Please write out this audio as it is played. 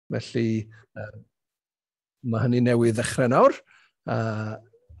Felly, mae hynny newydd ddechrau nawr.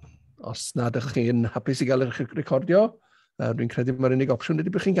 Os nad ydych chi'n hapus i gael eich recordio, dwi'n credu mae'r unig opsiwn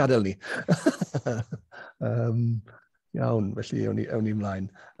ydy bod chi'n gadael ni. Iawn, felly ewn ni ymlaen.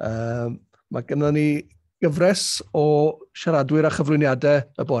 Mae gennym ni gyfres o siaradwyr a chyflwyniadau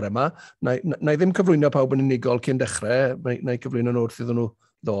y bore yma. Na i ddim cyflwyno pawb yn unigol cyn dechrau, na i cyflwyno nhw wrth iddyn nhw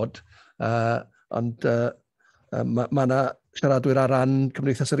ddod. Ond mae yna siaradwyr ar ran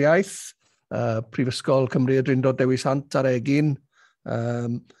Cymdeithas yr Iaith, Prifysgol Cymru y Drindod Dewi Sant ar Egin.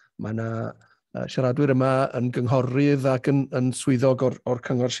 Mae yna siaradwyr yma yn gynghorydd ac yn swyddog o'r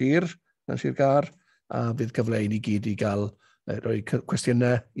Cyngor Sir, yn Sir Gar, a bydd cyfle i ni gyd i gael rhoi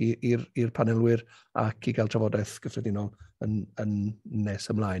cwestiynau i'r panelwyr ac i gael trafodaeth gyffredinol yn nes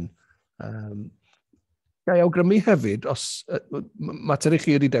ymlaen. Gai awgrymu hefyd, os mater i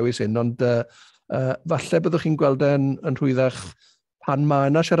chi wedi dewis hyn, ond falle byddwch chi'n gweld yn rhwyddach pan mae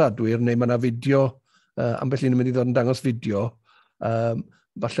yna siaradwyr neu mae yna fideo, ambell un yn mynd i ddod yn dangos fideo,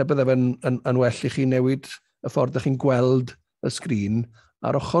 falle bydde fe'n well i chi newid y ffordd ydych chi'n gweld y sgrin.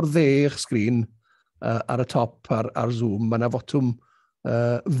 Ar ochr dde eich sgrin, ar y top ar Zoom, mae yna fotwm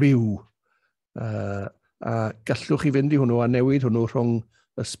fyw. A gallwch chi fynd i hwnnw a newid hwnnw rhwng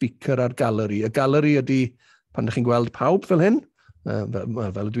y speaker a'r galeri. Y galeri ydy pan ydych chi'n gweld pawb fel hyn,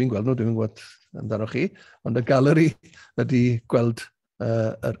 fel dwi'n gweld nhw, dwi'n gwybod amdano chi, ond y galeri ydy gweld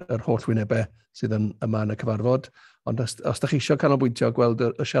yr holl wynebau sydd yma yn y cyfarfod. Ond os ydych chi eisiau canolbwyntio gweld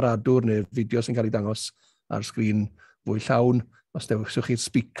y siaradwr neu'r fideo sy'n cael ei dangos ar sgrin fwy llawn, os dewchwch chi'r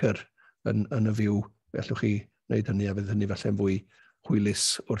speaker yn y fyw, gallwch chi wneud hynny a fydd hynny falle'n fwy hwylus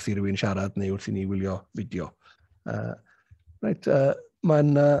wrth i rywun siarad neu wrth i ni wylio fideo.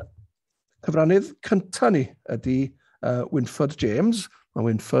 Mae'n cyfrannydd cyntaf ni ydy Wynford James. Mae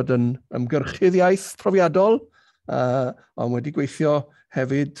Wynford yn ymgyrchydd iaith profiadol, ond wedi gweithio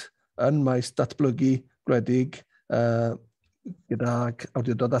hefyd yn maes datblygu gwledig gyda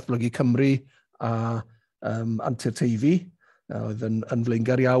awdurdod datblygu Cymru a Antur Teifi. Oedd yn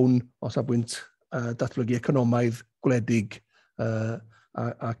flaengar iawn o safbwynt datblygu economaidd gwledig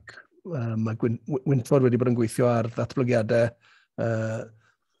ac mae Wynford wedi bod yn gweithio ar ddatblygiadau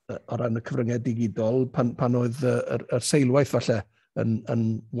o ran y cyfryngau digidol pan oedd yr seilwaith falle yn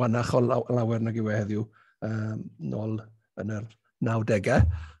wanach o lawer nag yw e heddiw nôl yn yr 90au.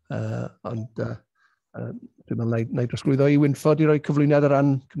 Ond dwi'n meddwl na i drosglwyddo i Wynford i roi cyflwyniad ar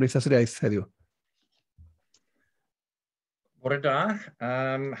ran Cymdeithas yr Iaith heddiw. Bore da.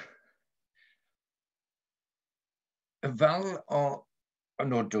 Fel o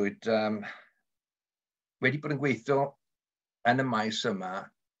nodwyd, wedi bod yn gweithio yn y maes yma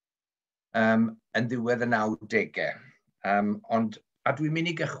yn ddiwedd y 90au. Ond a dwi'n mynd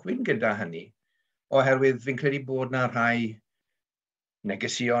i gychwyn gyda hynny, oherwydd fi'n credu bod yna rhai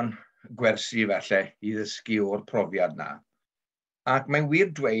negesion gwersi falle i ddysgu o'r profiad yna. Ac mae'n wir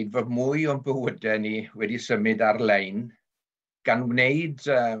dweud fod mwy o'n bywydau ni wedi symud ar-lein gan wneud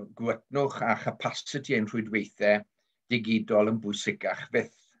gwydnwch a chapacity ein rhwydweithau digidol yn bwysicach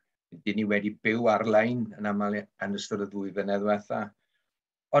fyth. Dyn ni wedi byw ar-lein yn aml yn ystod y 2 flynedd diwetha.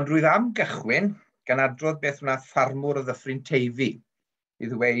 Ond rwyf am gychwyn gan adrodd beth wnaeth ffarmwr o Ddyffryn Teifi i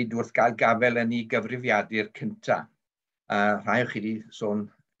ddweud wrth gael gafel yn ei gyfrifiadur cyntaf. Rhai o chi wedi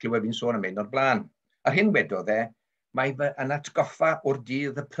clywed fi'n sôn am hyn o'r blaen. Ar hyn wedodd mae yn atgoffa o'r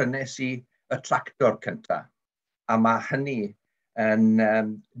dydd y prynes i y tractor cyntaf. A mae hynny yn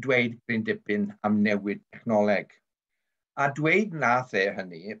dweud bryn dipyn am newid technoleg. A dweud nath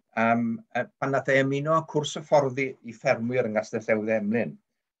hynny pan nath ymuno cwrs hyfforddi i ffermwyr yng Nghastell Newydd Emlyn.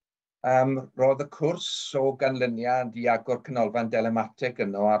 Roedd y cwrs o ganlyniad i agor canolfan delematig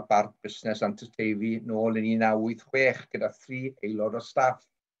yno ar barc busnes Antur Teifi nôl yn 1986 gyda 3 aelod o staff.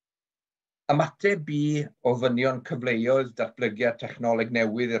 Ymateb bu o ddynion cyfleoedd datblygiad technoleg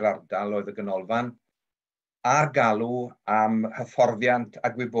newydd i'r ardal oedd y ganolfan, a'r galw am hyfforddiant a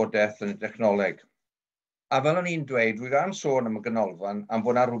gwybodaeth yn y technoleg. A fel o'n i'n dweud, rwyf am sôn am y ganolfan am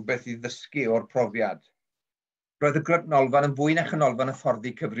fod yna rhywbeth i ddysgu o'r profiad. Roedd y ganolfan yn fwy na chanolfan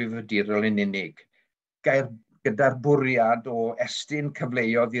hyfforddi cyfrifiadurol yn unig, gyda'r bwriad o estyn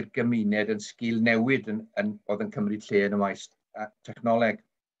cyfleoedd i'r gymuned yn sgil newid oedd yn cymryd lle yn y maes technoleg.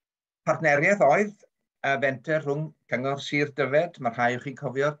 Partneriaeth oedd fenter rhwng Cyngor Sir Dyfed, mae rhai o chi'n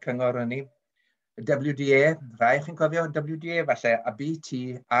cofio cyngor hynny, WDA, rhai chi'n cofio WDA falle, a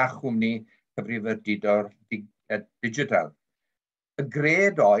BT a chwmni cyfrifiadurol Digidol. Y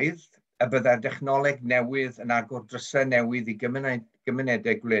gred oedd y byddai'r dechnoleg newydd yn agor drysau newydd i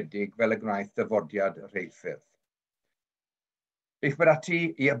gymunedau gwledig fel y gwnaeth dyfodiad y rheilffyrdd. Beth bod ati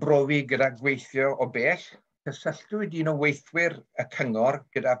i abrofi gyda gweithio o bell cysylltwyd un o weithwyr y cyngor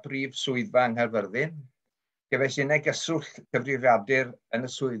gyda brif swyddfa yng Nghaerfyrddin. Gefais unau gyswllt cyfrifiadur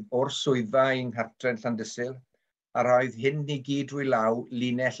o'r swyddfa yng Nghartref Llandysul, a roedd hyn i gyd drwy law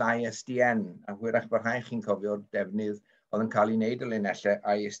linell ISDN, a hwyrach bod rhai chi'n cofio'r defnydd oedd yn cael ei wneud y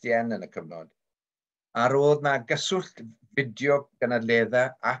linellau ISDN yn y cyfnod. A roedd yna gyswllt fideo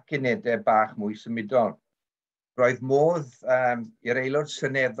gynadleddau ac unedau bach mwy symudol. Roedd modd i'r aelod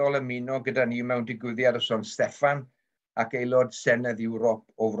seneddol ymuno gyda ni mewn digwyddiad o San Steffan ac aelod Senedd Ewrop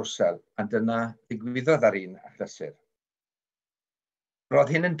o Frwsel, a dyna ddigwyddodd ar un achlysur.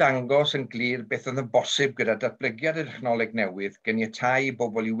 Roedd hyn yn dangos yn glir beth oedd yn bosib gyda datblygiad y technoleg newydd ganiatáu i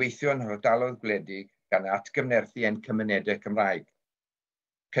bobl i weithio yn ardaloedd gwledig gan atgyfnerthu ein cymunedau Cymraeg.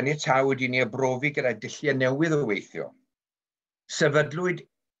 Caniatawyd i ni abrofi gyda dulliau newydd o weithio. Sefydlwyd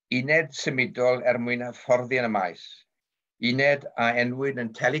uned symudol mwyn hyfforddi yn y maes. Uned a enwyd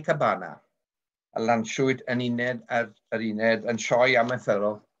yn Telecabana, a lansiwyd yn uned yn sioe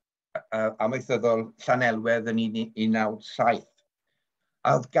amaethyddol Llanelwedd yn 1907.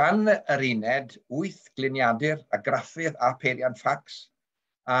 A oedd gan yr uned 8 gliniadur a graffydd a peiriant ffacs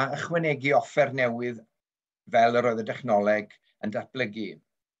a ychwanegu offer newydd fel yr oedd y dechnoleg yn datblygu.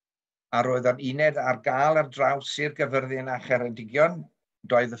 A roedd yr uned ar gael ar draws Sir Gyfyrddin a Cheredigion,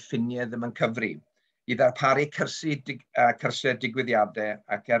 doedd y ffiniau ddim yn cyfri, i ddarparu cyrsiau digwyddiadau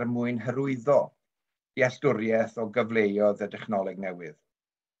ac mwyn hyrwyddo dealltwriaeth o gyfleoedd y dechnoleg newydd.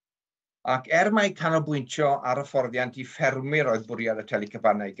 Ac mai canolbwyntio ar y fforddiant i ffermwyr oedd bwriad y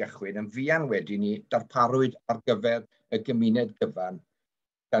Telecabana i gychwyn, yn fuan wedi ni darparwyd ar gyfer y gymuned gyfan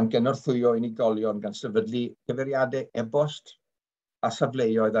gan gynorthwyo unigolion gan sefydlu cyfeiriadau e-bost a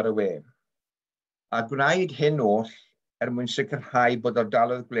safleoedd ar y we. A gwnaed hyn oll mwyn sicrhau bod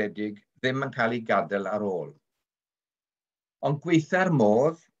ardaloedd gwledig ddim yn cael ei gadael ar ôl. Ond gweitha'r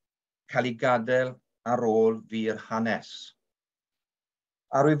modd cael ei gadael ar ôl fu'r hanes.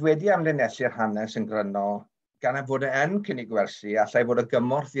 A rwyf wedi amlinellu'r hanes yn gryno gan fod yn cynnig wersi allai fod y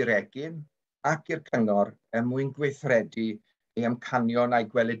gymorth i'r egin ac i'r cyngor mwyn gweithredu ei amcanion a'i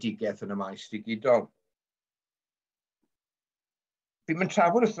gweledigaeth yn y maes digidol. Fi'n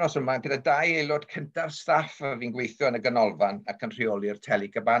trafod wythnos yma gyda 2 aelod cynta'r staff a fi'n gweithio yn y ganolfan ac yn rheoli'r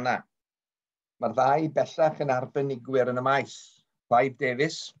Telecabana. Mae'r 2 bellach yn arbenigwyr yn y maes. Clive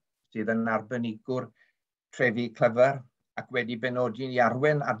Davies, sydd yn arbenigwr trefi clyfar ac wedi benodi i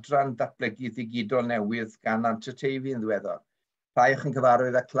arwen adran datblygu digidol newydd gan Antyteifi yn ddiweddar. Rhai o'ch yn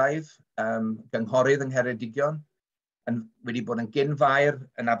cyfarwydd â Clive, gynghorydd yng Ngheredigion, wedi bod yn gynfair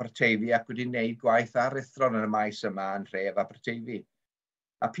yn Aberteifi ac wedi gwneud gwaith aruthrol yn y maes yma yn tref Aberteifi.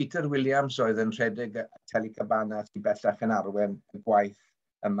 A Peter Williams oedd yn rhedeg y Telecabana sy'n bellach yn arwen y gwaith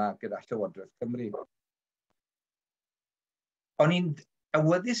yma gyda Llywodraeth Cymru. O'n i'n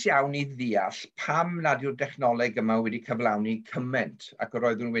awyddus iawn i ddeall pam nad yw'r dechnoleg yma wedi cyflawni cymaint ac yr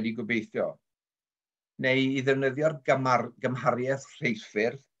oeddwn wedi gobeithio, neu i ddefnyddio'r gymhariaeth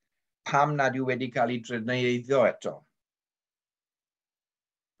rheilffyrdd, pam nad yw wedi cael ei drefneiddio eto.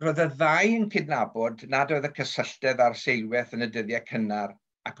 Roedd y 2 yn cydnabod nad oedd y cysylltedd a'r seilwaith yn y dyddiau cynnar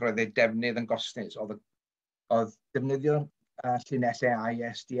ac roedd ei defnydd yn gostus. Oedd defnyddio llinellau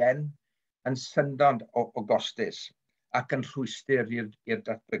ISDN yn syndod o gostus ac yn rhwystyr i'r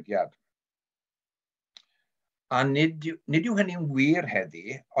datblygiad. A nid yw hynny'n wir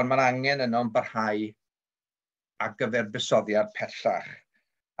heddi, ond mae'r angen yno'n barhau ar gyfer buddsoddiad pellach.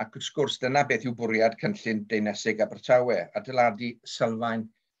 Ac wrth gwrs dyna beth yw bwriad cynllun Deunesig Abertawe, adeiladu sylfaen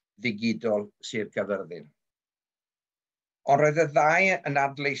digidol Sir Gyfyrddin. Ond roedd y 2 yn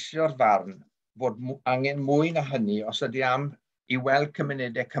adleisio'r farn fod angen mwy na hynny os ydy am i weld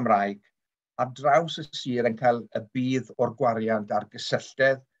cymunedau Cymraeg ar draws y sir yn cael y bydd o'r gwariant a'r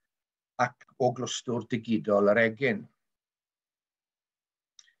gysylltedd ac o glwstwr digidol yr egin.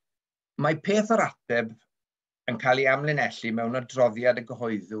 Mae peth o'r ateb yn cael ei amlinellu mewn adroddiad y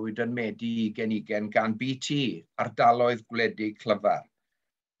gyhoeddwyd yn Medi 2020 gan BT, ardaloedd gwledig clyfar.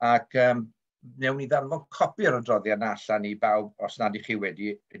 Ac newn ni ddanfon copi o'r adroddiad allan i bawb os nad ych chi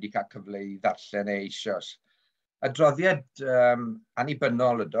wedi cael cyfle i ddarllen eisoes. Adroddiad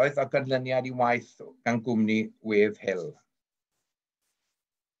annibynnol ydoedd o ganlyniad i waith gan gwmni Wave Hill.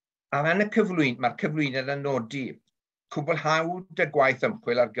 A yn mae'r cyflwyniad yn nodi cwblhawyd y gwaith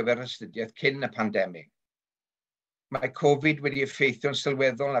ymchwil ar gyfer astudiaeth cyn y pandemig. Mae Covid wedi effeithio'n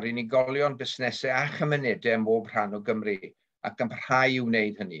sylweddol ar unigolion, busnesau a chymunedau ym mhob rhan o Gymru ac yn parhau i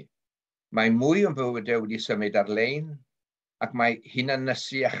wneud hynny. Mae mwy o'n bywydau wedi symud ar-lein ac mae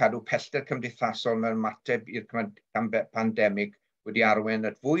hunanysu a chadw pellter cymdeithasol mewn ymateb i'r pandemig wedi arwain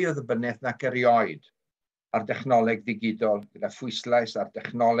at fwy o ddibynneth nac erioed ar dechnoleg digidol gyda phwyslais ar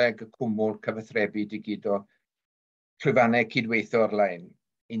dechnoleg y cwmwl cyfathrebu digidol llwyfannau cydweithio ar-lein,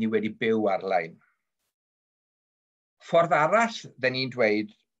 i ni wedi byw ar-lein. Ffordd arall, dyn ni'n dweud,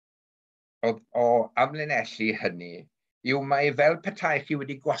 o amlinellu hynny, yw mae fel petai chi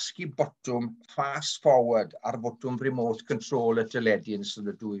wedi gwasgu botwm fast forward ar botwm remote control y teledu yn sydd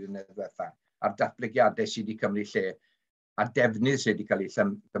y 2 flynedd diwetha, a'r datblygiadau sydd wedi cymryd lle, a defnydd sydd wedi cael ei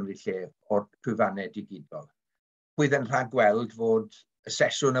cymryd lle o'r llwyfannau digidol. Pwy yn rhagweld fod y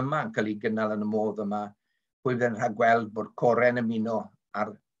sesiwn yma yn cael ei gynnal yn y modd yma, pwy yn rhagweld bod core'n ymuno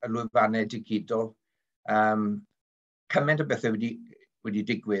ar y llwyfannau digidol. Cymaint o bethau wedi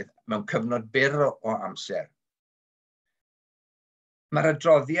digwydd mewn cyfnod byr o amser. Mae'r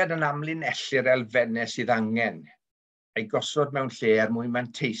adroddiad yn amlinellu'r elfennau sydd angen ei gosod mewn lle er mwyn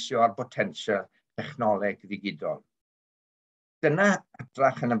manteisio ar botensial technoleg ddigidol. Dyna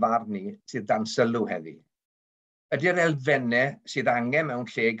adrach yn y farn ni sydd dan sylw heddi. Ydy'r elfennau sydd angen mewn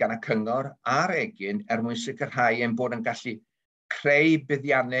lle gan y cyngor a'r egin er mwyn sicrhau ein bod yn gallu creu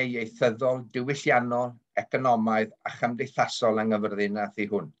buddiannau ieithyddol, diwylliannol, economaidd a chymdeithasol yng nghyfyrddinaeth ei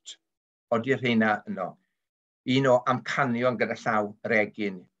hwnt. Odi'r rheina yno. Un o amcanion gyda llaw yr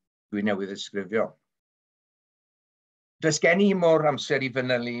egin dwi newydd ysgrifio. Does gen i mor amser i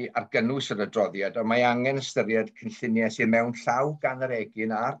fanylu ar gynnwys yr adroddiad, ond mae angen ystyried cynlluniau sydd mewn llaw gan yr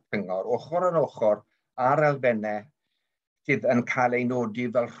egin a'r cyngor, ochr yn ochr a'r elfennau sydd yn cael ei nodi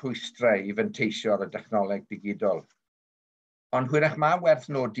fel rhwystrau i fanteisio ar y dechnoleg digidol. Ond hwyrach mae werth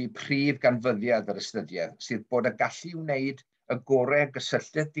nodi prif ganfyddiad yr astudiaeth sydd bod y gallu wneud y gorau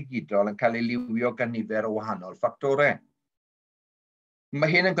gysylltiad digidol yn cael ei liwio gan nifer o wahanol ffactorau. Mae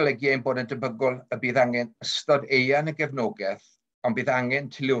hyn yn golygu ein bod yn debygol y bydd angen ystod eang y gefnogaeth, ond bydd angen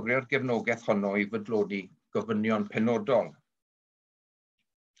tilurio'r gefnogaeth honno i fodloni gofynion penodol.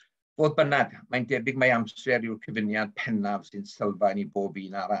 Fodd bynnag, mae'n debyg mai amser yw'r cyfuniad pennaf sy'n sylfaen i bob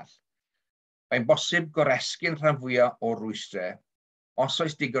un arall. Mae'n bosib goresgu'n rhan fwyaf o'r rwystrau, os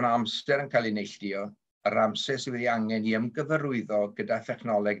oes digon o amser yn cael ei neilltuo, yr amser sydd wedi angen i ymgyfarwyddo gyda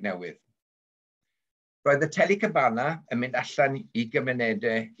thechnoleg newydd. Roedd y telecabana yn mynd allan i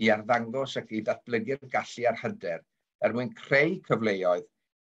gymunedau i arddangos ac i ddatblygu'r gallu ar hyder er mwyn creu cyfleoedd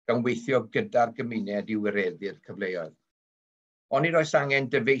gan weithio gyda'r gymuned i wireddu'r cyfleoedd. Ond nid oes angen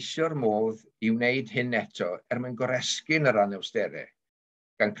dyfeisio'r modd i wneud hyn eto er mwyn goresgu'n yr anawsterau,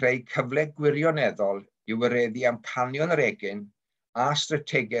 gan creu cyfle gwirioneddol i wireddu amcanion yr egin a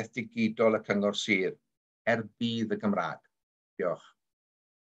strategaeth digidol y cyngor sir, er bydd y Gymraeg. Diolch.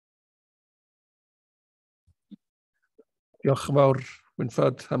 Diolch yn fawr,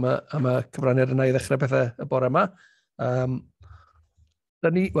 Wynford, am y cyfraniad yna i ddechrau pethau y bore yma.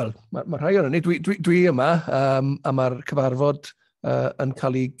 Mae rhai o'n ni, dwi yma a mae'r cyfarfod yn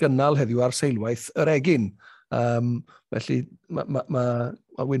cael ei gynnal heddiw ar seilwaith yr egin. Felly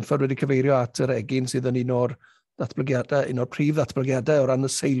mae Wynford wedi cyfeirio at yr egin sydd yn un o'r datblygiadau, un o'r prif datblygiadau o ran y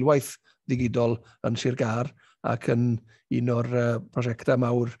seilwaith ddigidol yn Sir Gar ac yn un o'r prosiectau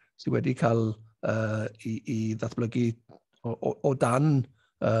mawr sydd wedi cael i ddatblygu o dan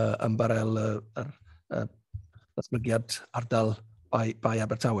ymbarel datblygiad ardal bai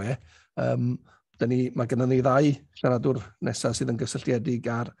Abertawe. Mae gennym ni 2 siaradwr nesaf sydd yn gysylltiedig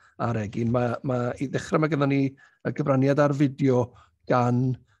ar egin. I ddechrau mae gennym ni y gyfraniad ar fideo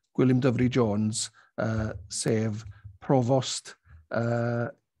gan Gwilym Dyfri Jones, sef Provost,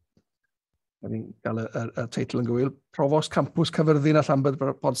 ni'n gael y teitl yn gywir, Provost Campws Cyfyrddin a Llambed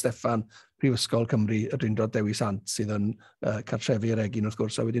Pod Steffan, Prifysgol Cymru, y Drindod Dewi Sant, sydd yn cartrefu'r egin wrth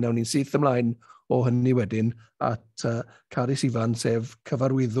gwrs, a wedyn nawn ni'n syth ymlaen o hynny wedyn at Carys Ifan, sef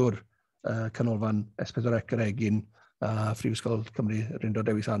cyfarwyddwr canolfan S4C yr egin a Phrifysgol Cymru, y Drindod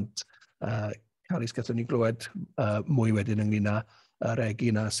Dewi Sant. Carys, gatho ni glywed mwy wedyn ynglyn â'r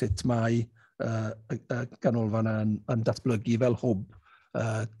egin a sut mae y ganolfan yn datblygu fel hwb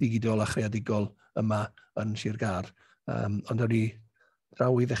digidol a chreadigol yma yn Sir Gar. Ond awn ni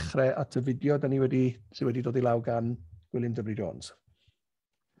draw i ddechrau at y fideo sydd wedi dod i law gan Gwilym Dyfri Jones.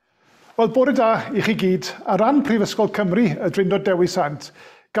 Wel, bore da i chi gyd. Ar ran Prifysgol Cymru, y Drindod Dewi Sant,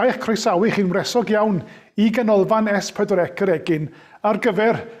 ga i'ch croesawu chi'n wresog iawn i ganolfan S4C yr egin ar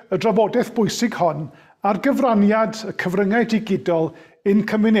gyfer y drafodaeth bwysig hon ar gyfraniad y cyfryngau digidol un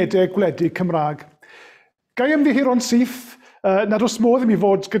cymunedau gwledig Cymraeg. Ga i ymddiheuro yn syth nad oes modd i mi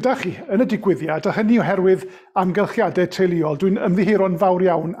fod gyda chi yn y digwyddiad, a hynny oherwydd amgylchiadau teuluol. Dwi'n ymddihero'n fawr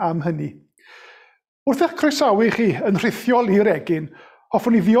iawn am hynny. Wrth eich croesawu chi yn rhithiol i'r egin,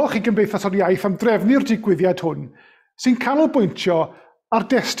 hoffwn i ddiolch i Gymdeithas yr Iaith am drefnu'r digwyddiad hwn, sy'n canolbwyntio ar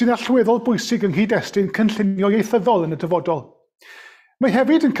destun allweddol bwysig yng nghyd-destun cynllunio ieithyddol yn y dyfodol. Mae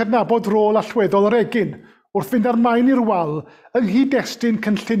hefyd yn cydnabod rôl allweddol yr egin wrth fynd ar maen i'r wal yng nghyd-destun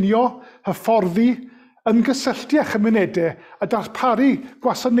cynllunio, hyfforddi ymgysylltu â chymunedau a darparu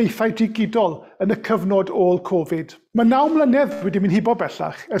gwasanaethau digidol yn y cyfnod ôl Covid. Mae 9 mlynedd wedi mynd hibo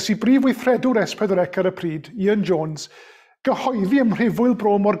bellach ers i brif weithredwr S4C ar y pryd, Ian Jones, gyhoeddi ym Mhrifwyl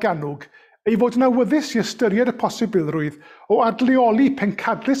Bro Morgannwg ei fod yn awyddus i ystyried y posibilrwydd o adleoli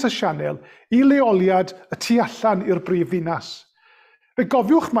pencadlys y sianel i leoliad y tu allan i'r brif ddinas. Fe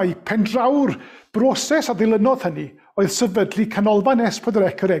gofiwch mai pendraw'r broses a ddilynodd hynny oedd sefydlu canolfan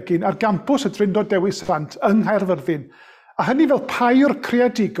S4C ar gampws y Drindod Dewi Sant yng Nghaerfyrddin, a hynny fel pair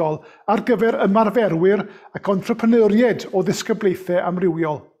creadigol ar gyfer ymarferwyr ac entrepreneuriaid o ddisgyblaethau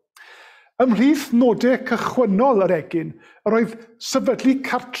amrywiol. Ymhlith nodau cychwynnol yr egin, yr oedd sefydlu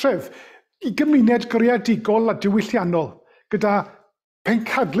cartref i gymuned greadigol a diwylliannol, gyda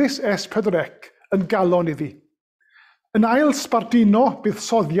pencadlys S4C yn galon iddi. Yn ail sbardino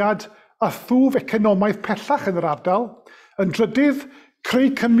buddsoddiad a thwf economaidd pellach yn yr ardal, yn drydydd creu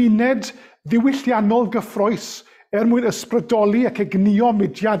cymuned ddiwylliannol gyffroes mwyn ysbrydoli ac egnio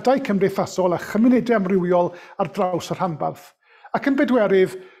mudiadau cymdeithasol a chymunedau amrywiol ar draws yr rhanbarth. Ac yn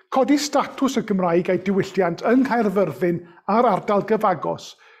bedwerydd, codi statws y Gymraeg a'i diwylliant yng Nghaerfyrddin a'r ardal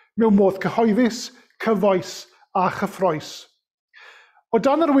gyfagos, mewn modd cyhoeddus, cyfoes a chyffroes. O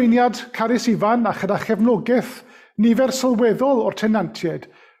dan arweiniad Carys Ifan a chyda chefnogaeth nifer sylweddol o'r tenantiaid,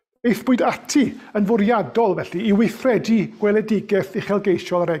 eithbwyd ati yn fwriadol felly i weithredu gweledigaeth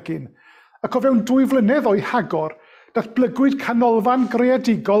uchelgeisiol yr egin. Ac o fewn 2 flynedd o'i hagor, datblygwyd canolfan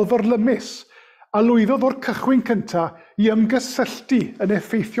greadigol fyrlymus a lwyddodd o'r cychwyn cyntaf i ymgysylltu yn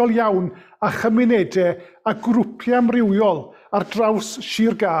effeithiol iawn a chymunedau a grwpiau amrywiol ar draws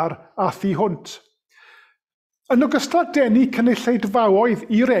Sir Gar a Thu Hwnt. Yn ogystal â denu cynulleidfaoedd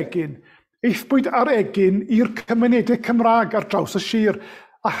i'r egin, eithbwyd ar egin i'r cymunedau Cymraeg ar draws y sir,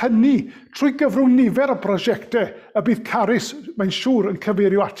 a hynny trwy gyfrwng nifer o brosiectau y bydd Carys, mae'n siŵr, yn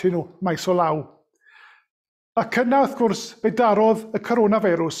cyfeirio atyn nhw maes o law. Ac yna, wrth gwrs, fe darodd y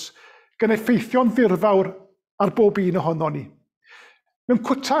coronavirus gan effeithio'n ddirfawr ar bob un ohono ni. Mewn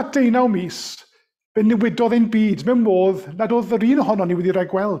cwta 19 mis, fe newidodd ein byd mewn modd nad oedd yr un ohono ni wedi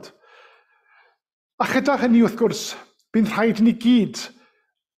rhagweld. A chyda hynny, wrth gwrs, bydd rhaid ni gyd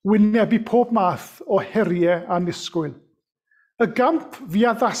wynebu pob math o heriau a nisgwyl. Y gamp fi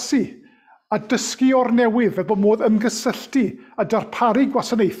addasu a dysgu o'r newydd fel bod modd ymgysylltu a darparu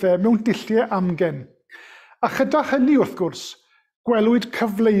gwasanaethau mewn dulliau amgen. A chyda hynny, wrth gwrs, gwelwyd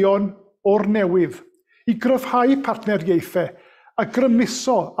cyfleuon o'r newydd i gryfhau partneriaethau a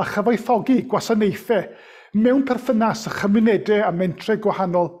grymuso a chyfoethogi gwasanaethau mewn perthynas y chymunedau a mentrau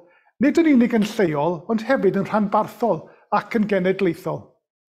gwahanol, nid yn unig yn lleol, ond hefyd yn rhanbarthol ac yn genedlaethol.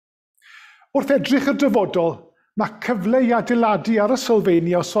 Wrth edrych y dyfodol, mae cyfle i adeiladu ar y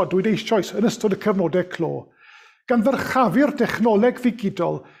sylfaeni a osodwyd eisoes yn ystod y cyfnodau clo, gan ddyrchafu'r dechnoleg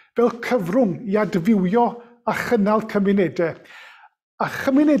ddigidol fel cyfrwng i adfywio a chynnal cymunedau, a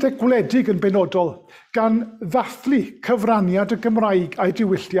chymunedau gwledig yn benodol, gan ddathlu cyfraniad y Gymraeg a'i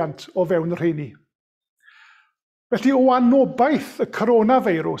diwylliant o fewn yr rheini. Felly o anobaith y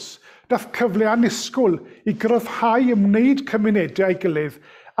coronavirus, dath cyfle annisgwl i gryfhau ymwneud cymunedau a'i gilydd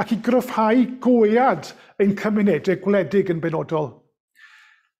ac i gryfhau gwead ein cymunedau gwledig yn benodol.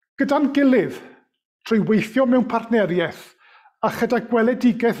 Gyda'n gilydd, trwy weithio mewn partneriaeth a chyda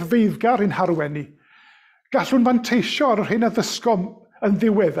gweledigaeth feiddgar ein harwennu, gallwn fanteisio ar yr hyn addysgol yn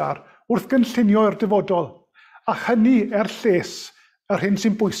ddiweddar wrth gynllunio'r dyfodol, a hynny lles yr hyn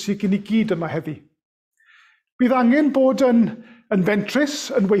sy'n bwysig i ni gyd yma heddi. Bydd angen bod yn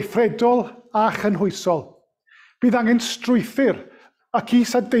fentrus, yn weithredol a chynhwysol. Bydd angen strwythur ac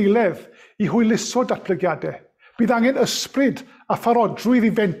is-adeiledd i hwyluso datblygiadau. Bydd angen ysbryd a pharodrwydd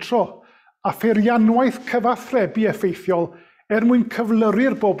i fentro a pheirianwaith cyfathrebu effeithiol mwyn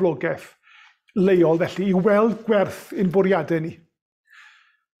cyflyru'r boblogaeth leol felly i weld gwerth ein bwriadau ni.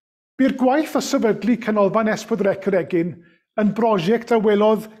 By'r gwaith o sefydlu canolfan S4C yr egin yn brosiect a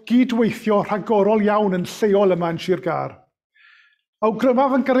welodd gydweithio rhagorol iawn yn lleol yma yn Sir Gar.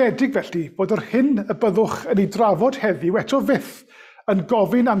 Awgrymaf yn garedig felly bod yr hyn y byddwch yn ei drafod heddiw eto fyth yn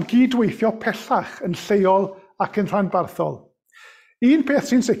gofyn am gydweithio pellach yn lleol ac yn rhanbarthol. Un peth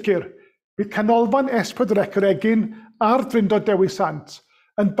sy'n sicr, bydd canolfan S4C yr egin a'r Drindod Dewi Sant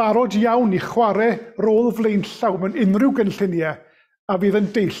yn barod iawn i chwarae rôl flaenllaw mewn unrhyw gynlluniau a fydd yn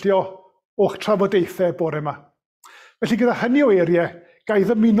deillio o'ch trafodaethau bore yma. Felly gyda hynny o eiriau, ga i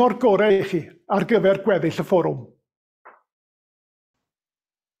ddymuno'r gorau i chi ar gyfer gweddill y fforwm.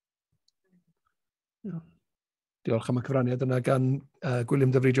 Diolch am y cyfraniad yna gan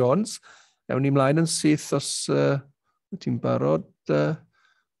Gwilym Dyfri Jones. Ewn ni mlaen yn syth os ti'n barod.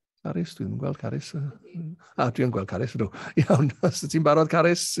 Carys, dwi'n gweld Carys. Dwi'n gweld Carys ydw. Iawn, os ti'n barod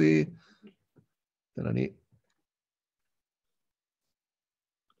Carys i... Dyna ni.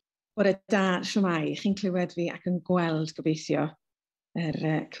 Bore da, siwmai, chi'n clywed fi ac yn gweld gobeithio yr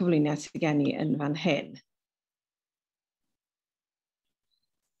cyflwyniad sydd gen i yn fan hyn.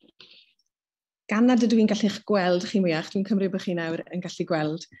 Gan nad ydw i'n gallu'ch gweld chi mwyach, dwi'n cymryd bod chi nawr yn gallu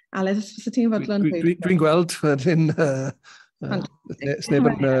gweld. Aled, os ti'n fodlon? Dwi'n gweld,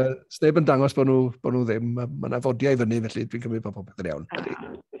 sneb yn dangos bod nhw ddim. Mae yna fodiau fyny, felly dwi'n cymryd bod popeth yn iawn.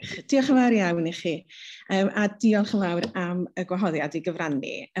 Diolch yn fawr iawn i chi. A diolch yn fawr am y gwahoddiad i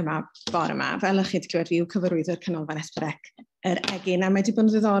gyfrannu yma bore yma. Fel ych chi wedi clywed fi yw cyfarwyddwr canolfan Esbrec yr egin. A mae wedi bod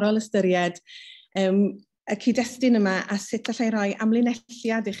yn ddiddorol ystyried y cyd-destun yma a sut allai roi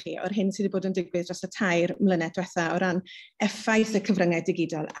amlinelliad i chi o'r hyn sydd wedi bod yn digwydd dros y 2 mlynedd diwetha o ran effaith y cyfryngau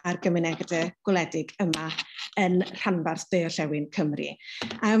digidol ar gymunedau gwledig yma yn rhanbarth de-orllewin Cymru.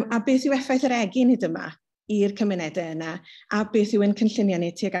 A beth yw effaith yr egin hyd yma i'r cymunedau yna, a beth yw ein cynlluniau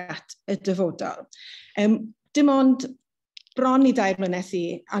ni tuag at y dyfodol. Dim ond bron i 2 mlynedd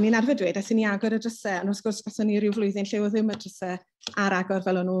o'n i'n arfer dweud, as i ni agor y drysau, ond wrth gwrs gathon ni ryw flwyddyn lle oedd ddim y drysau ar agor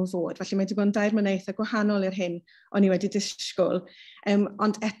fel o'n nhw'n fod. Felly mae wedi bod yn 2 mlynedd eitha gwahanol i'r hyn o'n i wedi disgwyl.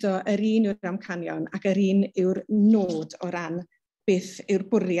 Ond eto, yr un yw'r amcanion ac yr un yw'r nod o ran beth yw'r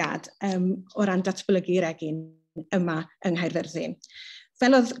bwriad o ran datblygu'r egin yma yng Nghaerfyrddin.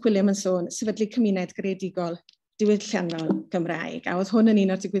 Fel oedd William yn sôn, sefydlu cymuned greadigol diwylliannol Gymraeg, a oedd hwn yn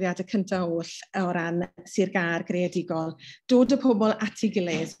un o'r digwyddiadau cyntaf oll o ran Sir Gar greadigol. Dod y pobl at ei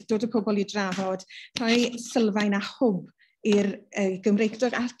gilydd, dod y pobl i drafod, rhoi sylfaen a hwb i'r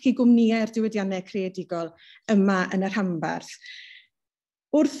Gymreigdod ac i gwmnïau'r diwydiannau creadigol yma yn y rhanbarth.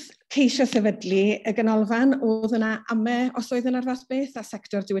 Wrth ceisio sefydlu y ganolfan, oedd yna os oedd yna'r fath beth a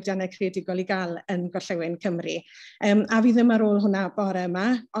sector diwydiannau creadigol i gael yn Gorllewin Cymru. A fi ddim ar ôl hwnna bore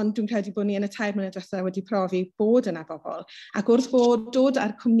yma, ond dwi'n credu bod ni yn y 2 mlynedd diwethaf wedi profi bod yna bobl. Ac wrth bod dod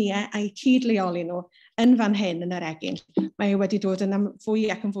â'r cwmnïau a'i cyd-leoli nhw yn fan hyn yn yr egin, mae wedi dod yn fwy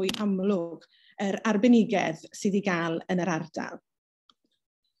ac yn fwy amlwg yr arbenigedd sydd i gael yn yr ardal.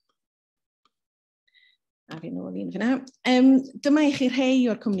 A fi nôl un fyna. Dyma i chi rhai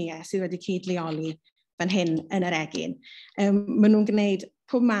o'r cwmnïau sydd wedi cyd-leoli fan hyn yn yr egin. Maen nhw'n gwneud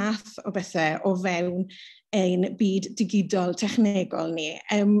pob math o bethau o fewn ein byd digidol technegol ni.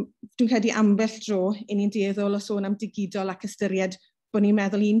 Dwi'n credu ambell dro i ni'n dueddol o sôn am digidol ac ystyried bod ni'n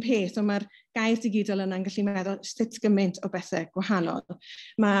meddwl un peth, ond mae'r gair digidol yna'n gallu meddwl sut gymaint o bethau gwahanol.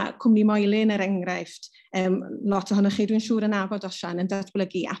 Mae cwmni Moelyn er enghraifft, lot ohonoch chi dwi'n siŵr yn abod osian yn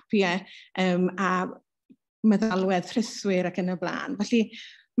datblygu apiau a meddalwedd rhyswyr ac yn y blaen. Felly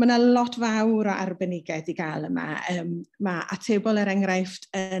mae yna lot fawr o arbenigedd i gael yma. Mae atebol er enghraifft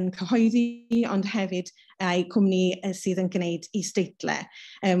yn cyhoeddi, ond hefyd a'i cwmni sydd yn gwneud is-deitlau.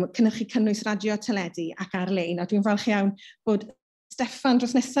 Cynhyrchu cynnwys radio, teledu ac ar-lein. A dwi'n falch iawn bod Steffan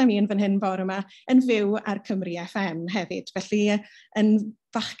dros nesaf mi yn fan hyn bore yma yn fyw ar Cymru FM hefyd. Felly yn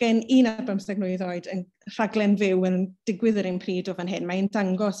fachgen 15 mlwydd oed yn rhaglen fyw yn digwydd yr un pryd o fan hyn. Mae'n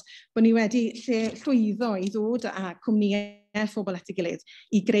dangos bod ni wedi llwyddo i ddod â cwmnïau phobl at ei gilydd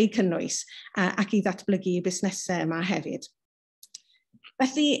i greu cynnwys ac i ddatblygu busnesau yma hefyd.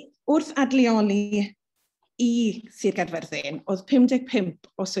 Felly wrth adleoli i Sir Gaerfyrddin, oedd 55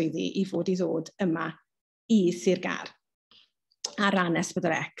 o swyddi i fod i ddod yma i Sir Gar a ran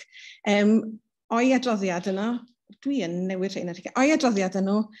S4C. O'i adroddiad yno, dwi yn newid rhain ar hynny, o'i adroddiad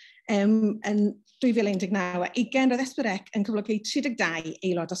yno yn 2019, 20 roedd S4C yn cyflogi 32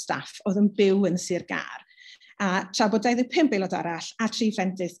 aelod o staff oedd yn byw yn Sir Gar. A tra bod 25 aelod arall a 3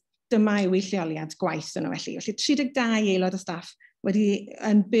 ffentis, dyma yw ei lleoliad gwaith yno felly. Felly 32 aelod o staff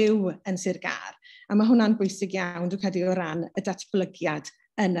yn byw yn Sir Gar. A mae hwnna'n bwysig iawn, dwi'n credu o ran y datblygiad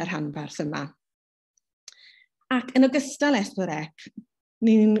yn y rhanbarth yma. Ac yn ogystal S4C,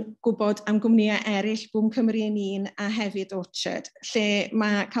 ni'n gwybod am gwmnïau eraill, Bwm Cymru yn un a hefyd Orchard, lle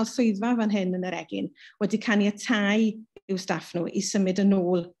mae cael swyddfa fan hyn yn yr egin wedi caniatáu i'w staff nhw i symud yn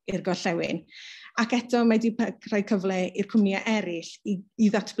ôl i'r gorllewin. Ac eto mae wedi rhoi cyfle i'r cwmnïau eraill i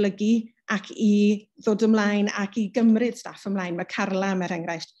ddatblygu ac i ddod ymlaen ac i gymryd staff ymlaen. Mae Carlam er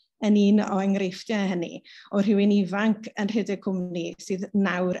enghraifft yn un o enghreifftiau hynny, o rhywun ifanc yn rhedeg cwmni sydd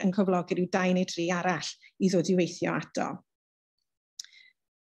nawr yn cyflogi rhyw 2 neu 3 arall i ddod i weithio ato.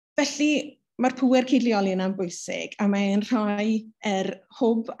 Felly, mae'r pŵer cyd-leoli yna'n bwysig, a mae'n rhoi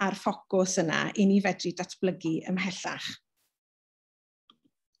hwb a'r ffocws yna i ni fedru datblygu ymhellach.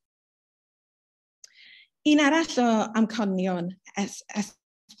 Un arall o amconion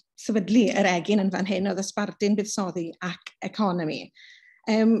sefydlu yr egin yn fan hyn oedd ysbardun buddsoddi ac economi.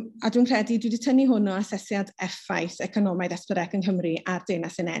 A dwi'n credu dwi wedi tynnu hwn o asesiad effaith economaidd S4C yng Nghymru a'r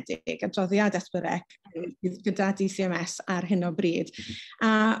Deyrnas Unedig, adroddiad S4C gyda DCMS ar hyn o bryd.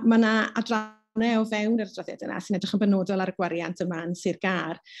 A mae yna o fewn yr adroddiad yna sy'n edrych yn benodol ar y gwariant yma yn Sir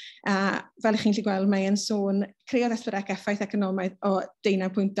Gar. A fel ych chi'n gallu gweld, mae'n sôn creodd Esbyrec effaith economaidd o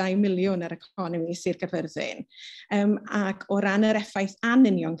 19.2 miliwn ar economi Sir Gaerfyrddin. Ac o ran yr effaith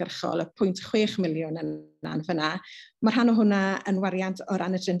anuniongyrchol, y 0.6 miliwn yna'n fyna, mae rhan o hwnna yn wariant o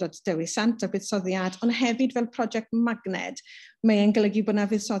ran y Drindod Dewi Sant a buddsoddiad, ond hefyd fel prosiect magnet, mae'n golygu bod yna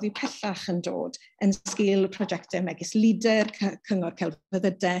fuddsoddi pellach yn dod yn sgil prosiectau megis lider, cyngor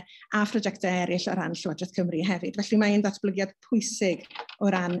celfyddydau a phrosiectau eraill o ran Llywodraeth Cymru hefyd. Felly mae'n ddatblygiad pwysig o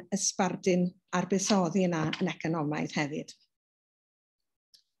ran ysbardun a'r buddsoddi yna yn economaidd hefyd.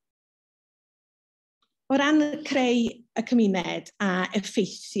 O ran creu y cymuned a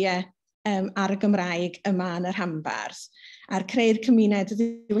effeithiau ar y Gymraeg yma yn yr rhanbarth, a'r creu'r cymuned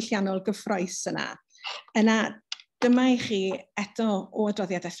ddiwylliannol gyffroes yna dyma i chi eto o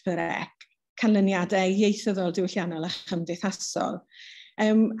adroddiad Esbyrec canlyniadau ieithyddol diwylliannol a chymdeithasol,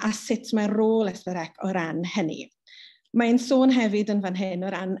 a sut mae'r rôl Esbyrec o ran hynny. Mae'n sôn hefyd yn fan hyn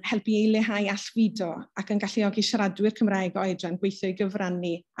o ran helpu i leihau allfudo ac yn galluogi siaradwyr Cymraeg o oedran gweithio i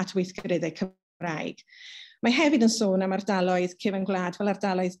gyfrannu at weithgareddau Cymraeg. Mae hefyd yn sôn am ardaloedd cefn gwlad fel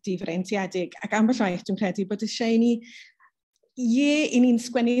ardaloedd difreintiedig, ac ambell waith dwi'n credu bod eisiau ni i ni'n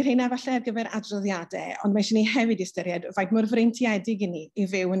sgwennu rheina falle ar gyfer adroddiadau, ond mae eisiau ni hefyd ystyried faint mor freintiedig i ni i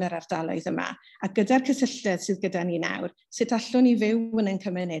fyw yn yr ardaloedd yma. A gyda'r cysylltiad sydd gyda ni nawr, sut allwn ni fyw yn ein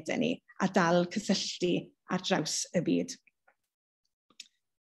cymunedau ni a dal cysylltu ar draws y byd.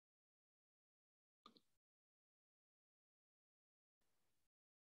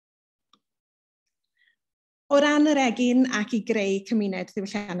 O ran yr egin ac i greu cymuned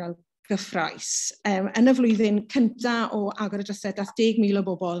ddiwylliannol gyffroes, yn y flwyddyn cyntaf o agor y drysau, daeth 10,000 o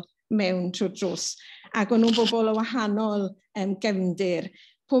bobl mewn trwy'r drws, ac o'n nhw'n bobl o wahanol gefndir.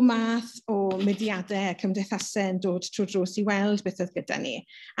 Pob math o mudiadau cymdeithasau yn dod trwy'r drws i weld beth oedd gyda ni.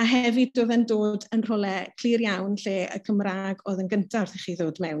 A hefyd oedd yn dod yn rhywle clir iawn lle y Cymraeg oedd yn gyntaf wrth i chi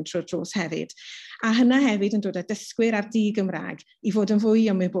ddod mewn trwy'r drws hefyd. A hynna hefyd yn dod â dysgwyr ar di-Gymraeg i fod yn fwy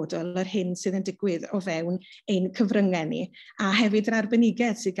ymwybodol o'r hyn sydd yn digwydd o fewn ein cyfryngau ni. A hefyd yr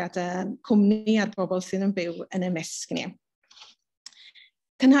arbenigedd sydd gyda cwmni a'r bobl sydd yn byw yn ymysg ni.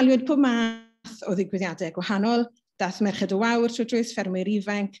 Cynhaliwyd pob math o ddigwyddiadau gwahanol, daeth Merched o Wawr trwy drws ffermwyr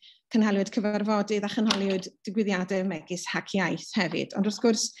ifanc, cynhaliwyd cyfarfodydd a chynhaliwyd digwyddiadau megis hac Iaith hefyd. Ond wrth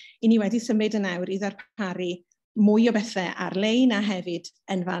gwrs, i ni wedi symud yn awr i ddarparu mwy o bethau ar-lein a hefyd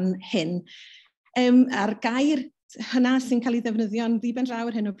yn fan hyn. A'r gair hynna sy'n cael ei ddefnyddio'n ddiben draw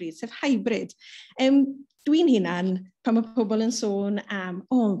ar hyn o bryd, sef hybrid. Dwi'n hunan, pan mae pobl yn sôn am,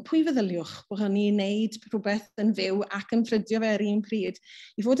 pwy feddyliwch bod ni'n wneud rhywbeth yn fyw ac yn ffrydio fe ar un pryd.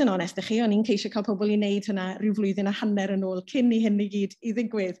 I fod yn onest, o'n i'n ceisio cael pobl i wneud hynna rhyw flwyddyn a hanner yn ôl cyn i hyn i gyd i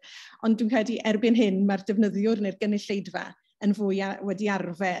ddigwydd. Ond dwi'n credu erbyn hyn, mae'r defnyddiwr neu'r gynulleidfa yn fwy wedi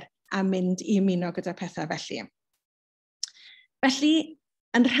arfer a mynd i ymuno gyda pethau felly. Felly,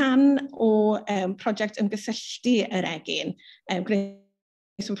 yn rhan o prosiect ymgysylltu yr egin,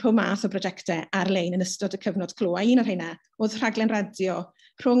 pob math o brosiectau ar-lein yn ystod y cyfnod clo. A un o'r rheina oedd rhaglen radio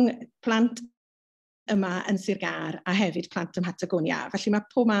rhwng plant yma yn Sir Gar a hefyd plant ym Mhatagonia. Felly mae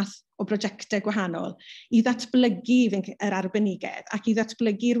pob math o brosiectau gwahanol i ddatblygu yr arbenigedd ac i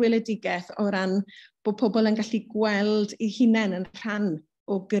ddatblygu'r weledigaeth o ran bod pobl yn gallu gweld eu hunain yn rhan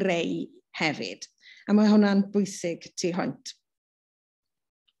o greu hefyd. A mae hwnna'n bwysig tu hwnt.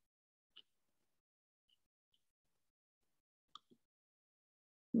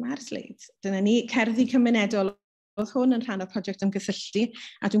 Mae'r sleid. Dyna ni, cerddi cymunedol. Oedd hwn yn rhan o prosiect ymgysylltu,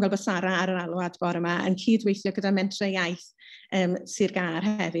 a dwi'n gweld bod Sara ar yr alwad bore yma yn cydweithio gyda mentrau iaith Sir Gar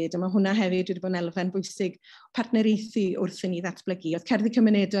hefyd. A mae hwnna hefyd wedi bod yn elfen bwysig partneriaethu wrth i ni ddatblygu. Oedd cerddi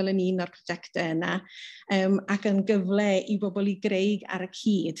cymunedol yn un o'r prosiectau yna, ac yn gyfle i bobl i greu ar y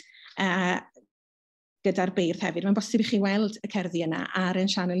cyd gyda'r beirdd hefyd. Mae'n bosib i chi weld y cerddi yna ar ein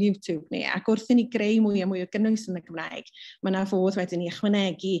sianel YouTube ni, ac wrth i ni greu mwy a mwy o gynnwys yn y Gymraeg, mae yna fodd wedyn ni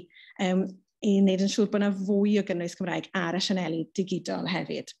ychwanegu i wneud yn siŵr bod yna fwy o gynnwys Cymraeg ar y sianeli digidol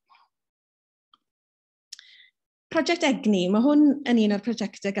hefyd. Prosiect Egni, mae hwn yn un o'r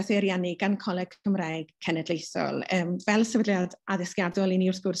prosiectau gath ei ariannu gan Coleg Cymraeg Cenedlaethol. Fel sefydliad addysgiadol, i ni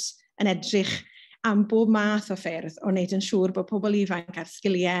wrth gwrs yn edrych am bob math o ffyrdd o wneud yn siŵr bod pobl ifanc ar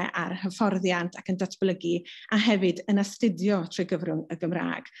sgiliau, ar hyfforddiant ac yn datblygu, a hefyd yn astudio trwy gyfrwng y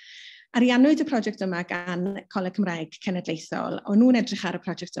Gymraeg. Ariannwyd y prosiect yma gan Coleg Cymraeg Cenedlaethol, ond nhw'n edrych ar y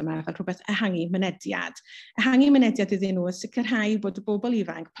prosiect yma fel rhywbeth ehangu mynediad. Ehangu mynediad iddyn nhw sicrhau bod y bobl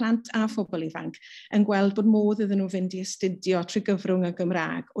ifanc, plant a phobl ifanc, yn gweld bod modd iddyn nhw fynd i astudio trwy gyfrwng y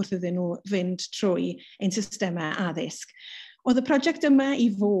Gymraeg wrth iddyn nhw fynd trwy ein systemau addysg. Oedd y prosiect yma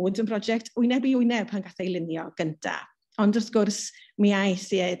i fod yn prosiect wyneb i wyneb pan gath ei lunio gyntaf. Ond wrth gwrs, mi aeth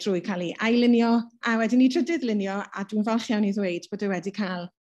drwy cael ei ailunio, a wedyn ni trydydd lunio, a dwi'n falch iawn i ddweud bod e wedi cael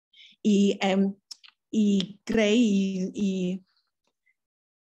i greu,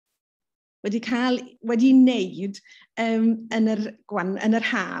 wedi wneud yn yr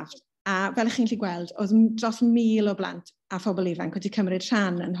haf. A fel ych chi'n gallu gweld, oedd dros 1,000 o blant a phobl ifanc wedi cymryd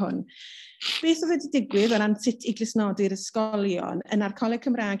rhan yn hwn. Beth oedd wedi digwydd o ran sut i glusnodi'r ysgolion yn ar Coleg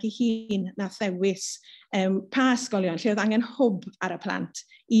Cymraeg ei hun na thewis pa ysgolion lle oedd angen hwb ar y plant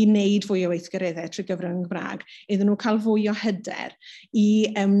i wneud fwy o weithgareddau trwy gyfrwng y Gymraeg, iddyn nhw cael fwy o hyder i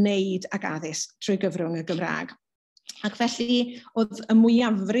wneud ag addysg trwy gyfrwng y Gymraeg. Ac felly, oedd y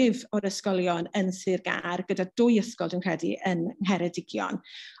mwyafrif o'r ysgolion yn Sir Gar, gyda 2 ysgol dwi'n credu yn Ngheredigion.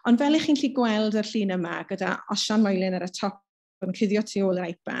 Ond fel ych chi'n gallu gweld yr llun yma, gyda Osian Moelyn ar y top yn cuddio tu ôl yr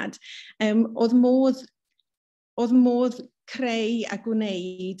iPad, oedd modd creu a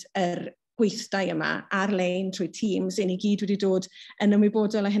gwneud yr gweithdai yma ar-lein trwy Teams, ein i gyd wedi dod yn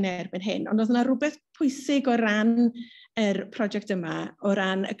ymwybodol o hynny erbyn hyn. Ond oedd yna rhywbeth pwysig o ran yr prosiect yma, o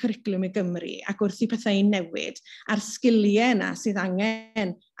ran y cwricwlwm i Gymru, ac wrth i pethau newid, a'r sgiliau yna sydd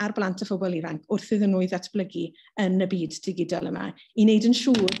angen ar blant a phobl ifanc wrth iddyn nhw i ddatblygu yn y byd digidol yma, i wneud yn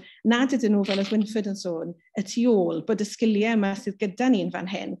siŵr nad ydyn nhw, fel oedd Winfred yn sôn, y tu ôl, bod y sgiliau yma sydd gyda ni'n fan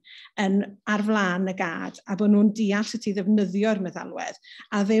hyn yn ar flaen y gad, a bod nhw'n deall sut i ddefnyddio'r meddalwedd,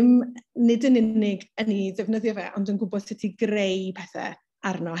 a nid yn unig yn ei ddefnyddio fe, ond yn gwybod sut i greu pethau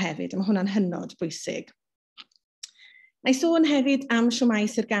arno hefyd, a mae hwnna'n hynod bwysig. Na i sôn hefyd am Siwmai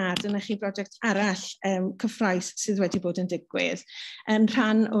Sir Gar, dyna chi brosiect arall cyffroes sydd wedi bod yn digwydd yn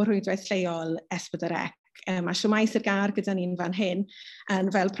rhan o rhwydwaith lleol S4C. A Siwmai Sir Gar gyda ni'n fan hyn,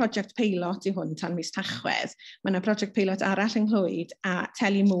 fel prosiect peilot i hwn tan mis Tachwedd. Mae yna prosiect peilot arall yng Nghlwyd a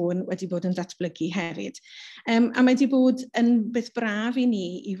Teli Môn wedi bod yn datblygu hefyd. A mae wedi bod yn beth braf i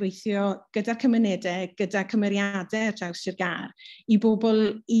ni i weithio gyda'r cymunedau, gyda cymeriadau ar draws Sir Gar, i bobl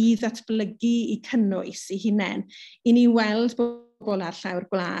i ddatblygu, i cynnwys i hunain, i ni weld bobl ar llawr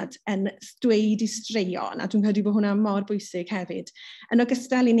gwlad yn dweud i straeon, a dwi'n credu bod hwnna mor bwysig hefyd. Yn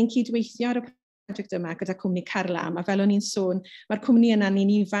ogystal, i ni'n cydweithio ar y prosiect yma gyda cwmni Carla, a fel o'n i'n sôn, mae'r cwmni yna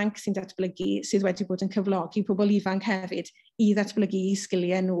ni'n ifanc sy'n datblygu, sydd wedi bod yn cyflogi pobl ifanc hefyd i ddatblygu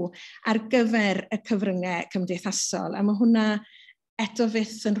sgiliau nhw ar gyfer y cyfryngau cymdeithasol. A mae hwnna eto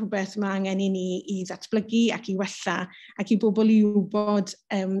fyth yn rhywbeth mae angen i ni i ddatblygu ac i wella, ac i bobl i wybod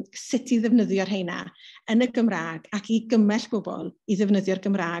sut i ddefnyddio'r rheina yn y Gymraeg ac i gymell bobl i ddefnyddio'r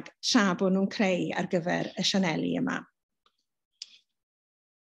Gymraeg tra bod nhw'n creu ar gyfer y sianeli yma.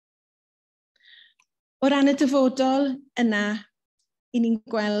 O ran y dyfodol yna, i ni'n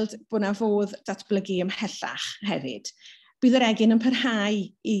gweld bod yna fodd datblygu ymhellach hefyd. Bydd yr egin yn parhau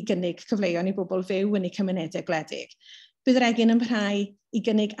i gynnig cyfleoedd i bobl fyw yn eu cymunedau gwledig. Bydd yr egin yn parhau i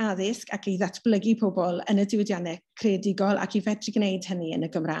gynnig addysg ac i ddatblygu pobl yn y diwydiannau creadigol ac i fedru gwneud hynny yn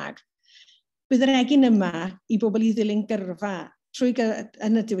y Gymraeg. Bydd yr egin yma i bobl i ddilyn gyrfa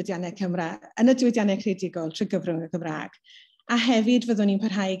yn y diwydiannau creadigol trwy gyfrwng y Gymraeg. A hefyd fyddwn ni'n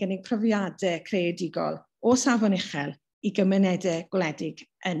parhau gynnig profiadau creadigol o safon uchel i gymunedau gwledig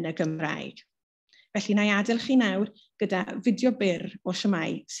yn y Gymraeg. Felly na i adael chi nawr gyda fideo byr o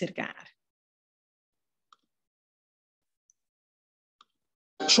Siwmai Sir Gar.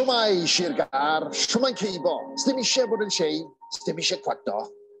 Siwmai Sir Gar, siwmai ceibo. Sdim eisiau bod yn shei, sdim eisiau cwato.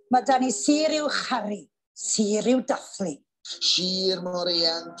 Mae da ni sir i'w charu, sir i'w dathlu. Sir mor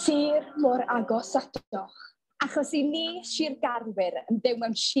eang. Sir mor agos atoch. Achos i ni, Sir Garwyr, yn byw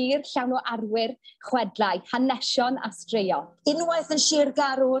mewn sir llawn o arwyr, chwedlau, hanesion a straeon. Unwaith yn Sir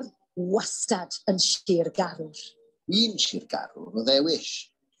Garwr, wastad yn Sir Garwr. Un Sir Garwr o ddewis.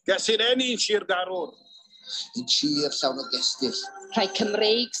 Gesyn un Sir Garwr. Un sir llawn o gestyll. Rhai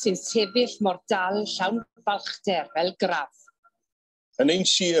Cymreig sy'n sefyll mor dal llawn balchder fel graf. Yn ein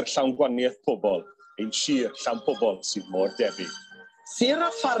sir llawn gwaniaeth pobl, ein sir llawn pobl sydd mor debyg. Sir y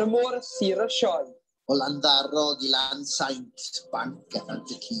ffarmwr, sir y sioe. O Landdarog i Lan Saint, banc a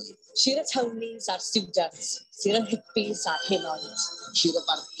Fantyci. Sir y townies a'r students, sir y hippies a'r henoed. Sir y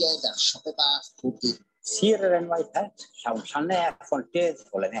barged a'r siope bach pwdi. Sir yr enwau pet, llawn llanau a ffontydd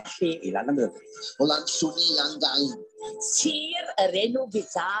o Lanelli i Lan Ymyddwy. O Lan Llwni i Lan Gain. Sir yr enw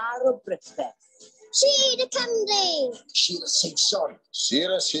bizar o Brythbeth. Sir y Cymru. Sir y Saeson.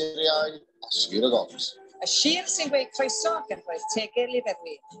 Sir y Siriau a sir y Goms. Y sir sy'n gweud croeso ac yn rhoi'r tegel i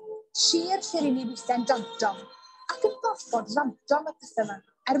feddwi. Sir lle ni weithio'n dantong, ac yn gorfod rantong y pethau yma,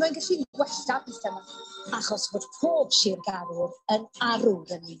 mwyn gallu wella pethau yma. Achos bod pob Sir Garwr yn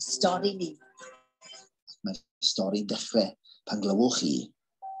arwr yn ein stori ni. Mae'r stori'n dechrau pan glywwch chi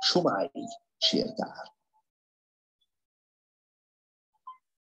Siwmai Sir Gar.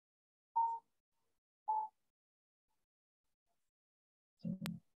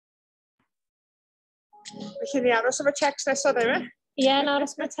 Felly ni aros efo text nesaf ddim, e? Ie, yn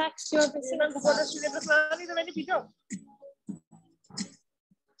aros mae text yw beth sy'n Yn gwybod os dwi'n edrych mlaen iddo fe ni beidio.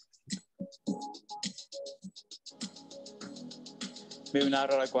 Mewn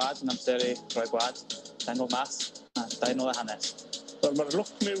ar roi gwad, yn amser i roi gwad. Dangol mas, a dau nôl a hanes. Wel, mae'r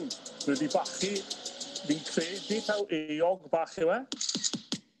look mewn wedi bachu. Fi'n credu taw eog bach yw e.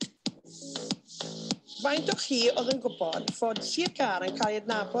 Faint o chi oedd yn gwybod fod Sir Gar yn cael ei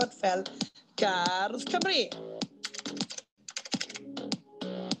adnabod fel Gardd Cymru?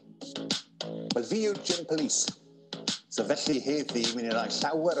 Wel, fi yw'r gin police. So felly heddi, mynd i roi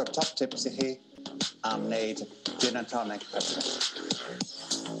llawer o top tips i chi am wneud gin and tonic.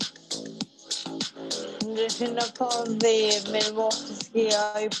 Dwi'n hyfforddi mynd fod i sgio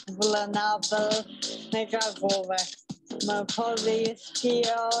i pobl yna fel neu gael gofe. Mae ffordd i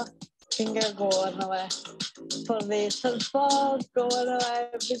sgio sy'n gael go arno fe. Ffordd i sylfod go arno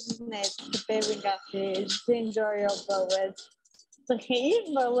fe, busnes, be fi'n gallu, jyst enjoyo bywyd. Dych chi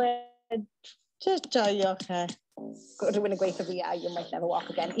bywyd, jyst joio chi. Rwy'n yn gweithio fi a you might never walk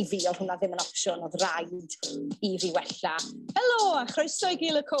again. I fi oedd hwnna ddim yn opsiwn, oedd rhaid i fi wella. Helo, a chroeso i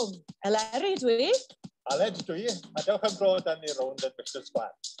Gil y Cwm. Eleri dwi. Aled dwi, a dewch am bro dan ni rownd yn Bristol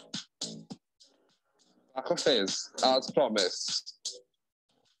Square. Bach o ffys, as promised.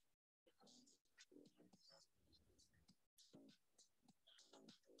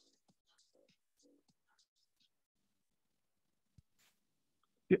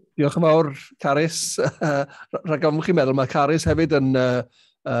 Diolch yn fawr, Carys. Rhaid ofn chi'n meddwl, mae Carys hefyd yn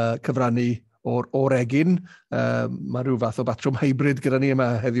cyfrannu o'r egin. Mae rhyw fath o batrwm hybrid gyda ni yma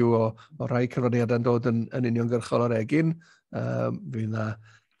heddiw o rhai cyfraniadau yn dod yn uniongyrchol o'r egin. Fydd yna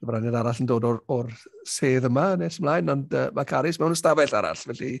cyfraniad arall yn dod o'r sedd yma nes ymlaen, ond mae Carys mewn ystafell arall,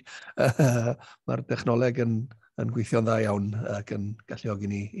 felly mae'r dechnoleg yn gweithio'n dda iawn ac yn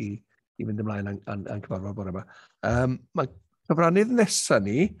galluogi ni i fynd ymlaen a'n cyfarfod bore yma. Mae cyfrannydd nesaf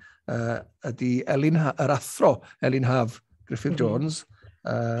ni ydy yr athro Elin Haf Griffith Jones,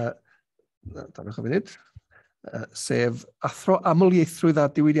 danwch o funud, sef athro amlieithrwydd a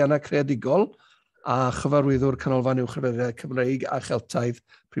diwydiannau creadigol a chyfarwyddwr canolfan uwchraddau Cymreig a Cheltaidd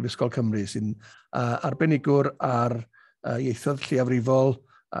Prifysgol Cymru, sy'n arbenigwr ar ieithoedd lleiafrifol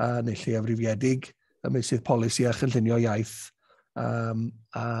neu lleiafrifiedig, ymwneud polisi a chynllunio iaith.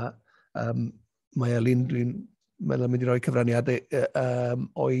 Mae Elin, dwi'n meddwl mynd i roi cyfraniad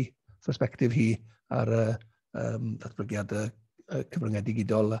o'i perspektif hi ar datblygiad cyfryngau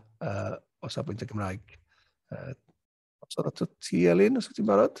digidol o safbwynt y Gymraeg. Os oedd ato ti, Elin, os ti'n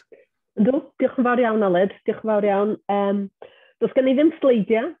barod? Yndw, diolch yn fawr iawn, Aled, diolch yn fawr iawn. Does gen i ddim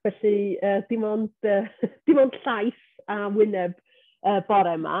sleidiau, felly dim ond llais a wyneb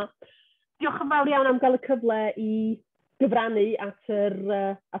bore yma. Diolch yn fawr iawn am gael y cyfle i gyfrannu at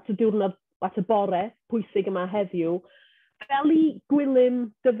y diwrnod, at y bore pwysig yma heddiw. Fel i gwylym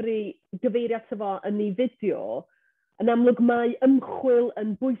gyfeirio ato fo yn ei fideo, yn amlwg mae ymchwil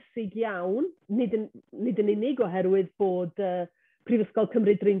yn bwysig iawn, nid yn unig oherwydd bod Prifysgol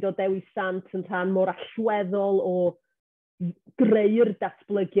Cymru Drindod Dewi Sant yn rhan mor allweddol o greu'r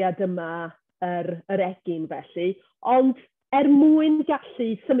datblygiad yma yr egin felly, ond mwyn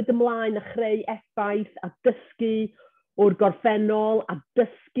gallu symud ymlaen a chreu effaith a dysgu o'r gorffennol a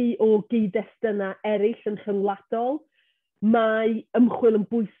dysgu o gyd-destynau eraill yn rhyngwladol, mae ymchwil yn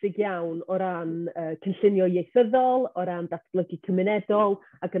bwysig iawn o ran cynllunio ieithyddol, o ran datblygu cymunedol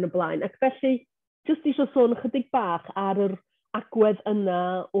ac yn y blaen. Ac felly, jyst eisiau sôn chydig bach ar yr agwedd yna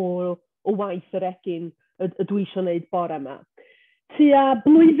o waith yr egin y dwi eisiau gwneud bore yma. Tua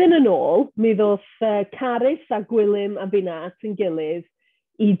blwyddyn yn ôl, mi ddoth Carys a Gwilym a finna at yn gilydd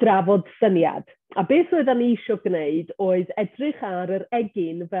i drafod syniad. A beth oedden ni eisiau gwneud oedd edrych ar yr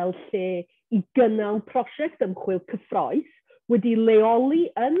egin fel lle i gynnal prosiect ymchwil cyffroes wedi leoli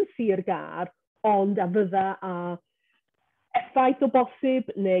yn Sir Gar, ond a fydda a effaith o bosib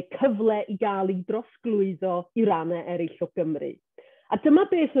neu cyfle i gael ei drosglwyddo i rannau eraill o Gymru. A dyma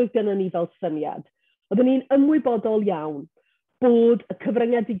beth oedd gennym ni fel syniad. Oedden ni'n ymwybodol iawn bod y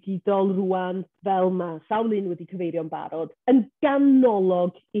cyfryngau digidol rwan fel mae sawl un wedi cyfeirio'n barod yn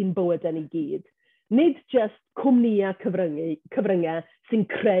ganolog i'n bywydau ni gyd. Nid just cwmnïau cyfryngau sy'n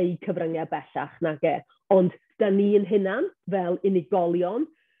creu cyfryngau bellach nag ond da ni'n hunan fel unigolion,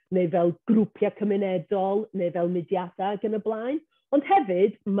 neu fel grwpiau cymunedol, neu fel mudiadau ac yn y blaen. Ond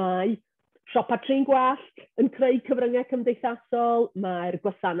hefyd mae siopa trin gwallt yn creu cyfryngau cymdeithasol, mae'r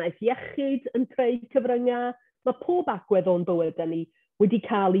gwasanaeth iechyd yn creu cyfryngau, mae pob agwedd o'n bywydau ni wedi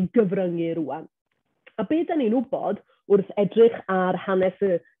cael ei gyfryngu rwan. A beth da ni'n wybod wrth edrych ar hanes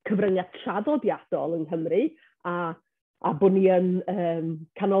y cyfryngau traddodiadol yng Nghymru a a bod ni yn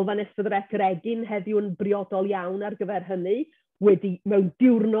canolfan S4C yr egin heddiw yn briodol iawn ar gyfer hynny, mewn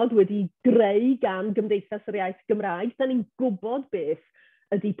diwrnod wedi greu gan Gymdeithas yr Iaith Gymraeg. Da ni'n gwybod beth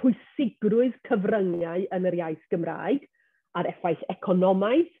ydy pwysigrwydd cyfryngau yn yr iaith Gymraeg, a'r effaith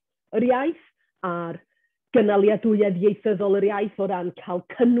economaidd yr iaith, a'r gynaliadwyedd ieithyddol yr iaith o ran cael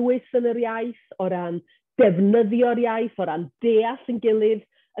cynnwys yn yr iaith, o ran defnyddio'r iaith, o ran deall yn gilydd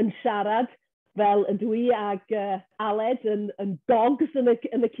yn siarad, fel y dwi ag Aled yn dogs yn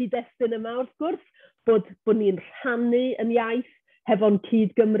y cyd-destun yma wrth gwrs, bod ni'n rhannu yn iaith hefo'n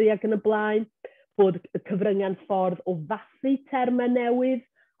cyd Gymru ac yn y blaen, bod y cyfryngau'n ffordd o fathu termau newydd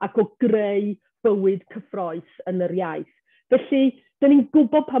ac o greu bywyd cyffroes yn yr iaith. Felly, dyn ni'n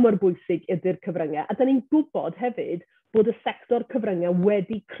gwybod pa mor bwysig ydy'r cyfryngau, a dyn ni'n gwybod hefyd bod y sector cyfryngau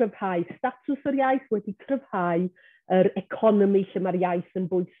wedi cryfhau statws yr iaith, wedi cryfhau yr economi lle mae'r iaith yn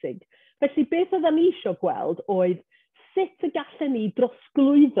bwysig. Felly, beth oedden ni eisiau gweld oedd sut y gallen ni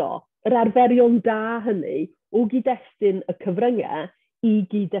drosglwyddo yr arferion da hynny o gyd-destun y cyfryngau i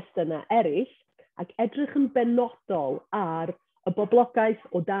gyd-destunau eraill, ac edrych yn benodol ar y boblogaeth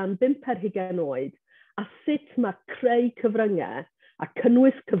o dan 5 ar 20 oed, a sut mae creu cyfryngau a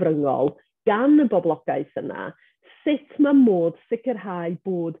cynnwys cyfryngol gan y boblogaeth yna, sut mae modd sicrhau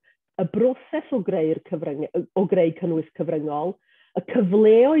bod y broses o greu cynnwys cyfryngol, y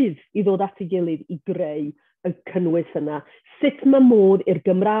cyfleoedd i ddod at ei gilydd i greu y cynnwys yna, sut mae modd i'r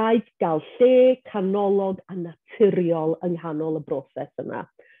Gymraeg gael lle canolog a naturiol yng nghanol y broses yna.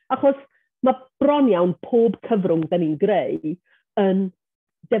 Achos mae bron iawn pob cyfrwng da ni'n greu yn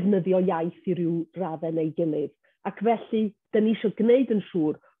defnyddio iaith i ryw raddau neu gilydd. Ac felly, da ni eisiau gwneud yn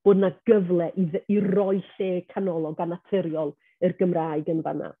siŵr bod yna gyfle i roi lle canolog a naturiol i'r Gymraeg yn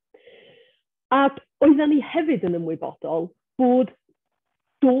fanna. Ac oedden ni hefyd yn ymwybodol bod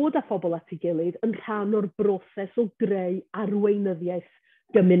dod â phobl at ei gilydd yn rhan o'r broses o greu arweinyddiaeth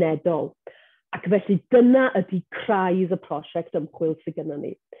gymunedol. Ac felly dyna ydy craidd y prosiect ymchwil sydd gennym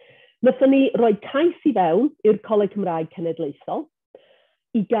ni. Nathon ni roi cais i fewn i'r Coleg Cymraeg Cenedlaethol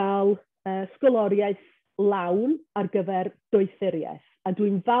i gael sgoloriaeth lawn ar gyfer doethuriaeth. A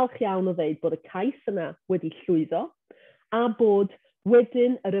dwi'n falch iawn o ddeud bod y cais yna wedi llwyddo a bod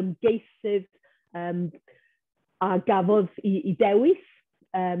wedyn yr ymgeisydd a gafodd i dewis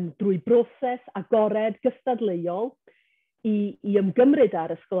drwy broses agored gystadleuol i ymgymryd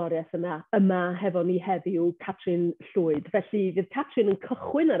ar ysgoloriaeth yma hefo ni heddiw Catrin Llwyd. Felly fydd Catrin yn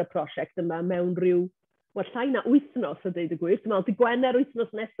cychwyn ar y prosiect yma mewn rhyw, llai na wythnos a dweud y gwir. Dwi'n meddwl, dy Gwener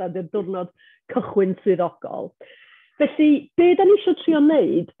wythnos nesaf dy'r diwrnod cychwyn swyddogol. Felly, be da ni eisiau trio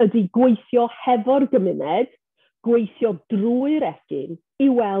wneud ydy gweithio hefo'r gymuned, gweithio drwy'r egin i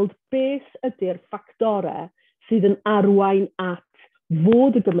weld beth ydy'r ffactorau sydd yn arwain at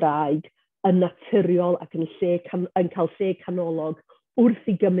fod y Gymraeg yn naturiol ac yn cael lle canolog wrth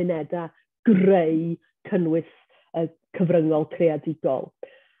i gymunedau greu cynnwys cyfryngol creadigol.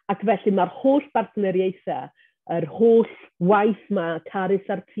 Ac felly mae'r holl bartneriaethau, yr holl waith mae Carys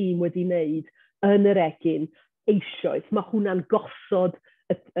a'r tîm wedi wneud yn yr egin eisoes, mae hwnna'n gosod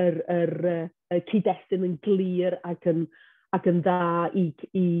y cyd-destun yn glir ac yn dda i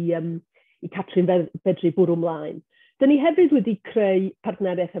Catrin fedru bwrw ymlaen. Dyn ni hefyd wedi creu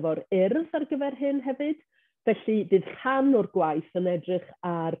partneriaeth efo'r Urdd ar gyfer hyn hefyd, felly bydd rhan o'r gwaith yn edrych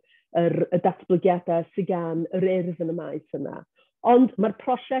ar y datblygiadau sydd gan yr Urdd yn y maes yna. Ond mae'r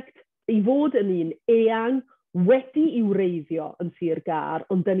prosiect i fod yn un eang wedi i'w wreiddio yn Sir Gar,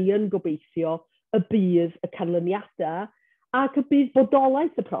 ond dyn ni yn gobeithio y bydd y canlyniadau ac y bydd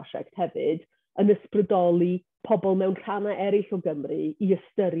bodolaeth y prosiect hefyd yn ysbrydoli pobl mewn rhannau eraill o Gymru i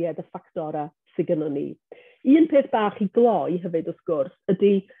ystyried y ffactorau sydd gennym ni. Un peth bach i gloi hefyd wrth gwrs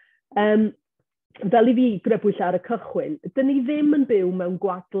ydy, fel i fi grybwyll ar y cychwyn, dyn ni ddim yn byw mewn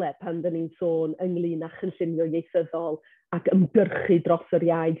gwadle pan dyn ni'n sôn ynglyn â chynllunio ieithyddol ac ymgyrchu dros yr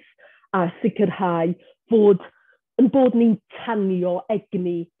iaith a sicrhau bod ni'n tanio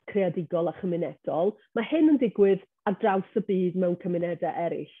egni creadigol a chymunedol. Mae hyn yn digwydd ar draws y byd mewn cymunedau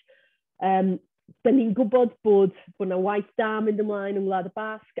eraill. Dyn ni'n gwybod bod yna waith da mynd ymlaen yng Ngwlad y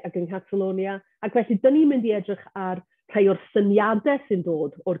Basg ac yng Catalonia, ac felly dyn ni'n mynd i edrych ar rhai o'r syniadau sy'n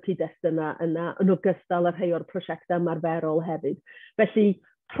dod o'r cyd-destun yna yn ogystal â rhai o'r prosiectau ymarferol hefyd. Felly,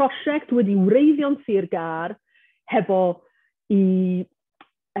 prosiect wedi wreiddio'n Sir Gar hefo i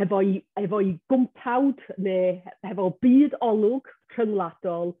gwmpawd neu hefo byd olwg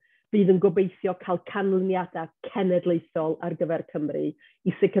rhyngwladol bydd yn gobeithio cael canlyniadau cenedlaethol ar gyfer Cymru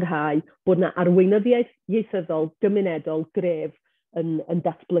i sicrhau bod yna arweinyddiaeth ieithyddol gymunedol gref yn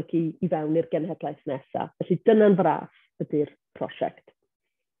datblygu i fewn i'r genhedlaeth nesaf. Felly dyna'n fras ydy'r prosiect.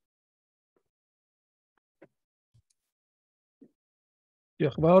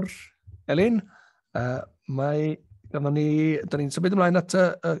 Diolch yn fawr, Elin. Da ni'n symud ymlaen at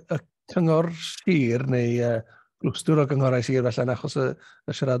y cyngor sir neu glwstwr o gyngorau sir felly achos y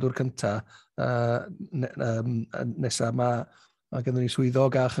siaradwr cyntaf. Nesaf mae ganddo ni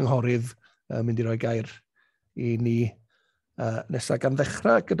swyddog a chynghorydd mynd i roi gair i ni nesaf gan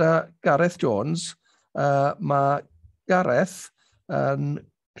ddechrau gyda Gareth Jones. Mae Gareth yn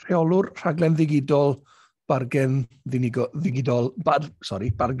rheolwr rhaglen ddigidol bargen ddinesig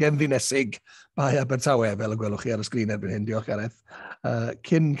Bai Abertawe, fel y gwelwch chi ar y sgrin erbyn hyn. Diolch, Gareth.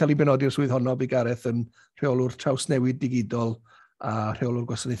 Cyn cael ei benodi'r swydd honno, bu Gareth yn rheolwr trawsnewid digidol a rheolwr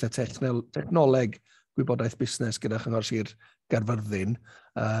gwasanaethau technoleg gwybodaeth busnes gyda Chyngor Sir Gaerfyrddin.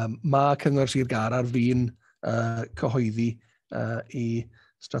 Mae Cyngor Sir Gar ar fin cyhoeddi i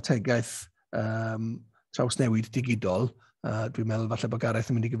strategaeth trawsnewid digidol. Dwi'n meddwl falle bod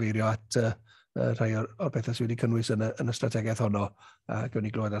Gareth yn mynd i gyfeirio at rhai o'r bethau sydd wedi cynnwys yn y strategaeth honno. Gwyn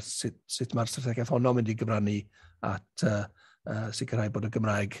ni glywed at sut mae'r strategaeth honno mynd i gyfrannu at sicrhau bod y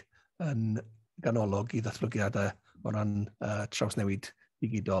Gymraeg yn ganolog i ddatblygiadau o ran trawsnewid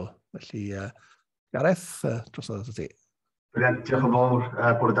digidol. Felly, Gareth, drosodd at ti. Diolch yn fawr,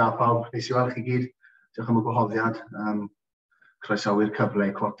 bore da pawb. Nes i weld chi gyd. Diolch am y gwahoddiad. Croesawu'r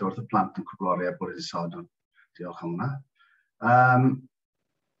cyfle i cwarter wrth y plant yn cyflori a bore disod. Diolch am hwnna.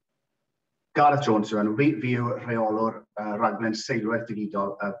 Gareth Jones yw enw fi yw rheolwr raglen seilwaith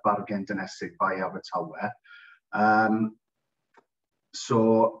digidol y bargen dynesig Bai Abertawe. So,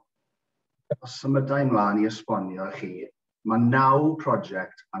 os symudau ymlaen i esbonio chi, mae 9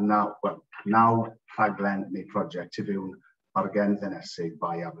 prosiect a 9 rhaglen neu prosiect tu fewn bargen ddynesig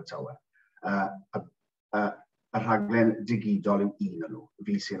Bai Abertawe. Y rhaglen digidol yw un o'n nhw,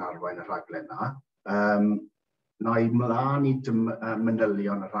 fi sy'n arwain y rhaglen na. Na i mlaen i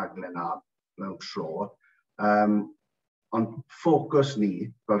manylion y rhaglen na mewn tro, ond ffocws ni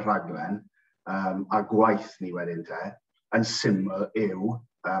fel rhaglen a gwaith ni wedyn yn syml yw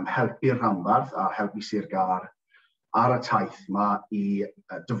helpu'r rhanbarth a helpu Sir Gar ar y taith yma i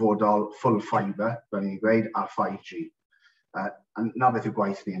dyfodol full fibre, fel ni'n gweud, a 5G. Na beth yw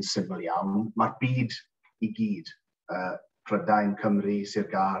gwaith ni yn syml iawn. Mae'r byd i gyd, Prydain, Cymru, Sir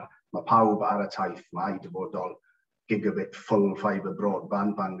Gar, mae pawb ar y taith yma i dyfodol gigabit full fibre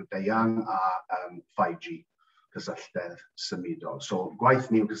broadband, band deuang a 5G, cysylltedd symudol. So,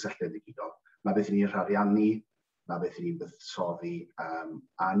 gwaith ni yw cysylltedd digidol. Na beth ni'n rhariannu, na beth ni'n buddsoddi,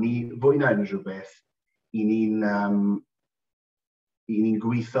 a ni fwy na unrhyw beth, i ni'n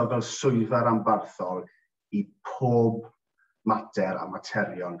gweithio fel swyddfa ranbarthol i pob mater a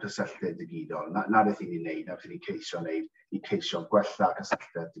materion cysylltedd digidol. Na beth ni'n neud, na beth ni'n ceisio neud, i ceisio gwella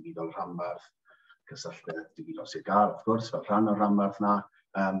cysylltedd digidol rhanbarth, cysylltedd digidol Sir Gar, wrth gwrs, fel rhan o'r rhanbarth na,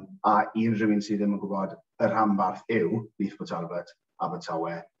 a unrhyw un sydd ddim yn gwybod y rhanbarth yw Iaith Port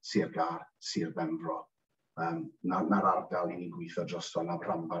Abertawe, Sir Gar, Sir Benfro. Na'r ardal i ni'n gweithio drosto, na'r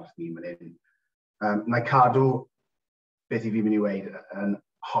rhanbarth ni'n mynd hyn. Na i cadw beth i fi mynd i weid yn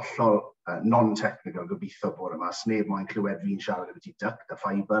hollol non-technical gobeithio bore yma. Sneb moyn clywed fi'n siarad efo ti duct a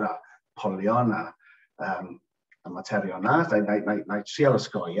ffiber a polion a materion na. Na i trial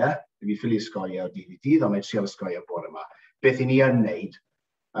ysgoia, fi ffili ysgoia o dydd i dydd, ond na i trial ysgoia bore yma. Beth i ni yn neud,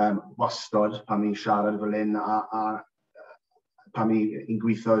 wastod pan ni'n siarad fel hyn a pan ni'n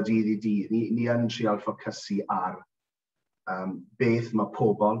gweithio o dydd i dydd, ni yn trial ffocysu ar beth mae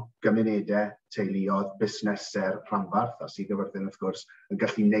pobl, gymunedau, teuluoedd, busnesau'r rhanbarth a Sir Gaerfyrddin wrth gwrs yn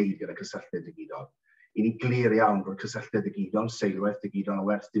gallu neud gyda cysylltedd digidol. I ni glir iawn bod cysylltedd digidol, seilwaith digidol yn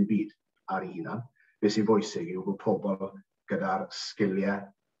werth dim byd ar ei hunan. Beth sy'n bwysig yw bod pobl gyda'r sgiliau,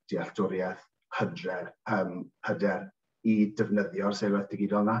 dealltwriaeth, hyder i defnyddio'r seilwaith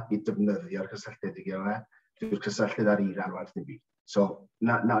digidol na, i defnyddio'r cysylltedd digidol na. Dyw'r cysylltedd ar eiran werth dim byd. So,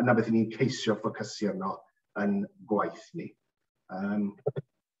 na beth ni'n ceisio ffocysu arno yn gwaith ni.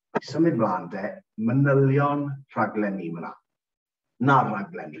 Symud mlaen manylion rhaglen ni yma. Na'r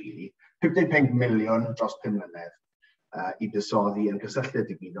rhaglen, really. 55 miliwn dros 5 mlynedd i buddsoddi yn cysylltedd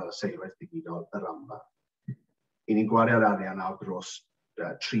digidol a seilwaith digidol y rhanbarth. I ni'n gwario'r arian ar dros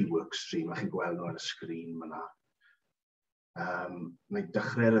 3 work stream, a chi'n gweld nhw ar y sgrin yma. Mae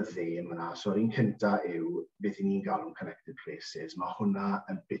dechrau'r dde yma, so yr un cyntaf yw beth i ni'n galw'n Connected Places. Mae hwnna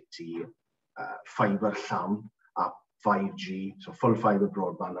yn biti ffiber llawn a 5G, so full fibre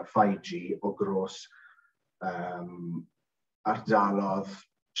broadband a 5G o gros ardalodd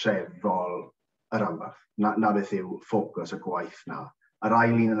trefol y rhanbarth. Na beth yw ffocws y gwaith na. Yr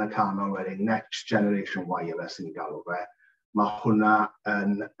ail un yn y canol wedyn, Next Generation Wireless yn ei galw fe. Mae hwnna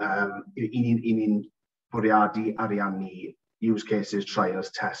yn i ni'n bwriadu ariannu use cases,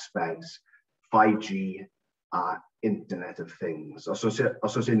 trials, test beds, 5G a Internet of Things. Os oes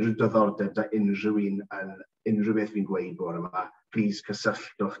unrhyw diddordeb da unrhyw un yn unrhyw beth fi'n gweud bore yma, please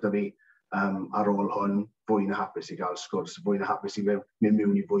cysylltwch da fi ar ôl hwn, fwy na hapus i gael sgwrs, fwy na hapus i mynd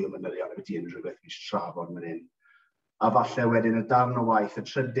mewn i fwy o manylion efo ti unrhyw beth fi'n trafod fan hyn. A falle wedyn y darn o waith, y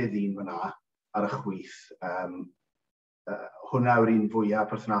trydydd un fyna ar y chwith, hwnna yw'r un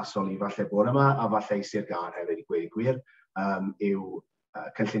fwyaf perthnasol i falle bore yma, a falle i Sir Gar hefyd i gweud gwir, yw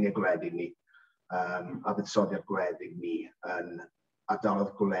cynlluniau gwledig ni, a buddsoddiad gwledig ni yn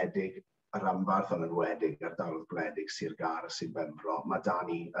ardaloedd gwledig y Rhanbarth ond yn wedig ardaloedd gwledig Sir Gar a Sir Benfro. Mae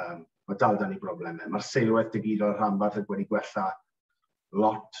dal da ni broblemau. Mae'r seilwaith digidol Rhanbarth wedi gwella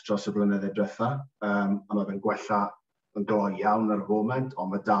lot dros y blynyddoedd diwethaf, a mae fe'n gwella yn gloi iawn ar y foment,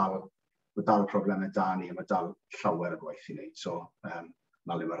 ond mae dal problemau da ni, a mae dal llawer o gwaith i wneud. So,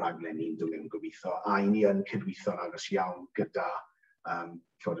 mae le mae rhaglen ni'n dod mewn gobeithio. A i ni yn cydweithio'n agos iawn gyda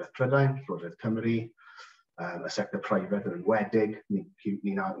Llywodraeth Prydain, Llywodraeth Cymru, y sector private yn enwedig, ni'n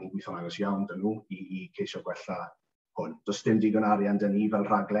gweithio'n agos iawn dyn nhw i ceisio gwella hwn. Does dim digon arian dyn ni fel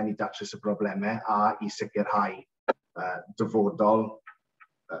rhaglen i datrys y broblemau a i sicrhau dyfodol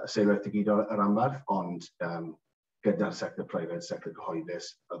seilwaith digidol y Rhanbarth, ond gyda'r sector private, sector cyhoeddus,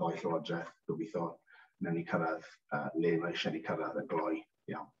 y ddoi llywodraeth, gobeithio wnawn ni cyrraedd le mae eisiau ni cyrraedd yn gloi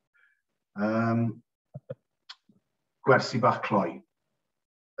iawn. Gwersi bach cloi.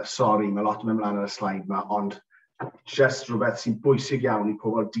 Sori, mae lot yn mynd mlaen ar y slaid yma, ond just rhywbeth sy'n bwysig iawn i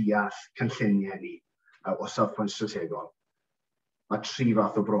pobl deall cynlluniau ni o safbwynt strategol. Mae 3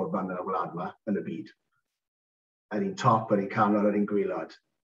 fath o broadband yn y wlad yma yn y byd. Yr un top, yr un canol, yr un gwylod.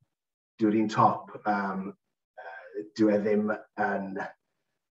 Dyw'r un top, dyw e ddim yn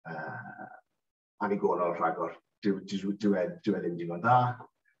anigonol rhagor. Dyw e ddim digon dda,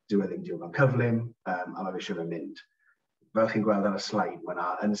 dyw e ddim digon cyflym, a mae fe eisiau fe mynd. Fel chi'n gweld ar y slaid yma,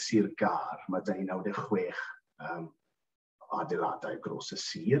 yn Sir Gar, mae 'da ni 96 adeiladau gros y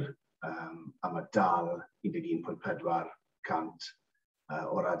sir, a mae dal 11.4%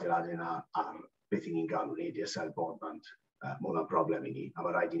 o'r adeiladau yna ar beth i ni'n galw'n ADSL broadband. Mae hwnna'n broblem i ni, a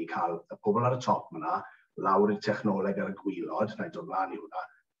mae rhaid i ni cael y pobl ar y top yna, lawr i'r technoleg ar y gwylod, rhaid dod mlaen i hwnna,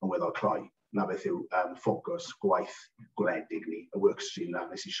 yn weddol cloi. Na beth yw ffocws gwaith gwledig ni, y workstream na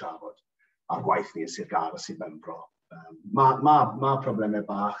nes i siarad, a'r gwaith ni yn Sir Gar a Sir Benfro. Mae problemau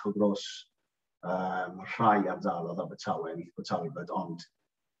bach o gros rhai ardaloedd Abertawe, Iaith Abertawe, ond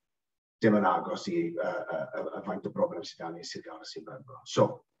dim yn agos i y faint o broblem sydd gan i Sir Gar a Sir Benfro. So,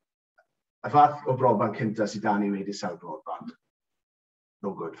 y fath o broblem cynta sydd gan i wedi sel broadband,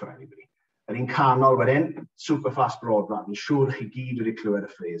 no good for anybody. Yr un canol wedyn, superfast broadband. Ni'n siŵr chi gyd wedi clywed y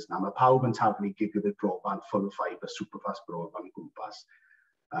ffres na. Mae pawb yn taflu gigabit broadband, full fibre, superfast broadband gwmpas.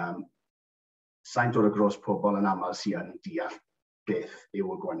 Sa'n dod o gros pobl yn aml sy'n deall beth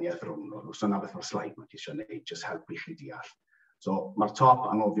yw y gwaniaeth rhwng nhw. So na beth mae'r slaid mae'n eisiau gwneud, just helpu chi deall. So mae'r top,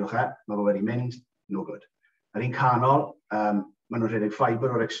 angofiwch mae fe wedi mynd, no good. Yr un canol, maen nhw'n rhedeg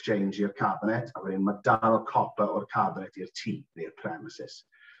fibre o'r exchange i'r cabinet, a wedyn mae dal copper o'r cabinet i'r tŷ neu'r premises.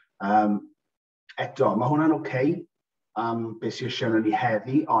 Eto, mae hwnna'n oce, beth sy'n eisiau nhw'n ni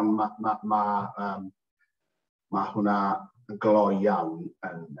heddi, ond mae hwnna yn gloi iawn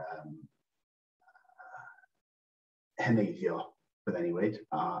yn heneiddio, byddai'n ei wedi,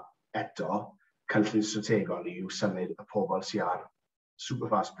 a eto, cynllun strategol yw symud y pobl sy'n ar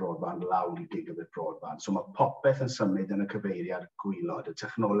superfast broadband lawr i gigabit broadband. So mae popeth yn symud yn y cyfeiriad gwylod, y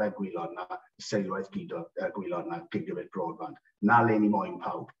technoleg gwylod na, y seilwaith gwylod na gigabit broadband. Na le ni moyn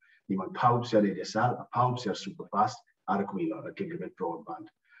pawb. Ni moyn pawb sy'n ar ADSL, a pawb sy'n ar superfast ar y gwylod, y gigabit broadband.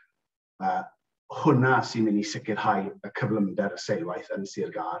 Hwna sy'n mynd i sicrhau y cyflymder y seilwaith yn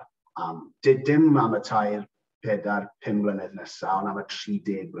Sir Gar. Dim am y tair 4-5 blynedd nesaf, ond am y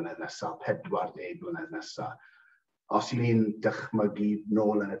 30 blynedd nesaf, 40 blynedd nesaf. Os i ni'n dychmygu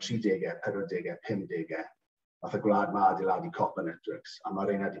nôl yn y 30au, 40au, 50au, fath y gwlad mae adeiladu copper networks, a mae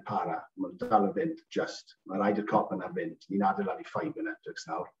rhain wedi para, mae'n dal yn fynd, just. Mae rhaid i'r copper na fynd, ni'n adeiladu fibre networks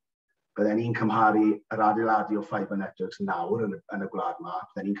nawr. Bydden ni'n cymharu yr adeiladu o fibre networks nawr yn y gwlad yma,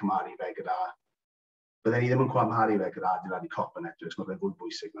 bydden ni'n cymharu fe gyda Bydden ni ddim yn cymharu fe gyda adeiladu copper networks, mae fe'n fwy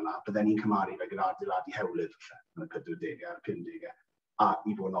bwysig yna. Bydden ni'n cymharu fe gyda adeiladu hewlydd yn y 40au a'r 50au. A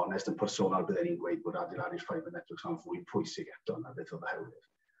i fod yn onest, yn personol, bydden ni'n gweud bod adeiladu'r fibre networks yn fwy pwysig eto na beth oedd y hewlydd.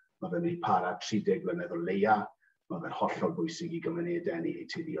 Mae fe'n mynd i para 30 blynedd o leia, mae fe'n hollol bwysig i gymunedau ni, i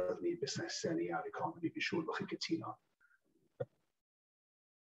teuluoedd ni, busnesau ni a'r economi, fi'n siŵr bod chi'n cytuno.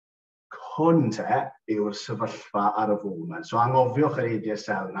 Hwn yw'r sefyllfa ar y foment. So angofiwch yr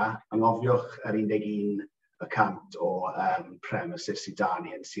ADSL yna, angofiwch yr 11% o premises sydd da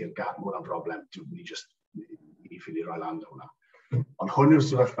ni yn Sir Gar. Mae hwnna'n broblem, ni ffili roi lan hwnna. Ond hwn yw'r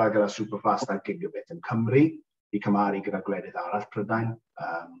sefyllfa gyda superfast a gigabit yn Cymru. i cymaru gyda gwledydd arall Prydain,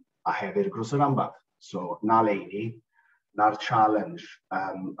 a hefyd y grws yr ambarth. So, na leini, na'r challenge,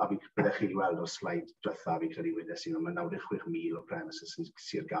 a fi byddech chi wedi weld o'r sleid diwetha fi credu wedes i, mae 96,000 o premises yn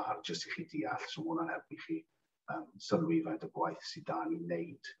Sir Gar, jyst i chi deall, so mae hwnna'n helpu chi sylwi faint o gwaith sydd da ni'n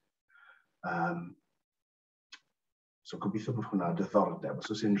wneud. So gobeithio bod hwnna diddordeb.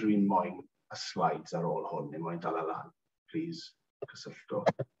 Os oes unrhyw un moyn y slides ar ôl hwn, neu moyn dal y lan, please cysylltwch.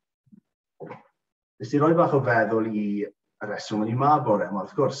 Nes i roi bach o feddwl i y reswm o'n i ma bore yma,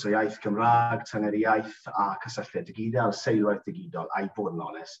 wrth gwrs, o iaith Cymraeg, tynged iaith a cysylltiad digidol, seilwaith digidol, a i fod yn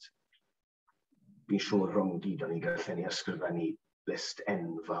onest, fi'n siŵr rhwng gyd o'n i'n gallu ni ysgrifennu list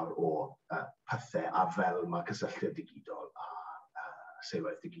enfawr o pethau a fel mae cysylltiad digidol a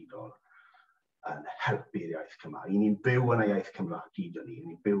seilwaith digidol yn helpu'r iaith Cymraeg. I ni'n byw yn y iaith Cymraeg gyd o'n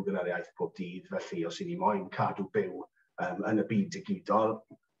ni'n byw gyda'r iaith pob dydd, felly os i ni moyn cadw byw yn y byd digidol,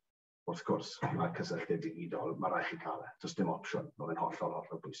 wrth gwrs, mae'r cysylltiad digidol, mae rhaid chi cael e. Does dim opsiwn, mae'n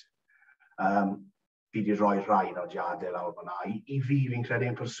hollol bwysig. Fi wedi rhoi rai nodiadau lawr fyna. I fi, fi'n credu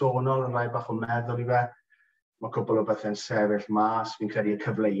yn personol, yn rhai bach o meddwl i fe. Mae cwbl o bethau'n sefyll mas, fi'n credu y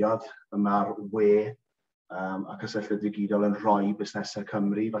cyfleoedd yma'r we a cysylltiad digidol yn rhoi busnesau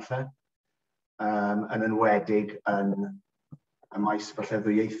Cymru, falle. Yn enwedig yn y maes falle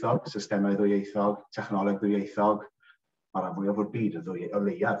ddwyieithog, systemau ddwyieithog, technoleg ddwyieithog, mae'r rhan fwyaf o'r byd o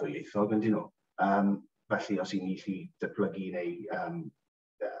leia ddwyieithog yn dyn nhw. Felly, os i ni chi datblygu neu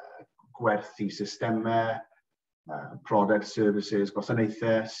gwerthu systemau, product services,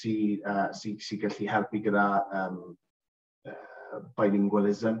 gwasanaethau sy'n gallu helpu gyda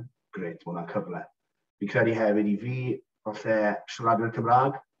bilingualism, gred, mae hwnna'n cyfle. Fi'n credu hefyd i fi, falle siaradwyr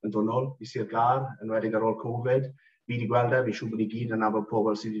Cymraeg yn dod nôl i Sir Gar, yn wedi ar ôl Covid. Fi wedi gweld fi'n siŵr bod ni gyd yn nabod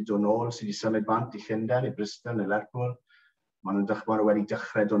pobl sydd wedi dod nôl, sydd wedi symud bant i Llundain, i Bristol, neu Lerpwl. Maen nhw wedi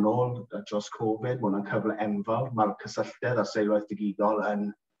dechrau dod nôl dros Covid, mae hwnna'n cyfle enfawr. Mae'r cysylltiad a seilwaith digidol yn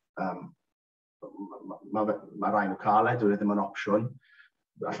mae rhaid nhw cael e, dwi'n ddim yn opsiwn.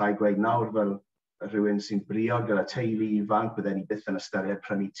 Allai gweud nawr fel rhywun sy'n briod gyda teulu ifanc, bydden ni byth yn ystyried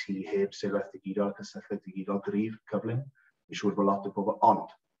prynu tŷ heb seilwaith digidol, cysylltiad digidol gryf, cyflym. Fi'n siŵr bod lot o bobl,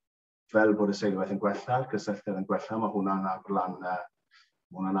 ond fel bod y seilwaith yn gwella, cysylltiad yn gwella, mae hwnna'n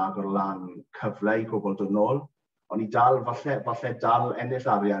agor lan cyfle i pobl dod nôl. Ond i dal, falle dal ennill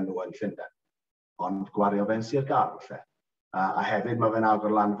arian nhw yn Llundain, ond gwario fe'n Sir Gar, falle. A hefyd mae fe'n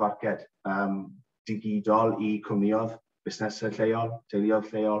agor lan farced digidol i cwmnioedd, busnesau lleol,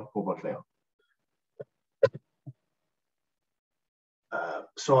 teuluoedd lleol, pobl lleol.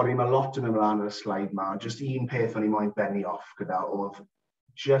 Sori, mae lot yn ymlaen ar y sleid yma, ond jyst un peth o'n i moyn benni off gyda oedd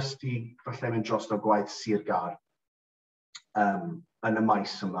jyst i falle mynd dros o gwaith Sir Gar yn y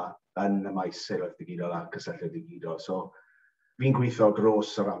maes yma, yn y maes seilwaith digidol a cysylltiad digidol. So, fi'n gweithio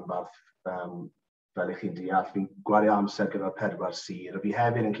gros yr ambarth fel i chi'n deall. Fi'n gwario amser gyda'r 4 sir, a fi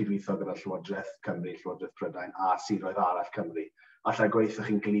hefyd yn cydweithio gyda Llywodraeth Cymru, Llywodraeth Prydain a siroedd arall Cymru. Allai gweithio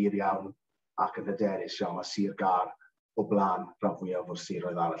chi'n glir iawn ac yn hyderus iawn mae Sir Gar o blaen rhan fwyaf o'r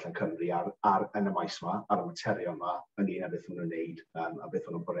siroedd arall yn Cymru yn y maes yma, ar y materion yma, yn un a beth nhw'n wneud, a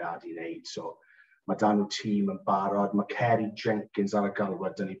beth nhw'n bwriadu i wneud. So, mae dan nhw tîm yn barod. Mae Ceri Jenkins ar y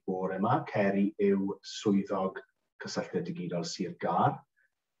galwad dyn ni bore yma. Ceri yw swyddog cysylltiad digidol Sir Gar.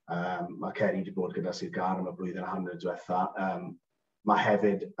 Mae Ceri wedi bod gyda Sir Gar am y blwyddyn a hanner diwetha. Mae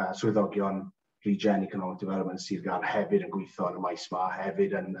hefyd swyddogion Regen Economic Development Sir Gar hefyd yn gweithio yn y maes yma,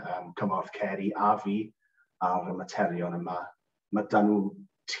 hefyd yn cymorth Ceri a fi ar y materion yma. Mae dan nhw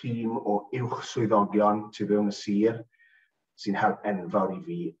tîm o uwch swyddogion tu fewn y sir sy'n help enfawr i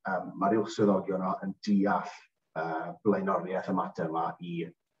fi. Mae'r uwch swyddogion yn deall blaenoriaeth y mater yma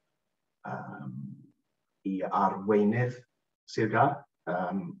i arweinydd Sir Gar,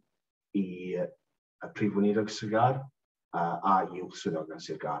 i prif weinidog Sir Gar, a i uwch swyddogion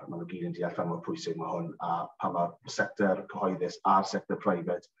Sir Gar. Maen nhw gyd yn deall pan mor pwysig mae hwn, a pan mae'r sector cyhoeddus a'r sector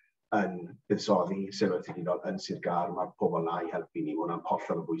private yn buddsoddi seilwaith digidol yn Sir Gar, mae'r pobl yna i helpu ni. Mae hwnna'n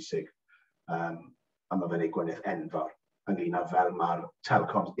hollol o bwysig. A mae fe'n ei gwneud enfawr ynglyn â fel mae'r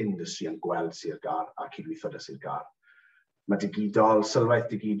telecoms industry yn gweld Sir Gar a cydweithio â Sir Gar. Mae digidol, sylwaith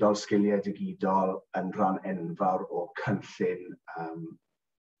digidol, sgiliau digidol yn rhan enfawr o cynllun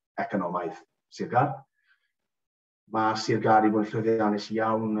economaidd Sir Gar. Mae Sir Gar i bod yn llwyddiannus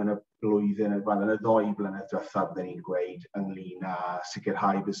iawn yn y blwyddyn, wel, yn y 2 blynedd diwethaf bydden ni'n gweud ynglyn â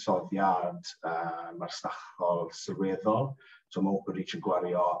sicrhau buddsoddiad marstachol sylweddol. So mae Openreach yn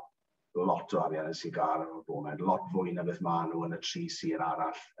gwario lot o arian yn Sir Gar yn y foment, lot fwy na beth maen nhw yn y 3 sir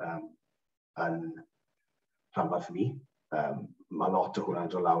arall yn rhanbarth ni. Mae lot o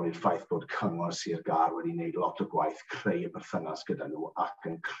hwnna'n dod lawr i'r ffaith bod cyngor Sir Gar wedi gwneud lot o gwaith creu y perthynas gyda nhw ac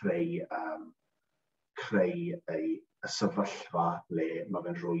yn creu creu y sefyllfa le mae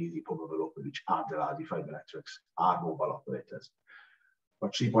fe'n rwydd i pobl fel Openreach adeiladu fibre networks a'r mobile operators.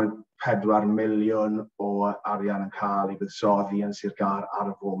 Mae 3.4 miliwn o arian yn cael ei buddsoddi yn Sir Gar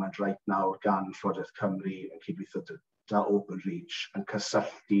ar y foment reit nawr gan Llywodraeth Cymru yn cydweithio da Openreach yn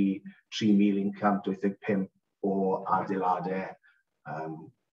cysylltu 3,185 o adeiladau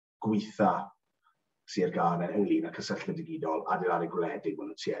gweitha Sir Gar yn ynglyn â cysylltu digidol, adeiladau gwledig maen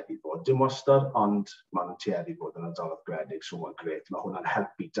nhw'n tueddu bod. Dim wastad, ond maen nhw'n tueddu bod yn ardaloedd gwledig, so mae'n gret. Mae hwnna'n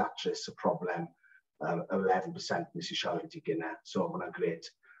helpu datrys y problem 11% nes i siarad i gynnau, so hwnna'n gret.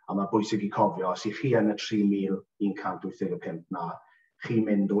 A mae'n bwysig i cofio, os i chi yn y 3,185 na, chi'n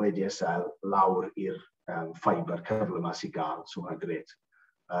mynd o ADSL lawr i'r ffiber cyfle yma sy'n gael, so hwnna'n gret.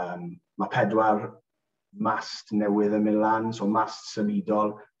 Mae 4 mast newydd yn mynd lan, so mast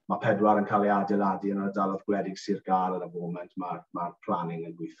symudol. Mae 4 yn cael ei adeiladu yn ardaloedd gwledig Sir Gar ar y foment. Mae'r planning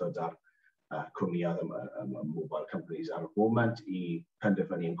yn gweithio da'r cwmnïau y mobile companies ar y foment i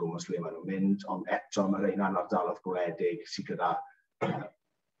penderfynu yn gwmws le maen nhw'n mynd, ond eto mae rhain yn ardaloedd gwledig sydd gyda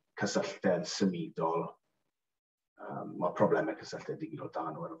cysylltedd symudol. Mae problemau cysylltedd digidol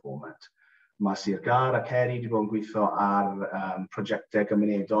dan nhw ar y foment. Mae Sir Gar ac Ceri wedi bod yn gweithio ar prosiectau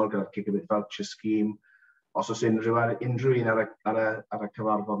gymunedol gyda'r Gigabit Voucher Scheme. Os oes unrhyw un ar y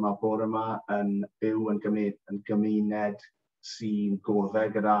cyfarfod yma bore yma yn byw yn gymuned sy'n goddau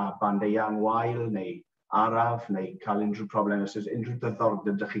gyda bandeian wael neu araf neu cael unrhyw problem, os oes unrhyw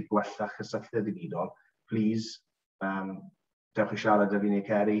diddordeb ydych chi gwella cysylltiad digidol, please, dewch i siarad â fi neu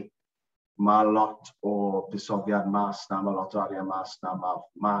Ceri. Mae lot o buddsoddiad mas na, mae lot o arian mas na,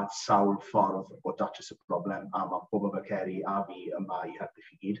 mae sawl ffordd o datrys y problem, a mae pobl fel Ceri a fi yma i helpu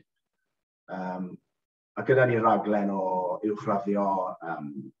chi gyd. A gyda ni raglen o uwchraddio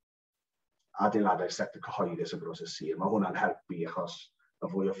adeiladau sector cyhoeddus y gros y sir. Mae hwnna'n helpu achos y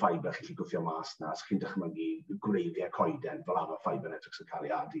fwy o ffiber chi'n gweithio mas na, os chi'n dychmygu gwreiddiau coeden fel am y fibre networks yn cael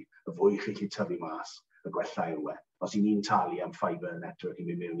ei adu. Y fwy chi'n tyfu mas, y gwella yw e. Os i ni'n talu am fibre network i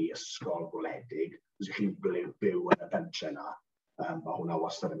mynd mewn i ysgol gwledig, os chi'n byw yn y pentre yna, mae hwnna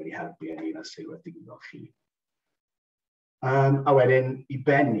wastad yn mynd i helpu yn un o seilwaith digidol chi. A wedyn, i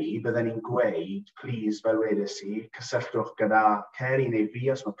benni, bydden ni'n gweud, please, fel wedes i, cysylltwch gyda Ceri neu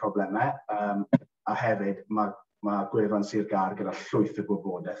fi os mae problemau, a hefyd mae gwefan Sir Gar gyda llwyth o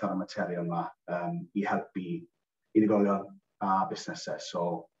gwybodaeth ar y materion yma i helpu unigolion a busnesau,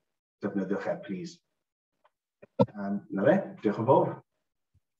 so defnyddiwch e, please. Na fe, diolch yn fawr.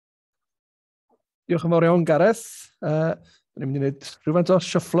 Diolch yn fawr iawn, Gareth. Ni'n mynd i wneud rhywfaint o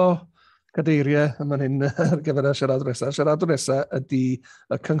syfflo cadeiriau yma hyn ar gyfer y siaradwr nesaf. Siaradwr nesaf ydy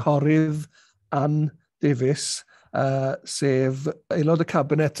y cynghorydd Ann Davies, sef aelod y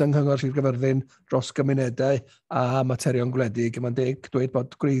cabinet yng Nghyngor Sir Gaerfyrddin dros gymunedau a materion gwledig. Mae'n dweud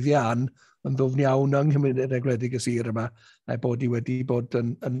bod gwreiddiau Ann yn ddwfn iawn yng nghymunedau gwledig y sir yma, a bod i wedi bod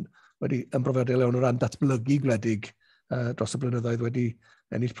yn brofiadol iawn o ran datblygu gwledig dros y blynyddoedd, wedi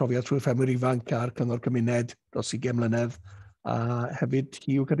ennill profiad trwy'r ffermwyr ifanc a'r cyngor cymuned dros 20 mlynedd. A hefyd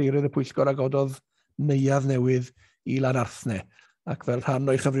hi yw cadeirydd y pwyllgor agododd neuadd newydd i Lanarthne, ac fel rhan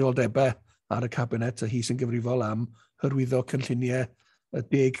o'i chyfrioldebau ar y cabinet, a hi sy'n gyfrifol am hyrwyddo cynlluniau y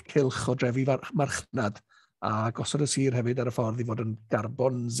 10 cylch o drefi marchnad, a gosod y sir hefyd ar y ffordd i fod yn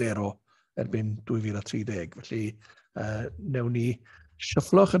garbon zero erbyn 2030. Felly, newn ni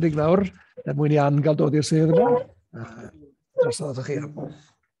syfflo chydig nawr, mwyn i Ann gael dod i'r sir yma. Drosodd chi am.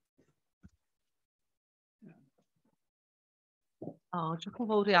 Diolch yn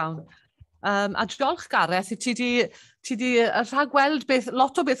fawr iawn. A diolch Gareth, ti di rhagweld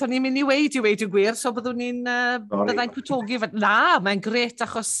lot o beth o'n i'n mynd i weid y gwir, so byddai'n cwtogi. Na, mae'n gret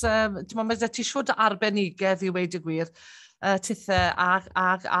achos mae ti siwrd arbenigedd i weid y gwir, tithau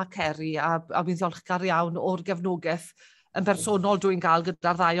a Ceri, a fi'n ddiolchgar iawn o'r gefnogaeth yn bersonol dwi'n gael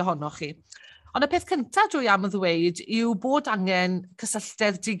gyda'r ddau ohonoch chi. Ond y peth cyntaf dwi am ddweud yw bod angen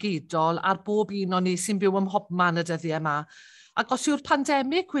cysylltedd digidol ar bob un o'n ni sy'n byw ym mhobman y dyddiau yma. Ac os yw'r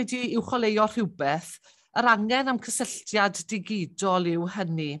pandemig wedi uwcholeuo rhywbeth, yr angen am cysylltiad digidol yw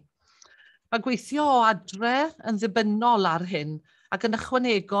hynny. Mae gweithio o adre yn ddibynnol ar hyn, ac yn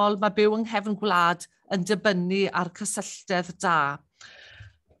ychwanegol mae byw yng nghefn gwlad yn dibynnu ar cysylltedd da.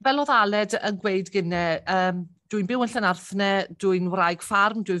 Fel oedd Aled yn gweud gynnau, dwi'n byw yn Llanarthne, dwi'n wraig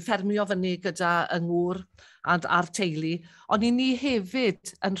ffarm, dwi'n ffermio fyny gyda yngŵr a'r teulu, ond ni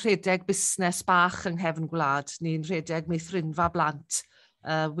hefyd yn rhedeg busnes bach yng nghefn gwlad. Ni'n rhedeg meithrinfa blant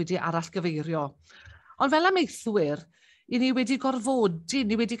wedi arallgyfeirio. Ond fel amaethwyr, ni wedi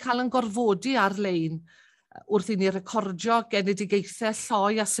cael yn gorfodi ar-lein wrth i ni recordio genedigaethau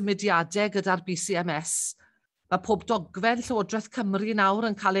lloi a symudiadau gyda'r BCMS. Mae pob dogfen Llywodraeth Cymru nawr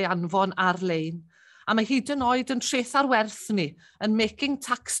yn cael ei anfon ar-lein, A mae hyd yn oed yn treth ar werth ni, yn making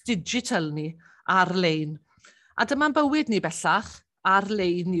tax digital ni ar-lein. A dyma'n bywyd ni bellach,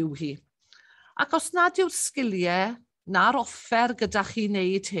 ar-lein yw hi. Ac os nad yw'r sgiliau na'r offer gyda chi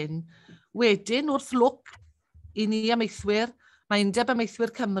wneud hyn, wedyn wrth lwc i ni amaethwyr, mae Undeb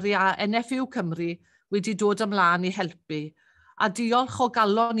Amaethwyr Cymru a NFU Cymru wedi dod ymlaen i helpu, a diolch o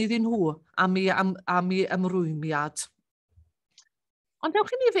galon iddyn nhw am ei ymrwymiad. Ond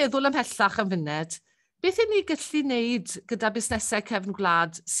ewch i ni feddwl ymhellach am funed, beth i ni gallu wneud gyda busnesau cefn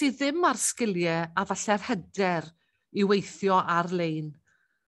gwlad sydd ddim ar sgiliau a falle'r hyder i weithio ar-lein?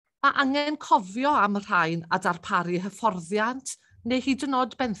 Mae angen cofio am y rhain a darparu hyfforddiant neu hyd yn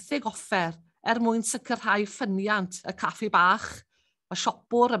oed benthyg offer mwyn sicrhau ffyniant y caffi bach, y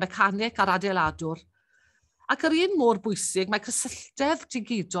siopwr, y mecanic a'r adeiladwr. Ac yr un mor bwysig, mae cysylltedd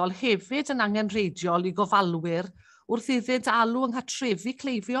digidol hefyd yn angenrheidiol i gofalwyr wrth iddynt alw yng nghartrefi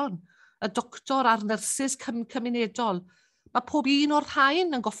cleifion, y doctor a'r nyrsys cymunedol. Mae pob un o'r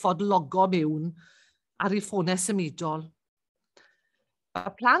rhain yn goffod logo mewn ar ei ffonau symudol. Y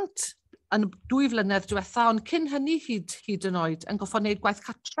plant yn 2 flynedd diwetha, ond cyn hynny hyd yn oed, yn goffod wneud gwaith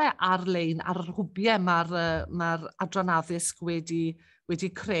cartre ar-lein ar yr hwbiau mae'r Adran Addysg wedi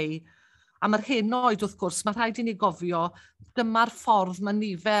creu. A mae'r hyn oed, wrth gwrs, mae rhaid i ni gofio, dyma'r ffordd mae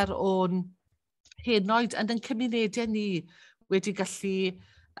nifer o'n hyn oed yn cymunedau ni wedi gallu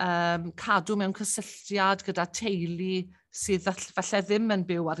cadw mewn cysylltiad gyda teulu sydd falle ddim yn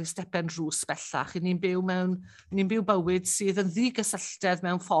byw ar ei stepen drws bellach. Ni'n byw bywyd sydd yn ddigysylltedd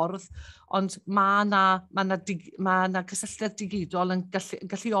mewn ffordd, ond mae na cysylltedd digidol yn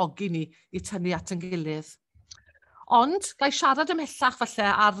galluogi ni i tynnu at yn gilydd. Ond, gai siarad ymhellach falle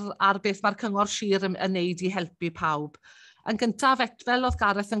ar beth mae'r Cyngor Sir yn wneud i helpu pawb. Yn gyntaf, fel oedd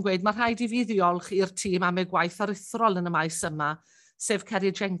Gareth yn gweud, mae rhaid i fi ddiolch i'r tîm am ei gwaith aruthrol yn y maes yma, sef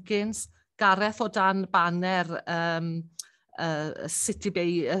Ceri Jenkins, Gareth o dan banner City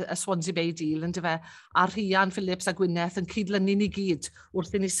Bay, Swansea Bay Deal, a Rhian Phillips a Gwyneth yn cydlynu ni gyd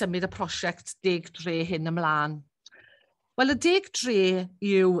wrth i ni symud y prosiect 10 dre hyn ymlaen. Wel, y 10 dre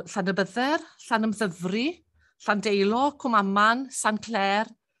yw Llanybydder, Llanymddyfri, Llandeilo, Cwmaman, San Clair,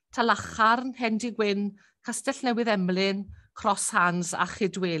 Talacharn, Hendy Gwyn, Castell Newydd Emlyn, Cross Hands a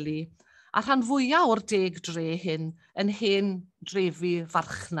Chydweli. A rhan fwyaf o'r 10 dre hyn yn hen drefi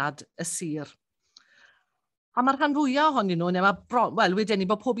farchnad y sir. A mae'r rhan fwyaf ohonyn nhw, wedyn ni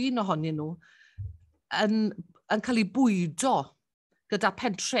bod pob un ohonyn nhw yn cael ei bwydo gyda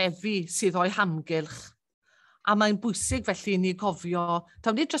pentrefi sydd o'i hamgylch. A mae'n bwysig felly ni gofio,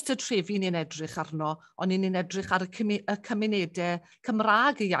 taw nid jyst y trefi ni'n edrych arno, ond ni'n edrych ar y cymunedau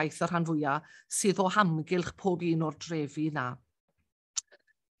Cymraeg y iaith o'r rhan fwyaf sydd o hamgylch pob un o'r drefi na.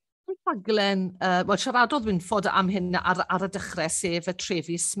 Siaradodd Wynfod am hyn ar y dechrau, sef y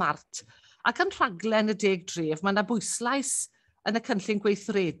trefi smart. Ac yn rhaglen y 10 dref, mae yna bwyslais yn y cynllun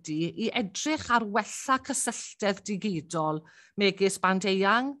gweithredu i edrych ar wella cysylltedd digidol megis band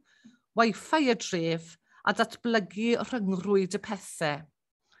eang, Wi-Fi y dref a datblygu rhyngrwyd y pethau.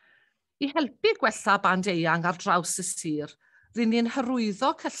 I helpu gwella band eang ar draws y sir, rydyn ni'n hyrwyddo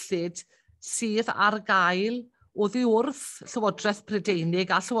cyllid sydd ar gael oddi wrth Llywodraeth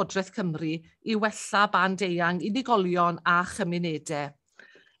Prydeinig a Llywodraeth Cymru i wella band eang unigolion a chymunedau.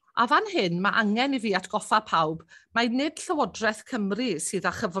 A fan hyn mae angen i fi atgoffa pawb, mae nid Llywodraeth Cymru sydd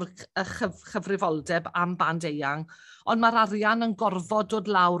â chyfrifoldeb am band eang, ond mae'r arian yn gorfod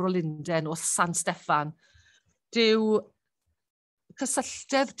dod lawr o Lunden o San Steffan. Dyw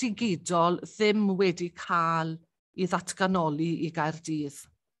cysylltedd digidol ddim wedi cael i ddatganoli i Gaerdydd.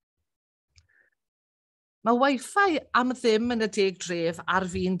 Mae Wi-Fi am ddim yn y 10 dref ar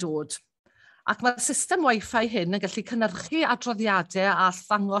fi'n dod, ac mae'r system Wi-Fi hyn yn gallu cynhyrchu adroddiadau a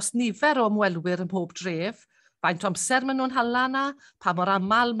ddangos nifer o ymwelwyr yn pob dref, faint o amser maen nhw'n hala yna, pa mor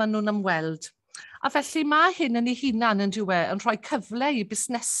aml maen nhw'n ymweld. A felly mae hyn yn ei hunan yn yn rhoi cyfle i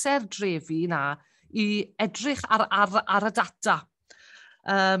busnesau'r drefi yna i edrych ar y data.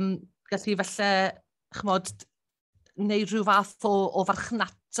 Gallu felly, neu rhyw fath o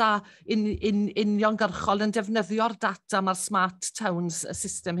farchnata uniongyrchol yn defnyddio'r data mae'r Smart Towns y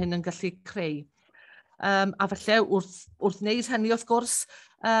system hyn yn gallu creu. A felly wrth wneud hynny wrth gwrs,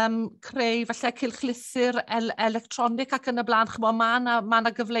 creu felly cylchlythyr electronig ac yn y blaen, mae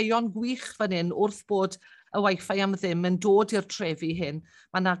yna gyfleuon gwych fan hyn wrth bod y Wi-Fi am ddim yn dod i'r trefi hyn.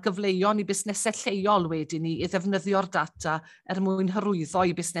 Mae yna gyfleuon i busnesau lleol wedyn ni i ddefnyddio'r data mwyn hyrwyddo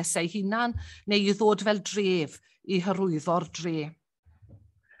i busnesau hunan neu i ddod fel dref i hyrwyddo'r dre.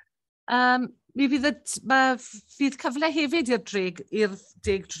 fydd cyfle hefyd i'r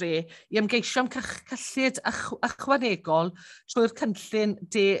deg dre i ymgeisio am cyllid ychwanegol trwy'r cynllun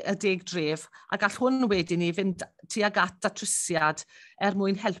y deg dref a gall hwn wedyn ni fynd tuag at datrysiad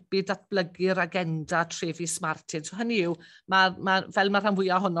mwyn helpu datblygu'r agenda trefi smartid. So hynny yw, fel mae rhan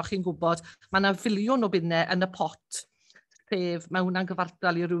fwyaf ohonoch chi'n gwybod, mae yna filiwn o bunnau yn y pot sef mae hwnna'n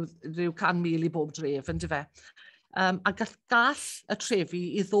gyfartal i ryw 100,000 i bob dref, yn dyfe. A gall y trefi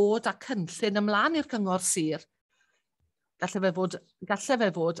i ddod â cynllun ymlaen i'r cyngor sir. Galle fe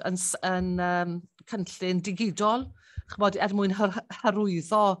fod yn cynllun digidol, chymod, mwyn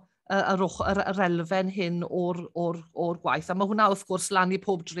hyrwyddo yr elfen hyn o'r gwaith. A mae hwnna wrth gwrs lan i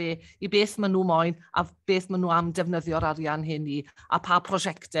pob dre i beth maen nhw moyn a beth maen nhw am defnyddio'r arian hyn i a pa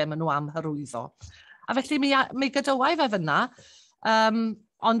prosiectau maen nhw am hyrwyddo. A felly mi gydywai fe fyna,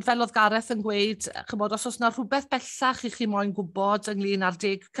 ond fel oedd Gareth yn gweud, chymod, os oes yna rhywbeth bellach i chi moyn gwybod ynglyn â'r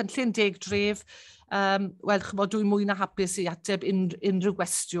cynllun deg dref, wel, chymod, dwi'n mwy na hapus i ateb unrhyw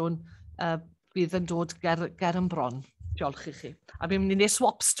gwestiwn bydd yn dod ger yn bron. Diolch i chi. A fi'n mynd i wneud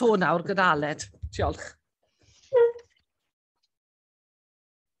swaps to nawr gyda Aled. Diolch.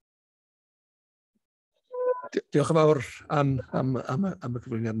 Diolch yn fawr am y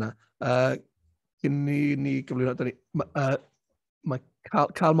cyflwyniad yna. Cyn ni gyflwyno, mae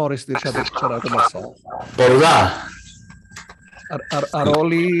Carl Morris wedi siarad yn nesaf. Bore dda. Ar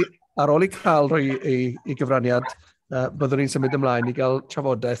ôl i Carl roi ei gyfraniad, byddwn ni'n symud ymlaen i gael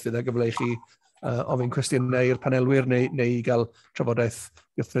trafodaeth fydd a gyfle i chi ofyn cwestiynau i'r panelwyr neu i gael trafodaeth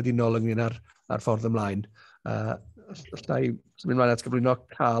gyffredinol ynglyn â'r ffordd ymlaen. Allai symud ymlaen at gyflwyno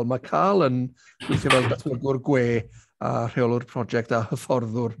Carl. Mae Carl yn gweithio fel datblygwr gwe a rheolwr prosiect a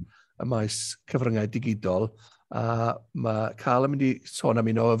hyfforddwr y maes cyfryngau digidol. Mae Carl yn mynd i sôn am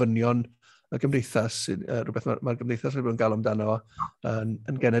un o ofynion y gymdeithas, rhywbeth mae'r gymdeithas yn gael amdano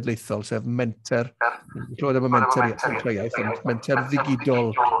yn genedlaethol, sef menter, ni'n clywed am y menter Iaith, ond menter ddigidol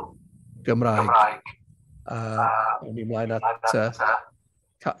Gymraeg. Ni'n ymlaen at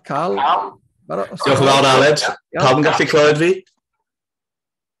Carl. Diolch yn fawr, Aled. Pawb yn gallu clywed fi?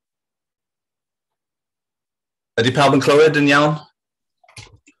 Ydy pawb yn clywed yn iawn?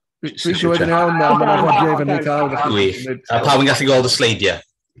 Dwi'n clywed yn iawn, a mae'n radio i fyny Carl. Gwych. A pawb yn gallu gweld y sleidiau?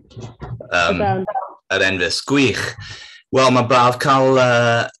 Yr enfys. Gwych. Wel, mae'n braf cael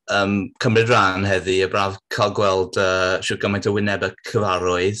cymryd rhan heddi, a braf cael gweld siwr gymaint o wyneb y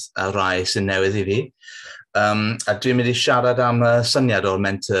cyfarwydd a rai sy'n newydd i fi. A dwi'n mynd i siarad am y syniad o'r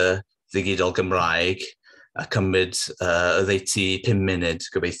menter ddigidol Gymraeg a cymryd y ddeiti 5 munud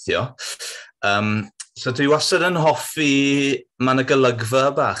gobeithio. So dwi wastad yn hoffi, mae yna golygfa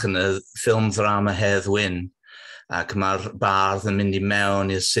bach yn y ffilm ddrama Hedd Wyn, ac mae'r bardd yn mynd i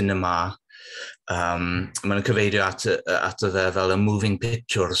mewn i'r cinema. Mae'n cyfeirio at y fe fel y moving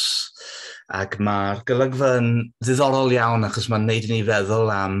pictures, ac mae'r golygfa yn ddiddorol iawn achos mae'n neud i ni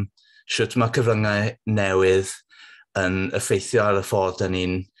feddwl am sut mae cyfryngau newydd yn effeithio ar y ffordd dyn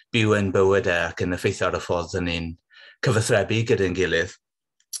ni'n byw yn bywydau ac yn effeithio ar y ffordd dyn ni'n cyfathrebu gyda'n gilydd.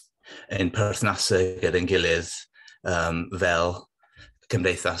 Ein perthnasau gyda'n gilydd fel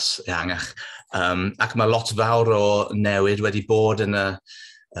cymdeithas ehangach. Ac mae lot fawr o newid wedi bod yn y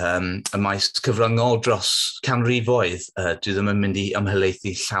maes cyfryngol dros canrifoedd. Dwi ddim yn mynd i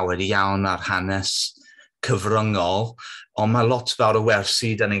ymhelaethu llawer iawn ar hanes cyfryngol, ond mae lot fawr o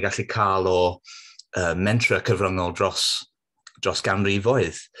wersi da ni'n gallu cael o mentra cyfryngol dros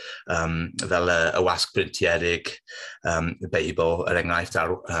ganrifoedd, fel y wasg bryntiedig, y Beibl, yr enghraifft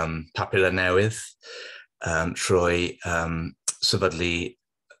ar papur y newydd, trwy sefydlu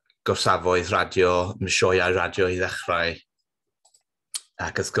gorsafoedd radio, misioiau radio i ddechrau.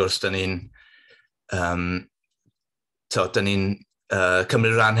 Ac wrth gwrs, dyn ni'n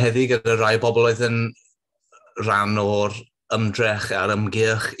cymryd rhan heddi gyda rai bobl oedd yn rhan o'r ymdrech a'r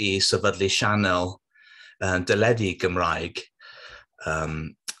ymgyrch i sefydlu sianel dyledu Gymraeg.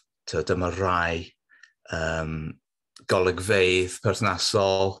 Dyma rai golygfeydd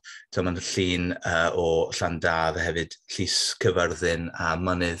perthnasol, dyma'n llun o Llandaf a hefyd Llys Cyfyrddin a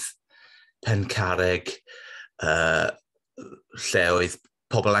Mynydd Pencarreg, lle oedd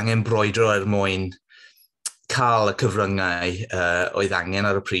pobl angen broedro mwyn cael y cyfryngau oedd angen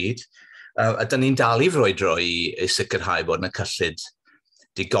ar y pryd. A dyn ni'n dal i frwydro i sicrhau bod yna cyllid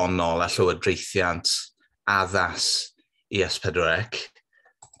digonol a llywodraethiant addas i S4C.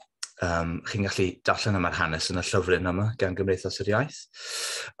 Chi'n gallu darllen am yr hanes yn y llyfryn yma gan Gymdeithas yr Iaith.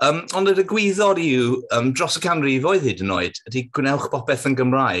 Ond y ddigwyddor yw, dros y canrifoedd hyd yn oed, ydy gwnewch popeth yn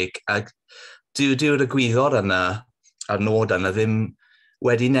Gymraeg, ac dyw'r ddigwyddor yna, a'r nod yna ddim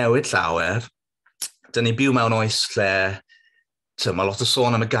wedi newid llawer. Dyn ni byw mewn oes lle mae lot o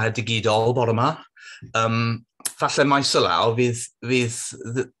sôn am y gair digidol bore yma. Falle maes o law,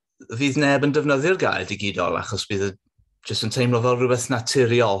 fydd neb yn defnyddio'r gair digidol, achos bydd jyst yn teimlo fel rhywbeth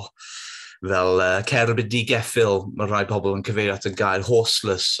naturiol, fel cerbyd digeffil. Mae rhai pobl yn cyfeirio at y gair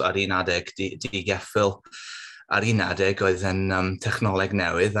horseless ar un adeg, digeffil ar un adeg oedd yn technoleg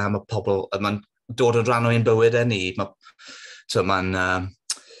newydd, a mae pobl, mae'n dod yn rhan o ein bywyd ni. Mae'n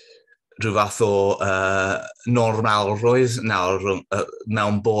rhyw fath o normalrwydd nawr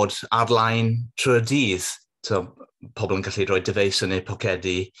mewn bod ar-lein trwy'r dydd. Pobl yn gallu rhoi dyfeis yn eu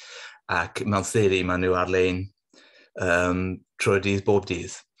pocedi, ac mewn theori maen nhw ar-lein trwy'r dydd bob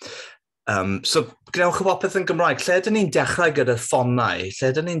dydd. So, gnewch y popeth yn Gymraeg. Lle ydyn ni'n dechrau gyda ffonau? Lle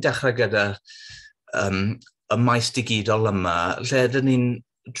ydyn ni'n dechrau gyda y maes digidol yma? Lle ydyn ni'n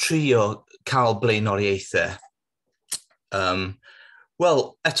trio cael blaenoriaethau? Wel,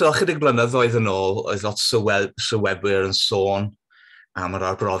 eto, ychydig blynyddoedd yn ôl, oedd lot sylwebwyr yn sôn am yr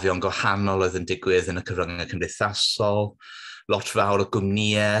arbrofion gwahanol oedd yn digwydd yn y cyfryngau cymdeithasol, lot fawr o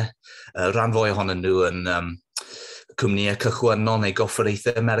gwmnïau, rhan fwy ohonyn nhw yn cwmnïau cychwynnol neu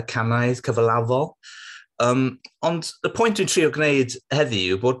gofforaethau Americanaidd cyfalafol. Ond y pwynt dwi'n trio gwneud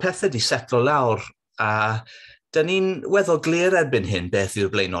heddiw yw bod pethau wedi setlo lawr, a dyn ni'n weddol glir erbyn hyn beth yw'r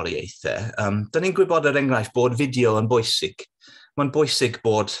blaenoriaethau. Dyn ni'n gwybod er enghraifft bod fideo yn bwysig. Mae'n bwysig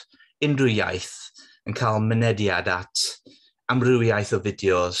bod unrhyw iaith yn cael mynediad at amrywiaeth o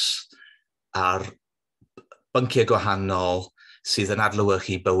fideos ar bynciau gwahanol sydd yn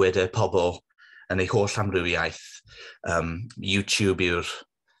adlewyrchu bywyd y pobl yn ei holl amrywiaeth. YouTube yw'r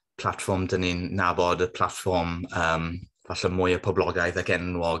platfform dyn ni'n nabod, y platfform falle mwy o poblogaidd ac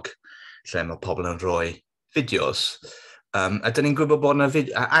enwog lle mae pobl yn rhoi fideos. A dyn ni'n gwybod bod yna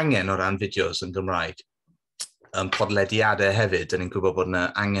angen o ran fideos yn Gymraeg. Podlediadau hefyd, dyn ni'n gwybod bod yna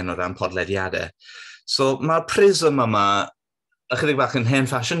angen o ran podlediadau. So mae'r prism yma ychydig bach yn hen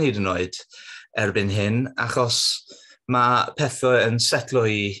ffasiwn hyd yn oed erbyn hyn, achos mae pethau yn setlo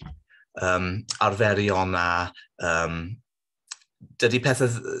i arferion a dydy pethau,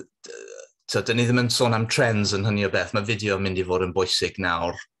 dyn ni ddim yn sôn am trends yn hynny o beth, mae fideo yn mynd i fod yn bwysig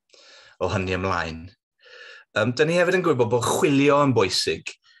nawr o hynny ymlaen. Dyn ni hefyd yn gwybod bod chwilio yn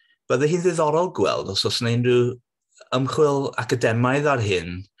bwysig. Bydde hi'n ddiddorol gweld os oes yna unrhyw ymchwil academaidd ar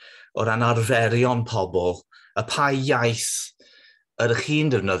hyn o ran arferion pobl, a pa iaith ydych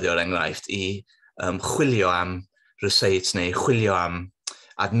chi'n defnyddio'r enghraifft i chwilio am receipts neu chwilio am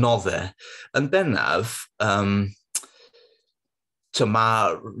adnoddau. Yn bennaf,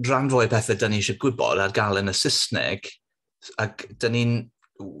 mae rhan fwy pethau dyn ni eisiau gwybod ar gael yn y Saesneg, ac dyn ni'n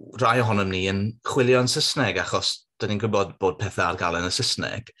rai ohonom ni yn chwilio yn Saesneg, achos dyn ni'n gwybod bod pethau ar gael yn y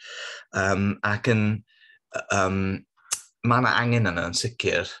Saesneg, ac mae yna angen yna yn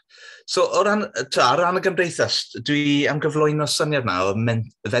sicr. So, ar ran y gymdeithas, dwi am gyflwyno syniad yma o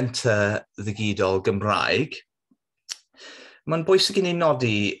fenter ddigidol Gymraeg. Mae'n bwysig i ni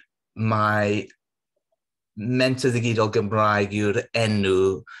nodi mae menter ddigidol Gymraeg yw'r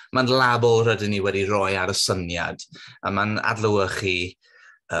enw, mae'n label rydyn ni wedi rhoi ar y syniad, a mae'n adlewyrchu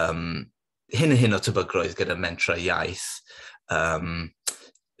hyn o tebygrwydd gyda mentra iaith.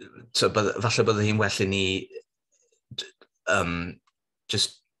 Falle bydde hi'n well i ni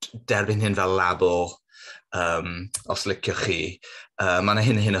just derbyn hyn fel label, os liciwch chi. Mae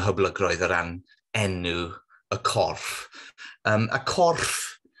yna hyn o hyblygrwydd o ran enw y corff. A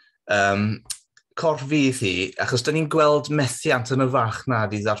corff fydd hi, achos dyn ni'n gweld methiant yn y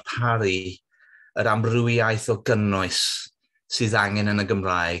farchnad i ddarparu yr amrywiaeth o gynnwys sydd angen yn y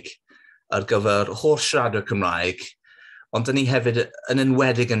Gymraeg ar gyfer holl siaradwyr Cymraeg, ond dyn ni hefyd yn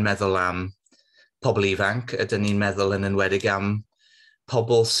enwedig yn meddwl am pobl ifanc, ydyn ni'n meddwl yn enwedig am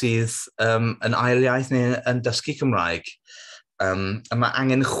pobl sydd yn ail iaith neu yn dysgu Cymraeg. A mae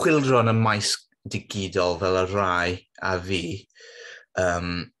angen chwildro yn y maes digidol fel y rai a fi.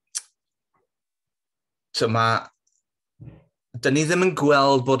 Dyn ni ddim yn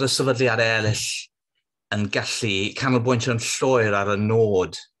gweld bod y sefydliadau eraill yn gallu canolbwyntio yn llwyr ar y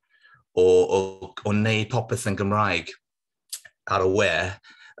nod o wneud popeth yn Gymraeg ar y we.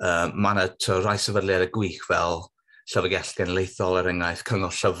 Mae yna rai sefydliadau gwych fel Llyfrgell Genedlaethol, er enghraifft,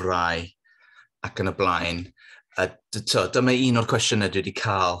 Cyngor Llyfrau ac yn y blaen. Dyma un o'r cwestiynau dwi wedi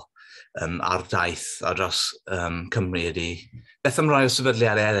cael ar daith ar dros Cymru ydy. Beth am rai o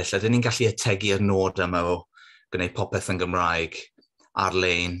sefydliadau eraill, ydyn ni'n gallu ategu y nod yma o gwneud popeth yn Gymraeg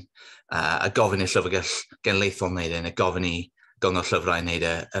ar-lein, a gofyn i Llyfrgell Genedlaethol wneud neu gofyn i Gyngor Llyfrau wneud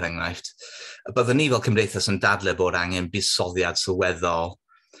er enghraifft. Byddwn ni fel cymdeithas yn dadlau bod angen buddsoddiad sylweddol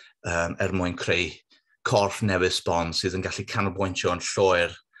mwyn creu corff newydd sbon sydd yn gallu canolbwyntio yn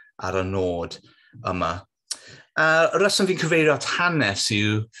llwyr ar y nod yma. Y reswm fi'n cyfeirio at hanes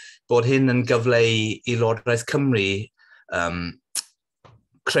yw bod hyn yn gyfle i Llywodraeth Cymru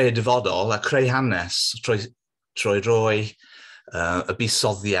creu dyfodol a creu hanes trwy roi y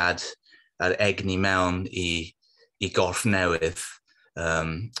buddsoddiad a'r egni mewn i gorff newydd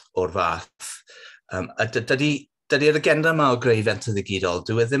o'r fath. Dydy'r agenda yma o greu event digidol,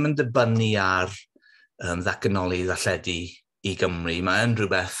 dyw e ddim yn dibynnu ar ddatganoli ddalledu i Gymru. Mae yn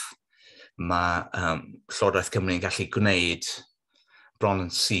rhywbeth mae Llywodraeth Cymru yn gallu gwneud bron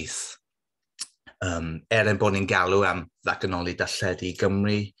yn syth. Bod ni'n galw am ddatganoli darlledu i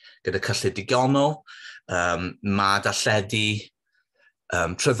Gymru gyda cyllid digonol. Mae darlledu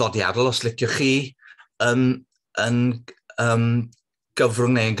traddodiadol, os liciwch chi, yn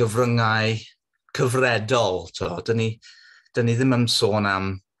gyfrwng neu'n gyfryngau cyfredol. Dyn ni ddim yn sôn am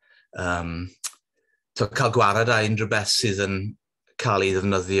cael gwared a unrhyw beth sydd yn cael ei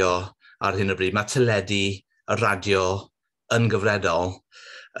ddefnyddio ar hyn o bryd. Mae teledu a radio yn gyfredol.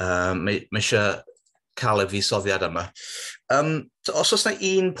 Mae eisiau cael y fuddsoddiad yma. Os oes yna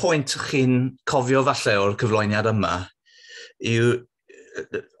un pwynt chi'n cofio falle o'r cyflwyniad yma, yw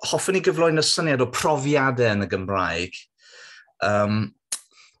hoffwn i gyflwyno syniad o profiadau yn y Gymraeg.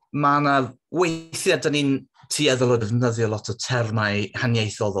 Mae yna weithiau, dyn ni'n tueddol o defnyddio lot o termau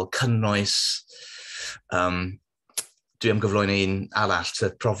haniaethol fel cynnwys. Dwi am gyflwyno un arall,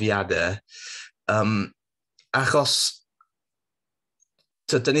 profiadau. Achos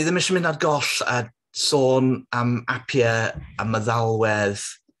dyn ni ddim eisiau mynd ar goll a sôn am apiau a meddalwedd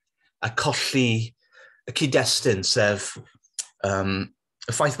a colli y cyd-destun, sef y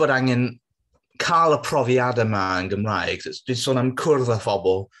ffaith bod angen cael y profiad yma yn Gymraeg. Dwi'n sôn am cwrdd â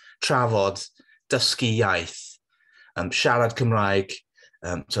phobl, trafod, dysgu iaith, siarad Cymraeg,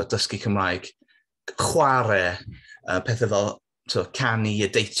 dysgu Cymraeg, chwarae, pethau fel canu a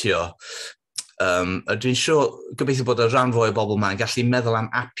deitio. Dwi'n siŵr, gobeithio bod y rhan fwy o bobl yma yn gallu meddwl am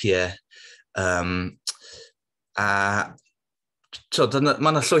apiau. Mae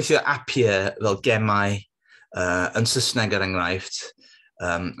yna llwyth o apiau fel gemau yn Saesneg er enghraifft.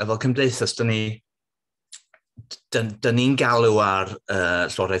 A fel cymdeithas, dyn ni'n galw ar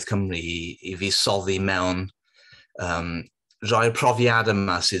Llywodraeth Cymru i fuddsoddi mewn rhoi'r profiad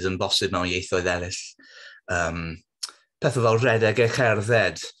yma sydd yn bosib mewn ieithoedd eraill. Pethau fel redeg eich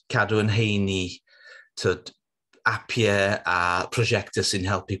cerdded, cadw yn heini, apiau a prosiectau sy'n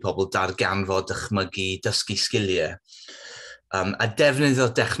helpu pobl darganfod, dychmygu, dysgu sgiliau. A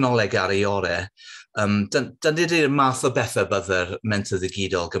defnyddio dechnoleg ar ei orau. Dyna di'r math o bethau byddai'r mentor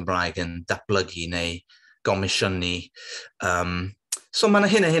digidol Gymraeg yn datblygu neu gomisiynu. So mae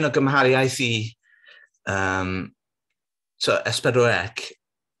yna hyn o gymhariaeth i S4C,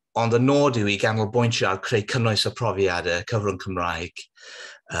 ond y nod yw i ganolbwyntio ar creu cynnwys o profiadau cyfrwng Cymraeg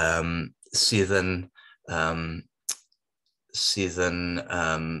sydd yn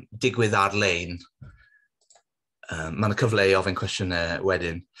digwydd ar-lein. Mae yna cyfle i ofyn cwestiynau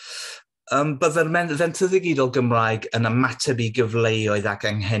wedyn. Byddai'r mentor digidol Gymraeg yn ymateb i gyfleoedd ac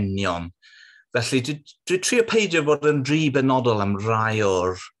anghenion. Felly, dwi'n trio peidio bod yn rhy benodol am rai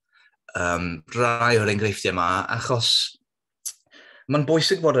o'r enghreifftiau yma, achos mae'n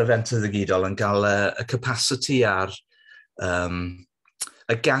bwysig bod y mentor digidol yn cael y capacity a'r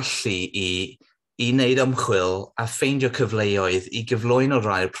y gallu i wneud ymchwil a ffeindio cyfleoedd i gyflwyno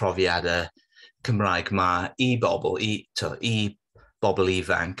rai'r profiadau Cymraeg yma i bobl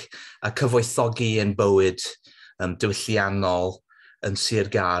ifanc a cyfoethogi yn bywyd diwylliannol yn Sir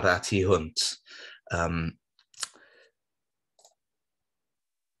Gar a tu hwnt.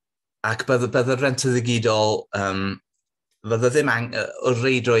 Ac byddai'r mentor digidol, fydda ddim o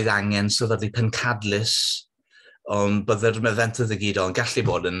reidrwydd angen sefydlu pencadlys, ond byddai'r mentor digidol yn gallu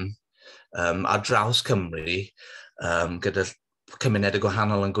bod yn ar draws Cymru, gyda cymunedau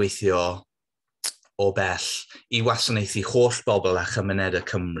gwahanol yn gweithio o bell i wasanaethu holl bobl a chymunedau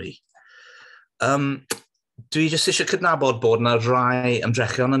Cymru. Dwi jyst eisiau cydnabod bod yna rai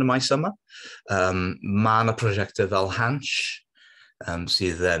ymdrechion yn y maes yma. Mae yna prosiectau fel Hansh,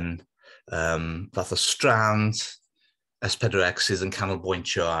 sydd yn fath o strand S4C sydd yn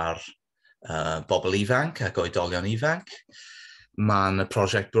canolbwyntio ar bobl ifanc ac oedolion ifanc. Mae yna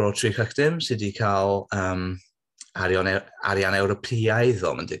prosiect Bro 350 sydd wedi cael arian Ewropeaidd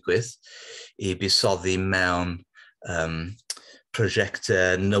o'n digwydd i buddsoddi mewn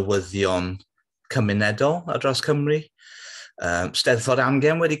prosiectau newyddion cymunedol ar draws Cymru. Steddfod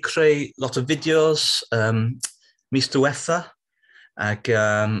Amgen wedi creu lot o fideos mis diwetha, ac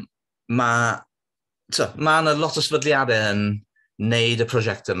mae yna lot o sefydliadau yn wneud y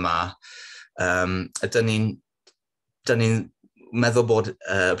prosiect yma. Dyn ni'n meddwl bod y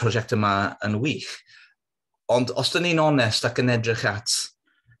prosiect yma yn wych. Ond os dyn ni'n onest ac yn edrych at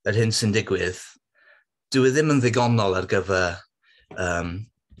yr hyn sy'n digwydd, dyw e ddim yn ddigonol ar gyfer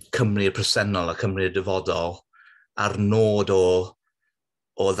Cymru'r presennol a Cymru'r dyfodol ar nod o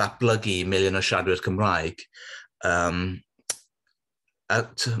ddatblygu miliwn o siaradwyr Cymraeg.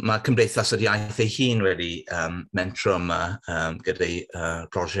 Mae Cymdeithas yr Iaith ei hun wedi mentro yma gyda'i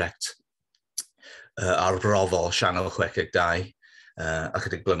prosiect arbrofol Sianel 62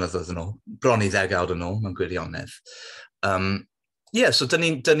 ychydig blynyddoedd yn ôl, bron i 10 yn ôl, mewn gwirionedd. So dyn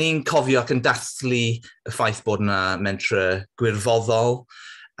ni'n cofio ac yn dathlu y ffaith bod yna mentre gwirfoddol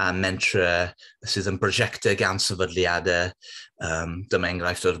a mentre sydd yn brosiectau gan sefydliadau. Dyma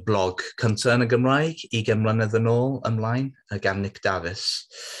enghraifft o'r blog cyntaf yn y Gymraeg, 20 mlynedd yn ôl ymlaen, gan Nick Davies.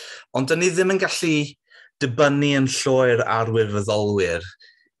 Ond dyn ni ddim yn gallu dibynnu yn llwyr ar wirfoddolwyr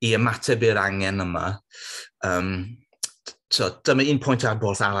i ymateb i'r angen yma. Dyma un pwynt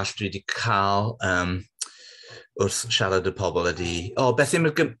arborth arall dwi wedi cael wrth siarad y pobl ydy, beth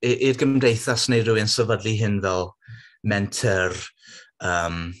i'r gymdeithas neu rhywun sefydlu hyn fel menter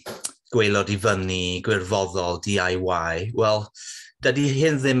gweilod i fyny, gwirfoddol, DIY. Wel, dydy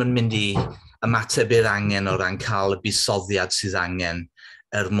hyn ddim yn mynd i ymateb i'r angen o ran cael y buddsoddiad sydd angen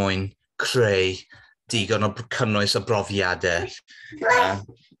mwyn creu digon o cynnwys o brofiadau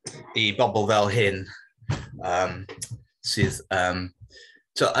i bobl fel hyn sydd...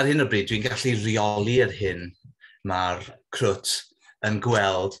 ar hyn o bryd, dwi'n gallu reoli'r hyn mae'r crwt yn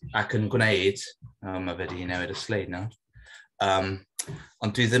gweld ac yn gwneud. Mae fe wedi newid y sleid nawr.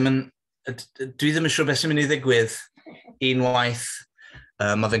 Ond dwi ddim yn siŵr beth sy'n mynd i ddigwydd unwaith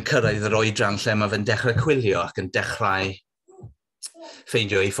mae fe'n cyrraedd yr oedran lle mae fe'n dechrau chwilio ac yn dechrau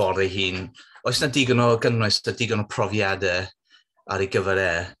ffeindio ei ffordd ei hun. Oes na digon o gynnwys a digon o profiadau ar ei gyfer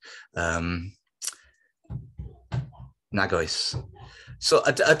Nag oes. So,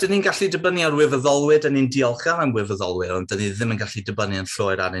 ydyn ni'n gallu dibynnu ar wirfoddolwyr, ydyn ni'n diolchgar am wirfoddolwyr, ond ydyn ni ddim yn gallu dibynnu yn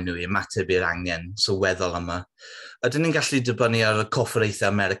llwyr arnyn nhw i ymateb i'r angen sylweddol yma. Ydyn ni'n gallu dibynnu ar y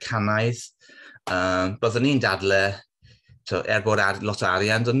corfforaethau Americanaidd. Byddwn ni'n dadle, bod lot o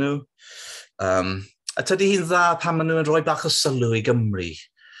arian dyn nhw. A tydi hi'n dda pan maen nhw'n rhoi bach o sylw i Gymru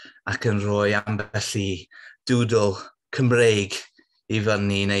ac yn rhoi ambell i dwdl Cymreig i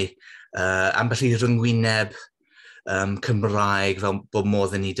fyny, neu ambell i ryngwyneb Cymraeg fel bod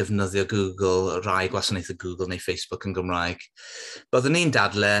modd i ni defnyddio Google, rai gwasanaethau Google neu Facebook yn Gymraeg. Byddwn ni'n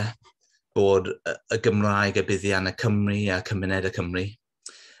dadle bod y Gymraeg y buddian y Cymru a cymuned y Cymru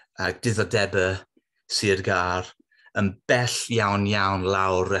a diddordebau Sir Gar yn bell iawn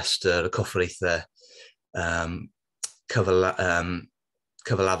lawr restr y corfforaethau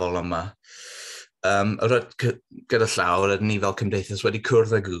cyfalafol yma. Gyda llaw, rydyn ni fel cymdeithas wedi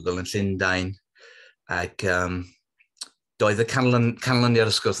cwrdd â Google yn Llundain ac doedd y canlyniad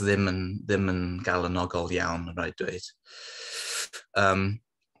y sgwrs ddim yn galonogol iawn, yn rhaid dweud.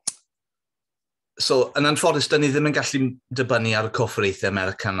 So, yn anffodus, dyn ni ddim yn gallu dibynnu ar y corfforaethau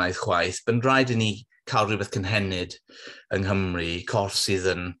Americanaidd chwaith. By'n rhaid i ni cael rhywbeth cynhenid yng Nghymru, corff sydd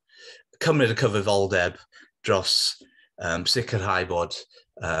yn cymryd y cyfrifoldeb dros sicrhau bod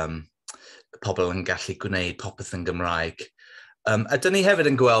pobl yn gallu gwneud popeth yn Gymraeg. Ydyn ni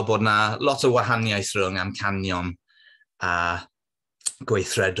hefyd yn gweld bod yna lot o wahaniaeth rhwng amcanion a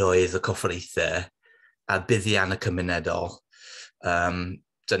gweithredoedd y corfforaethau a buddian y cymunedol.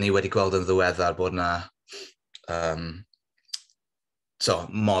 Dyn ni wedi gweld yn ddiweddar bod yna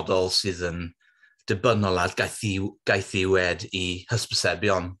model sydd yn dibynnol ar gaethiwed i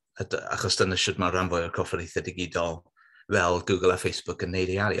hysbysebion, achos dyna sydd mae rhan fwy o'r corfforaethau digidol fel Google a Facebook yn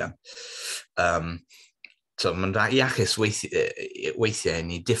neud ei arian. Mae'n iachus weithiau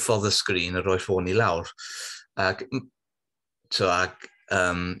ni diffodd y sgrin a rhoi ffôn i lawr.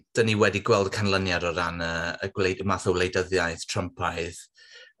 Dyn ni wedi gweld y canlyniad o ran y math o wleidyddiaeth Trumpaidd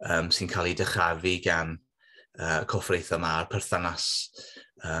sy'n cael ei dychafu gan y corfforaethau yma, a'r perthynas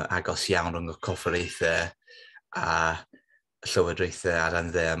agos iawn rhwng y corfforaethau a llywodraethau ar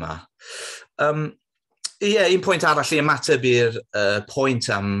andde yma. Un pwynt arall i ymateb i'r pwynt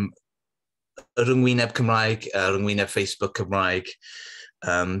am y ryngwyneb Cymraeg, ryngwyneb Facebook Cymraeg.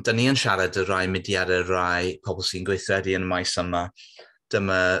 Dyn ni yn siarad y rai mudiadau, rai pobl sy'n gweithredu yn y maes yma.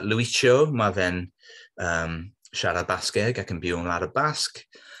 Dyma Lucio, mae fe'n siarad Basgeg ac yn byw yn Wlad y Basg.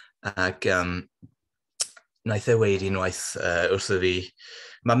 Ac naeth e wedi unwaith wrtho fi,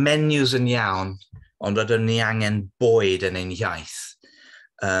 mae menus yn iawn, ond rydyn ni angen bwyd yn ein iaith.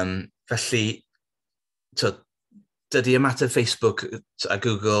 Felly, dydy ymateb Facebook a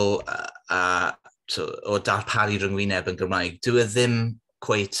Google o darparu ryngwyneb yn Gymraeg, dyw e ddim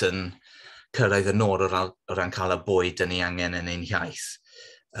cweit yn cyrraedd y nod o ran cael y bwyd dyn ni angen yn ein iaith.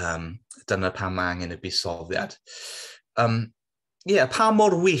 Dyna pam angen y buddsoddiad. Pa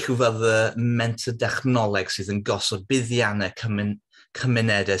mor wych fydd y mentor dechnoleg sydd yn gosod buddiannau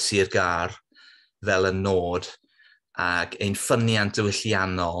cymunedau Sir Gar fel y nod ac ein ffyniant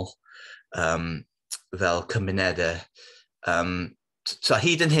diwylliannol fel cymunedau.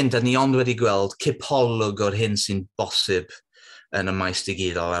 Hyd yn hyn, da ni ond wedi gweld cipolwg o'r hyn sy'n bosib yn y maes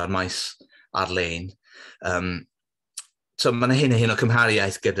digidol a'r maes ar-lein. Mae hyn o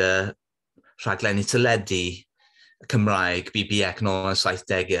cymhariaeth gyda rhaglenni teledu Cymraeg, BBX nôl yn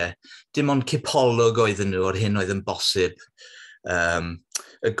 70au. Dim ond cipolwg oedden nhw o'r hyn oedd yn bosib.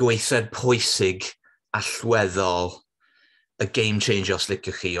 Y gweithred pwysig allweddol, y game changer os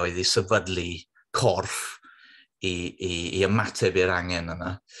liciwch chi, oedd i sefydlu corff i ymateb i'r angen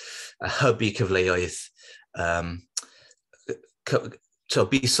yna. A hybu cyfleoedd,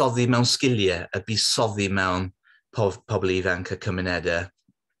 buddsoddi mewn sgiliau, y buddsoddi mewn pobl ifanc y cymunedau,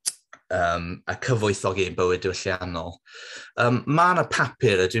 a cyfoethogi ein bywyd diwylliannol. Mae yna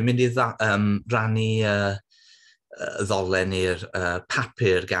papur, a dwi'n mynd i rannu ddolen i'r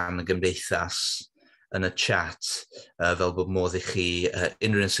papur gan y gymdeithas yn y chat, fel bod modd i chi,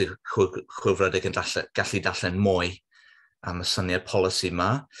 unrhyw un sy'n chwilfrydig yn gallu darllen mwy am y syniad polisi yma.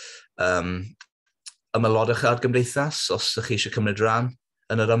 Ymylodwch ar gymdeithas os ydych chi eisiau cymryd rhan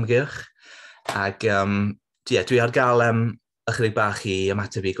yn yr ymgyrch. Ac dwi ar gael ychydig bach i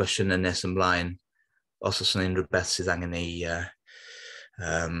ymateb i gwestiynau nes ymlaen, os oes yna unrhyw beth sydd angen ei...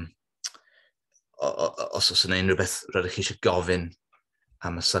 os oes yna unrhyw beth rydych chi eisiau gofyn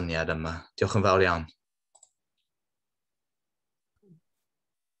am y syniad yma. Diolch yn fawr iawn.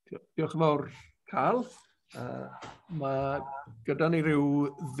 Diolch yn fawr, Carl. Mae gyda ni ryw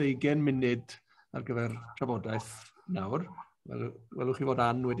 20 munud ar gyfer trafodaeth nawr. Welwch chi fod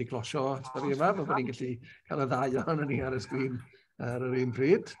Ann wedi glosio stori yma, bod ni'n gallu cael y ddau ohonyn ni ar y sgrin ar yr un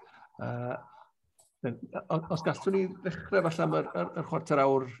pryd. Os gallwn ni ddechrau falle am yr chwarter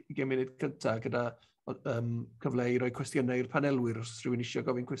awr 20 munud cyntaf gyda cyfle i roi cwestiynau i'r panelwyr, os rhywun eisiau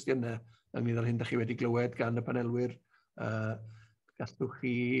gofyn cwestiynau ynglyn â'r hyn da chi wedi glywed gan y panelwyr. Gallwch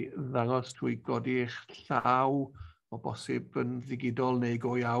chi ddangos trwy godi eich llaw o bosib yn ddigidol neu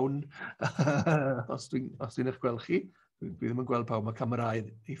go iawn, os dwi'n eich gweld chi. Dwi ddim yn gweld pawb, mae camerâu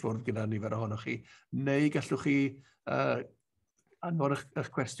i ffwrdd gyda nifer ohonoch chi. Neu gallwch chi anfon eich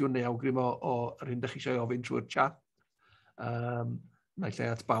cwestiwn neu awgrym o'r hyn da chi eisiau ofyn trwy'r chat. Naill ai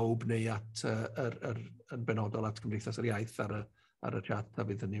at bawb neu at yn benodol at Gymdeithas yr Iaith ar y chat, a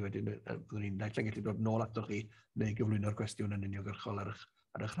byddwn ni wedyn, byddwn ni'n naill ai gallu dod nôl atoch chi neu gyflwyno'r cwestiwn yn uniongyrchol ar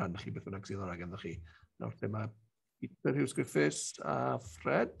eich rhan chi, beth bynnag sydd o'r agenda chi. Nawr, lle mae Peter Hughes Griffiths a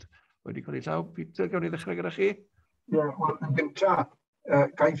Fred wedi codi llaw. Peter, gawn ni ddechrau gyda chi? Wel, yn gyntaf,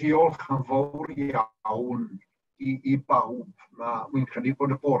 gai ddiolch yn fawr iawn i bawb. Wy'n credu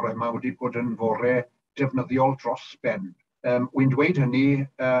bod y bore yma wedi bod yn fore defnyddiol dros ben. Wy'n dweud hynny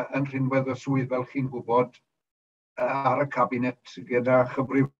yn rhinwedd y swydd fel chi'n gwybod ar y cabinet gyda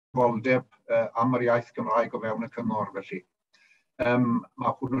chyfrifoldeb am yr iaith Gymraeg o fewn y cyngor felly.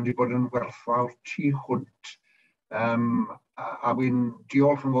 Mae hwnnw wedi bod yn werthfawr tu hwnt. A wy'n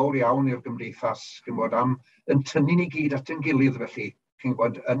diolch yn fawr iawn i'r gymdeithas am yn tynnu ni gyd at yn gilydd felly, chi'n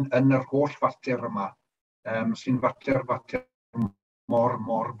gwybod, yn yr holl fater yma, sy'n fater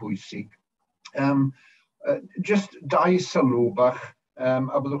mor bwysig. Just dau sylw bach,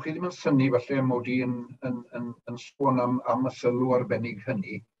 a byddwch chi ddim yn synnu felly mod i yn sôn am y sylw arbennig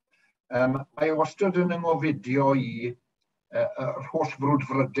hynny. Mae wastad yn ynghofidio i yr holl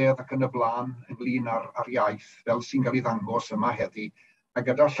frwdfrydedd ac yn y blaen ynglyn â'r iaith fel sy'n cael ei ddangos yma heddi. A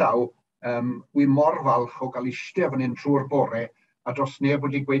gyda llaw, wi mor falch o gael eistedd fan hyn trwy'r bore a dros neb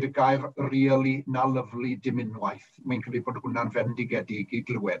wedi gweud y gair really na lyflu dim unwaith. Mae'n credu bod hwnna'n fendigedig i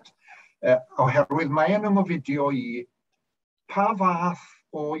glywed. Oherwydd mae'n ynghofidio i pa fath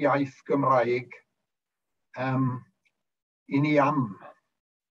o iaith Gymraeg i ni am.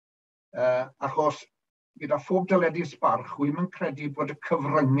 Achos gyda phob dyledu sbarch, wy'n yn credu bod y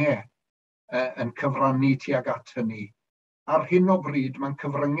cyfryngau yn cyfrannu tuag at hynny. Ar hyn o bryd, mae'n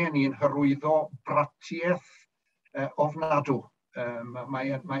cyfryngau ni'n hyrwyddo bratiaeth ofnadw.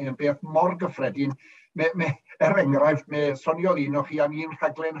 Mae'n beth mor gyffredin. Enghraifft, mae sonio un o'ch chi am un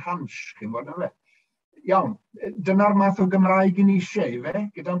rhaglen hans, chi'n gwybod yna fe? Iawn, dyna'r math o Gymraeg i ni eisiau, fe,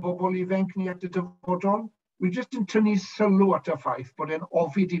 gyda'n bobl ifanc ni at y dyfodol. Wi jyst yn tynnu sylw at y ffaith bod e'n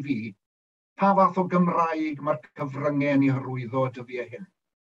ofid i fi pa fath o Gymraeg mae'r cyfryngau ni hyrwyddo dyddiau hyn.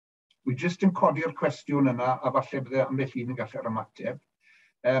 Wi jyst yn codi'r cwestiwn yna a falle bydde ambell un yn gallu'r ymateb.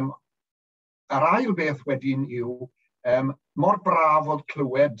 Yr ail beth wedyn yw, mor braf oedd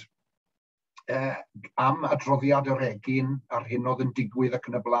clywed am adroddiad yr egin ar hyn oedd yn digwydd ac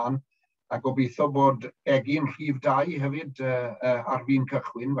yn y blaen. A gobeithio bod egin rhif 2 hefyd ar fi'n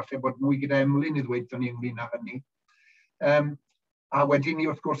cychwyn, falle bod mwy gyda Emlyn i ddweud ni ynglyn â hynny. A wedyn ni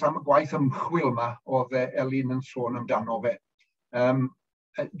wrth gwrs am y gwaith ymchwil yma oedd Elin yn sôn amdano fe.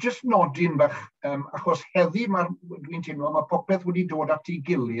 Just nodyn bach, achos heddi dwi'n teimlo mae popeth wedi dod at ei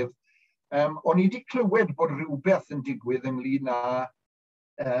gilydd. O'n i wedi clywed bod rhywbeth yn digwydd ynglyn â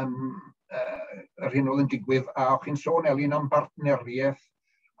yr hyn oedd yn digwydd, a o'ch chi'n sôn Elin am bartneriaeth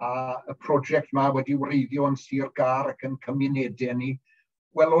a y prosiect yma wedi wreiddio yn Sir Gar ac yn cymunedau ni.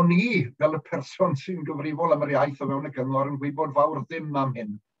 Wel, o'n i, fel y person sy'n gyfrifol am yr iaith o fewn y cyngor, yn gwybod fawr ddim am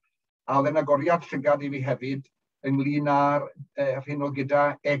hyn. A oedd yn agoriad llygad i fi hefyd ynglyn â'r hyn o gyda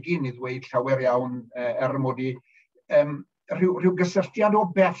egin i ddweud llawer iawn mod i. Rhyw gysylltiad o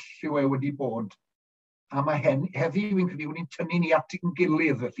bell yw wedi bod. A mae heddi fi'n credu wedi'n tynnu ni at ein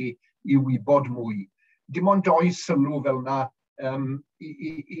gilydd felly i wybod mwy. Dim ond oes sylw fel yna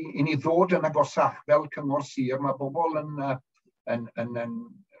i ni ddod yn agosach fel cyngor sir. Mae bobl yn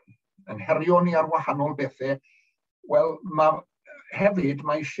herio ni ar wahanol bethau. Wel, hefyd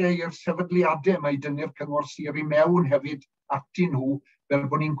mae eisiau i'r sefydliadau mae dynnu'r cyngor sir i mewn hefyd ati nhw fel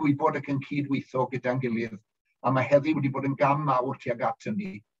bod ni'n gwybod ac yn cydweithio gyda'n gilydd. A mae heddi wedi bod yn gam mawr tuag at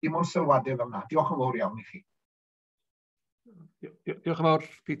hynny. Dim ond sylwadau fel yna. Diolch yn fawr iawn i chi. Diolch yn fawr,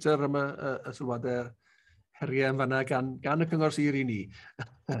 Peter, am y sylwadau heriau yn fanna gan y cyngor sir i ni.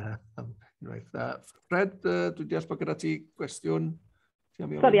 Fred, dwi wedi asbog gyda ti gwestiwn?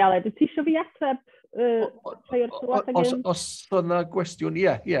 Sori, Ale, dwi ti eisiau fi ateb rhai o'r sylwadau? Os yna gwestiwn,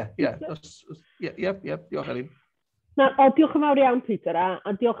 ie. Diolch, Elin. Diolch yn fawr iawn, Peter,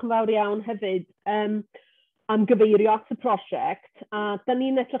 a diolch yn fawr iawn hefyd am gyfeirio at y prosiect. A da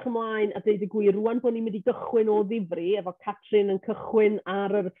ni'n edrych ymlaen a dweud y gwir rwan bod ni'n mynd i gychwyn o ddifri efo Catrin yn cychwyn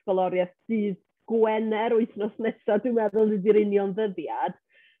ar yr ysgoloriaeth dydd Gwener wythnos nesaf, dwi'n meddwl ydy'r union ddyddiad.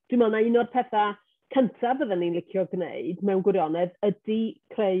 Dwi'n meddwl na un o'r pethau cyntaf bydden ni'n licio gwneud mewn gwirionedd ydy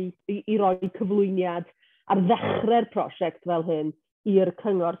creu i roi cyflwyniad ar ddechrau'r prosiect fel hyn i'r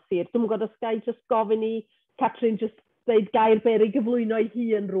cyngor sir. Dwi'n gwybod os gai just gofyn i Catrin just dweud gair byr i gyflwyno ei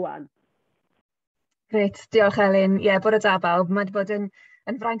hun rwan. Grêt, diolch Elin. Ie, bore da bawb. Mae wedi bod yn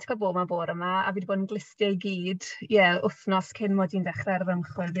fraint cael bod yma bore yma, a fi wedi bod yn glistio i gyd, wythnos cyn mod i'n dechrau'r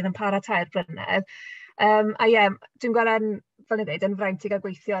ymchwil, bydd yn para 3 blynedd. A dwi'n gweld fel ni dweud, yn fraint i gael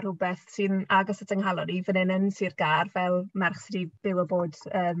gweithio ar rhywbeth sy'n agos at ynghalon ni, fan hyn yn Sir Gar, fel merch sydd wedi byw a bod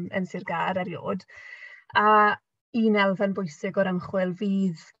yn Sir Gar eriod. A un elfen bwysig o'r ymchwil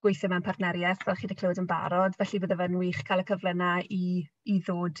fydd gweithio mewn partneriaeth, fel chi wedi clywed yn barod, felly bydde fe'n wych cael y cyfle yna i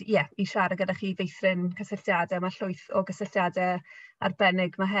ddod, i siarad gyda chi feithrin cysylltiadau, mae llwyth o gysylltiadau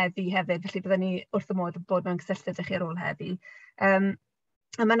arbennig mae heddi hefyd, felly bydde ni wrth y modd bod mewn cysylltiad â chi ar ôl heddi.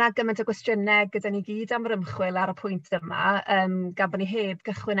 A mae yna gymaint o gwestiynau gyda ni gyd am yr ymchwil ar y pwynt yma, gan bod ni heb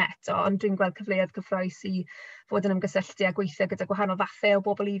gychwyn eto, ond dwi'n gweld cyfleoedd cyffroes i fod yn ymgysylltu a gweithio gyda gwahanol fathau o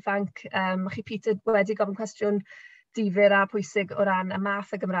bobl ifanc. Chi, Peter, wedi gofyn cwestiwn difyr a pwysig o ran y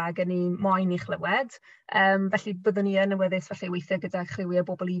math y Gymraeg yn ni moyn i chlywed. Felly byddwn ni yn awyddus weithio gyda chrywiau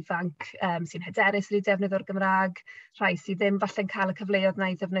bobl ifanc sy'n hyderus wedi defnyddio'r Gymraeg, rhai sydd ddim falle'n cael y cyfleoedd na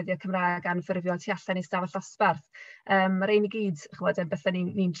i ddefnyddio Cymraeg anffurfio tu allan i stafell dosbarth. Mae'r ein i gyd, yn bethau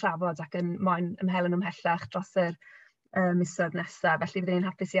ni'n trafod ac yn moyn ymhelen ymhellach dros yr misoedd nesaf. Felly byddwn ni'n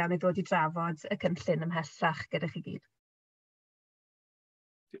hapus iawn i ddod i drafod y cynllun ymhellach gyda chi gyd.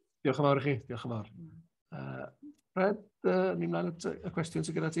 Diolch yn fawr i chi. Diolch yn fawr. Fred, ni'n mlaen at y cwestiwn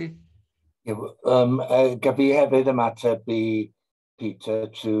sydd gyda ti. Gafi hefyd ymateb i Peter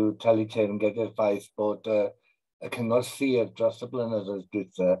trwy talu Tynged gyda'r ffaith bod y cyngor sir dros y blynyddoedd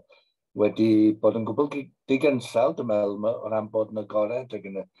diwethaf wedi bod yn gwbl digynsal, dwi'n meddwl, o ran bod yn agored ac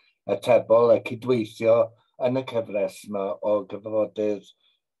yn atebol a cydweithio yn y cyfres yma o gyfarfodydd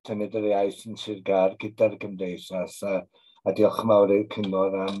Tynged yr Iaith yn Sir Gar gyda'r Gymdeithas. A diolch yn fawr i'r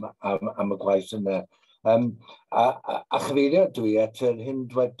cyngor am y gwaith yna. A chyfeirio dwi at yr hyn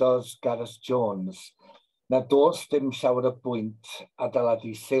dwedodd Gareth Jones, na does dim llawer o bwynt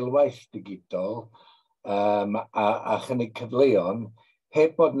adeiladu seilwaith digidol a chynnig cyfleon,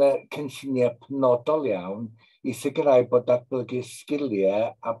 heb bod yna cynlluniau penodol iawn i sicrhau bod datblygu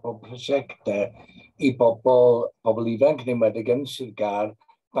sgiliau a bod prosiectau i bobl ifanc yn enwedig yn Sir Gar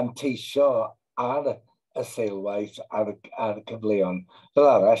fanteisio ar y seilwaith a'r cyfleon. Fel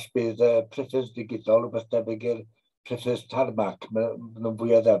arall, bydd pryffyrdd digidol rhywbeth debyg i'r pryffyrdd tarmac. Mae'n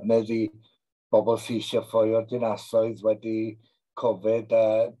fwy o ddefnydd i bobl sy'n eisiau ffoi o'r dinasoedd wedi Covid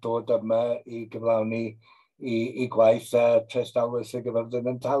a dod yma i gyflawni i gwaith a tresdalwys y gyfyrddin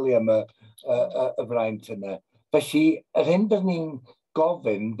yn talu am y fraint yna. Felly, yr hyn bydd ni'n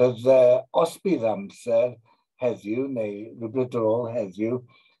gofyn bydde os bydd amser heddiw neu rhywbryd ar ôl heddiw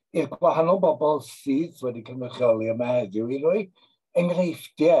i'r gwahanol bobl sydd wedi cynrychioli yma heddiw i roi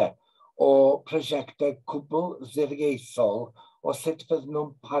enghreifftiau o prosiectau cwbl ddiriaethol o sut bydden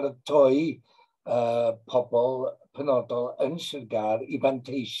nhw'n paratoi pobl penodol yn Sir Gâr i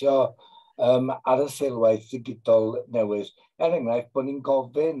fanteisio ar y seilwaith digidol newydd. Enghraifft bod ni'n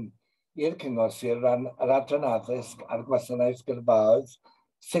gofyn i'r cyngor sir ran yr adran addysg a'r gwasanaeth gyrfaoedd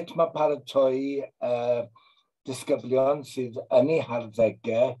sut mae paratoi disgyblion sydd yn eu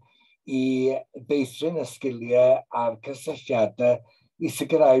harddegau i beithrin y sgiliau a'r cysylltiadau i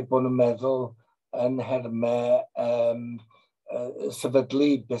sicrhau bod nhw'n meddwl yn hermau sefydlu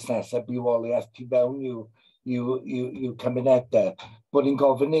busnesau bywoliaeth tu fewn i'w cymunedau. Bod ni'n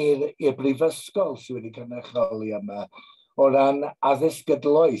gofyn i'r brifysgol sydd wedi cynrychioli yma o ran addysg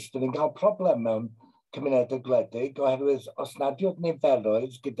gydloes. Dyn ni'n cael problem mewn cymunedau gwledig oherwydd os nad yw'r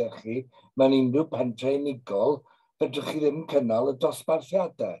niferoedd gyda chi mewn unrhyw pentre unigol, fedrwch chi ddim cynnal y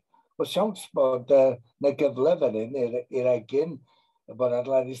dosbarthiadau. Oes siawns bod yna gyfle fan hyn i'r egin, bod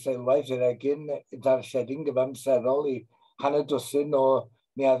adladu seilwaith i'r egin darlledu'n gyfamserol i hanner dwsin o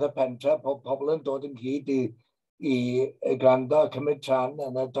neuaddau pentre, pobl yn dod yn hyd i gwrando a cymryd tran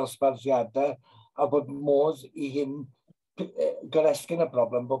yn y dosbarthiadau a bod modd i hyn goresgyn y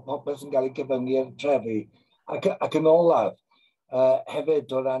broblem bod popeth yn cael ei gyfyngu i'r trefi. Ac yn olaf, hefyd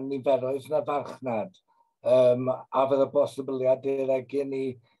o ran niferoedd na farchnad, a fydd y bosibiliad i'r egin i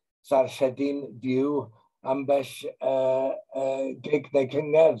ddarlledu'n fyw ambell gig neu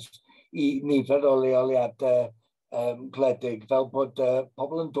cyngerdd i nifer o leoliadau gwledig, fel bod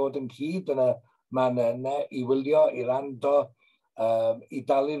pobl yn dod yn hyd yn y man yna i wylio, i rando, i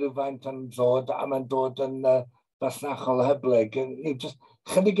dalu rhywfaint yn ddod, a mae'n dod yn fasnachol hyblyg.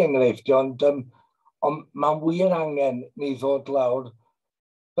 Chydig enghreifftiau, ond mae'n wir angen ni ddod lawr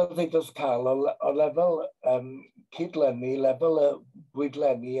fel ddegos cael o lefel cydlenni, lefel y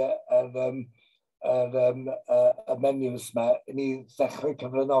bwydlenni y menws yma, ni ddechrau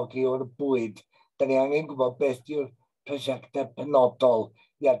cyfranogi o'r bwyd. Da ni angen gwybod beth yw'r prosiectau penodol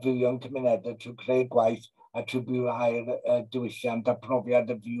i adfywio'n cymunedau trwy creu gwaith a trwy bwyrhau'r diwylliant a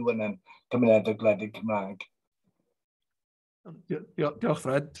profiad y fyw yn cymunedau gwledig Cymraeg. Diolch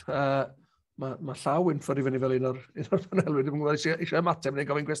Fred. Mae llaw Wynffordd i fyny fel un o'r panelwyr. Dwi'n gwybod eisiau ymateb neu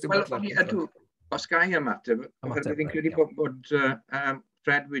gofyn cwestiwn beth. Ydw, os gai ymateb, fi'n credu bod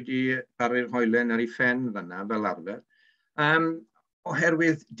Fred wedi parri'r hoelen ar ei phen fanna fel arfer.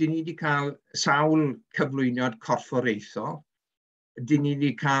 Oherwydd, dyn ni wedi cael sawl cyflwyniad corfforaethol. Dyn ni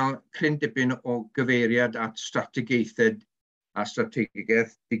wedi cael cryn dipyn o gyfeiriad at strategaethau a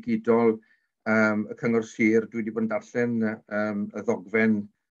strategaeth digidol y cyngor sir. Dwi wedi bod yn darllen y ddogfen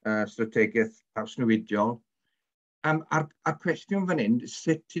strategaeth trawsnewidiol. A'r cwestiwn fan hyn,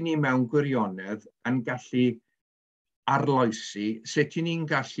 sut i ni mewn gwirionedd yn gallu arloesi, sut i ni'n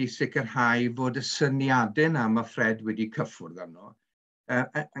gallu sicrhau fod y syniadau na mae Fred wedi cyffwrdd arno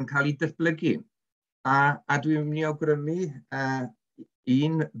yn cael ei datblygu. A dwi'n mynd i awgrymu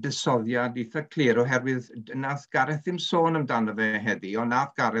un buddsoddiad eitha clir oherwydd nath Gareth ddim sôn amdano fe heddi, ond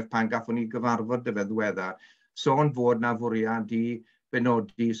nath Gareth pan gathon ni gyfarfod dy fe ddiweddar, sôn fod na fwriad i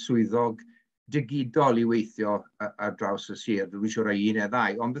benodi swyddog digidol i weithio ar draws y sir. Dwi'n siŵr o un neu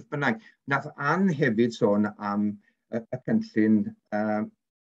ddau, ond beth bynnag, nath Ann hefyd sôn am y cynllun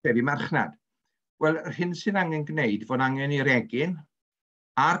trefi marchnad. Wel, yr hyn sydd angen gwneud fod angen i'r egin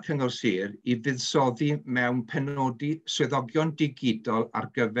a'r cyngor sir i fuddsoddi mewn penodi swyddogion digidol ar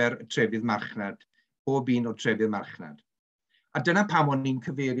gyfer y trefydd marchnad, pob un o'r trefydd marchnad. A dyna pam o'n ni'n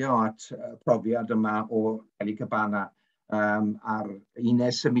cyfeirio at profiad yma o Eli Cabana a'r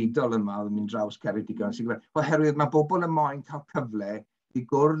unau symudol yma oedd yn mynd draws Ceredigion. Oherwydd mae bobl yn moyn cael cyfle i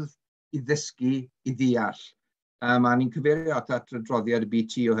gwrdd, i ddysgu, i ddeall. A ni'n cyfeirio at adroddiad y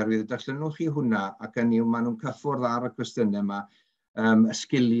BT oherwydd darllenwch chi hwnna ac yn yw maen nhw'n cyffwrdd ar y cwestiynau yma, y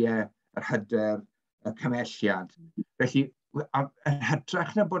sgiliau, yr hyder, y cymhelliad. Felly, yn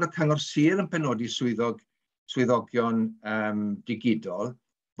hytrach na bod y cyngor sir yn penodi swyddogion digidol,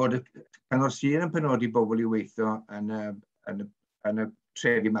 bod y cyngor sir yn penodi bobl i weithio yn y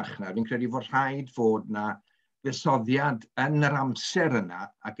trefi marchnad. Fi'n credu fod rhaid fod na fuddsoddiad yn yr amser yna,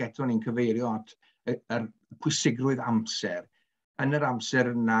 ac eto ni'n cyfeirio at yr pwysigrwydd amser, yn yr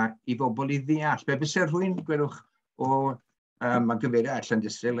amser yna i bobl i ddeall. Be byse rhywun, gwedwch, mae'n gyfeirio at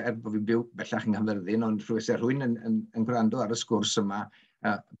Llandysil, bod fi'n byw bellach yng Nghaerfyrddin, ond rhywun yn gwrando ar y sgwrs yma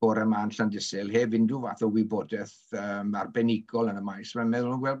bore yma yn Llandysil, heb unrhyw fath o wybodaeth arbenigol yn y maes. Mae'n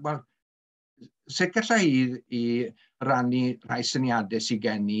meddwl, wel, sut gallai i rannu rhai syniadau sydd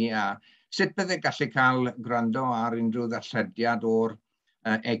gen i, a sut byddai gallu cael gwrando ar unrhyw ddarllediad o'r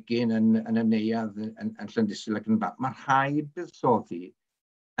egin yn y neuadd yn Llandysul ac yn bach. Mae rhaid buddsoddi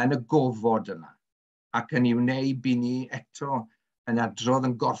yn y gofod yna. Ac yn ei wneud i ni eto yn adrodd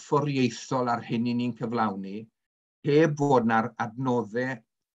yn gorffwriaethol ar hyn i ni'n cyflawni, heb bod yna'r adnoddau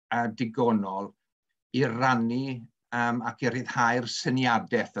digonol i rannu ac i ryddhau'r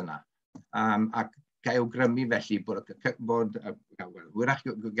syniadaeth yna. Ac gael awgrymu felly bod wrach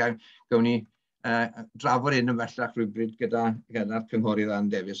gawn ni drafod hyn yn bellach rhywbryd gyda'r cynghorydd Ann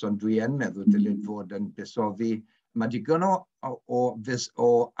Davies, ond dwi yn meddwl dylid fod yn buddsoddi. Mae digon o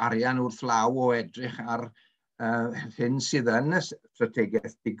arian wrth law o edrych ar hyn sydd yn y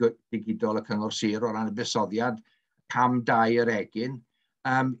strategaeth digidol y cyngor sir o ran y buddsoddiad cam 2 yr egin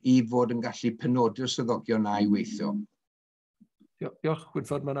i fod yn gallu penodi'r swyddogion na i weithio. Diolch,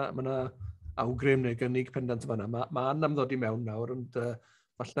 Gwynffordd. Mae yna awgrym neu gynnig pendant yma. Mae'n amddodi mewn nawr, ond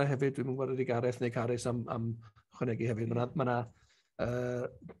falle hefyd, dwi'n gwybod ydy Gareth neu Carys am chwanegu hefyd. Mae yna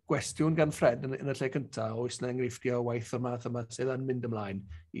gwestiwn gan Fred yn y lle cyntaf, oes yna enghreifftiau o waith o'r math yma sydd yn mynd ymlaen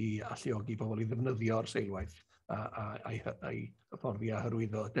i alluogi pobl i ddefnyddio'r seilwaith a'i hyfforddi a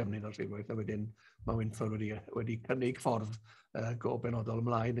hyrwyddo defnydd o'r seilwaith. A wedyn mae Wynffordd wedi cynnig ffordd go benodol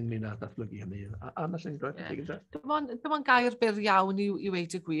ymlaen ynglyn â datblygu hynny. Anna Llyngrod? Dim ond gair byr iawn i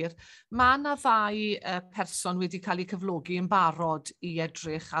weid y gwir. Mae yna 2 person wedi cael eu cyflogi yn barod i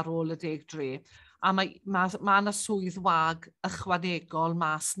edrych ar ôl y 10 dre. A mae yna swydd wag ychwanegol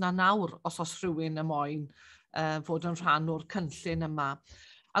mas na nawr os rhywun y moyn fod yn rhan o'r cynllun yma.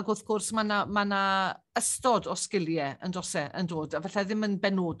 Ac wrth gwrs mae yna ystod o sgiliau yn dod, a felly ddim yn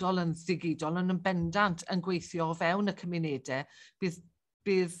benodol yn ddigidol, ond yn bendant yn gweithio o fewn y cymunedau.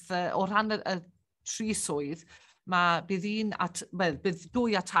 Bydd o ran y 3 swydd, bydd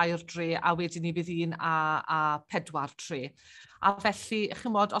 2 a 3 dre, a wedyn ni bydd 1 a 4 tre. A felly,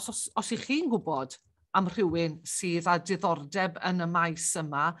 chymod, os ych chi'n gwybod am rhywun sydd â diddordeb yn y maes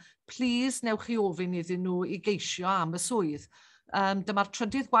yma, plis newch chi ofyn iddyn nhw i geisio am y swydd. Dyma'r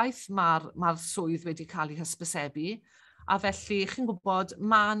trydydd gwaith mae'r swydd wedi cael ei hysbysebu, a felly chi'n gwybod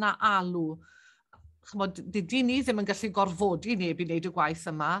mae yna alw. Dydy ni ddim yn gallu gorfodi neb i wneud y gwaith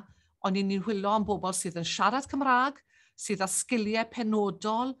yma, ond ni'n hwylo am bobl sydd yn siarad Cymraeg, sydd â sgiliau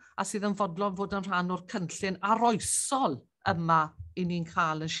penodol a sydd yn fodlon fod yn rhan o'r cynllun arloesol yma i ni'n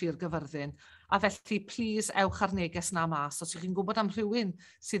cael yn Sir Gyfyrddin. A felly, plis, ewch ar neges na mas. Os ych chi'n gwybod am rhywun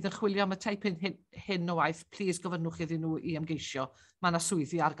sydd yn chwilio am y teip hyn o waith, plis gofynnwch iddyn nhw i ymgeisio. Mae yna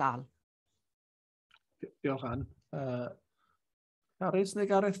swyddi ar gael. Diolch, Ann. Carys neu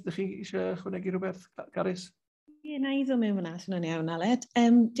Gareth, ydych chi eisiau chwanegu rhywbeth? Carys? Na i ddod mewn hwnna, sy'n iawn, Aled.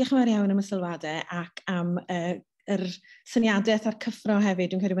 Diolch yn fawr iawn am y sylwadau ac am yr syniadaeth a'r cyffro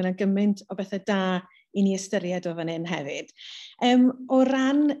hefyd. Dwi'n credu bod yna gymaint o bethau da i ni ystyried o fan hyn hefyd. O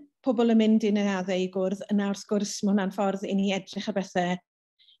ran pobl yn mynd i'n addau i gwrdd, yna wrth gwrs mae hwnna'n ffordd i ni edrych ar bethau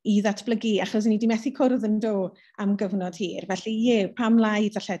i ddatblygu, achos ni wedi methu cwrdd yn am gyfnod hir. Felly, pam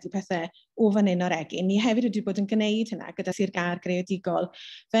lai ddarlledu pethau o fan hyn o'r egin. Ni hefyd wedi bod yn gwneud hynna gyda Sir Gar Greadigol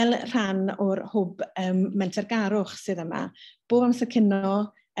fel rhan o'r hwb mentergarwch sydd yma. Bob amser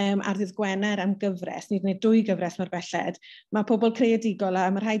cino ar ddydd Gwener am gyfres, ni wedi gwneud 2 gyfres mor belled. Mae pobl creadigol a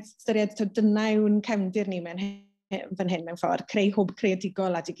mae rhaid ystyried dyna yw'n cefndir ni fan hyn mewn ffordd, creu hwb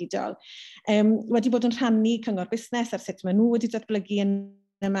creadigol a digidol. Wedi bod yn rhannu cyngor busnes ar sut maen nhw wedi datblygu yn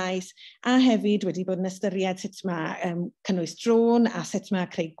y maes, a hefyd wedi bod yn ystyried sut mae cynnwys drôn a sut mae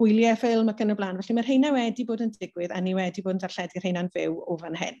creu gwyliau ffilm ac yn y blaen. Felly mae rheina wedi bod yn digwydd a ni wedi bod yn darlledu rheina'n fyw o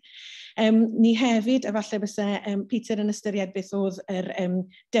fan hyn. Ni hefyd, efallai bysa Peter yn ystyried beth oedd yr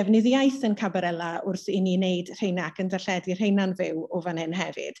defnydd iaith yn Cabarella wrth i ni wneud rheina ac yn darlledu rheina'n fyw o fan hyn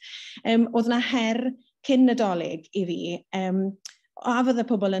hefyd. Oedd yna her cyn Nadolig i fi, a fydd y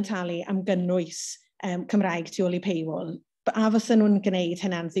pobl yn talu am gynnwys Cymraeg tu ôl i paywall, a fyddyn nhw'n gwneud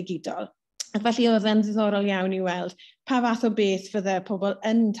hynna'n ddigidol. Ac felly oedd e'n ddiddorol iawn i weld pa fath o beth fydde pobl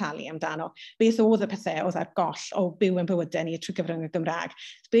yn talu amdano, beth oedd y pethau oedd ar goll o byw yn bywydau ni trwy gyfrwng y Gymraeg,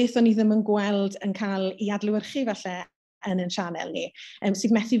 beth o'n i ddim yn gweld yn cael ei adlewyrchu falle yn sianel ni,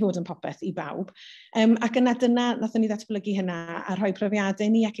 sydd methu fod yn popeth i bawb. Ac yna dyna, nathon ni ddatblygu hynna a rhoi profiadau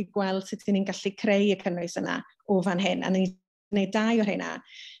ni ac i gweld sut ni'n gallu creu y cynnwys yna o fan hyn, a ni'n gwneud 2 o hynna.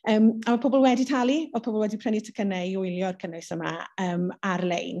 A mae pobl wedi talu, oedd pobl wedi prynu tocynnau i wylio'r cynnwys yma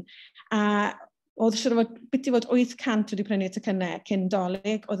ar-lein. A oedd siŵr fod biti fod 800 wedi prynu tocynnau cyn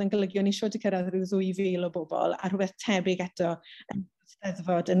Dolig, oedd yn golygu o'n i siŵr wedi cyrraedd rhyw 2,000 o bobl, a rhywbeth tebyg eto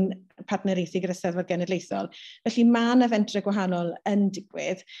Steddfod yn partneriaethu gyda Steddfod Genedlaethol. Felly mae yna fentre gwahanol yn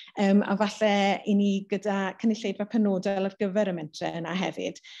digwydd, a falle i ni gyda cynulleidfa penodol ar gyfer y mentre yna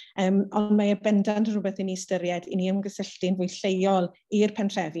hefyd. Ond mae bendant rhywbeth i ni ystyried, i ni ymgysylltu'n fwy lleol i'r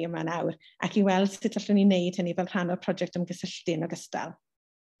pentrefi yma nawr, ac i weld sut allwn ni wneud hynny fel rhan o'r prosiect ymgysylltu'n ogystal.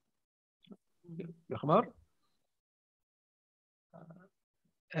 Diolch yn fawr.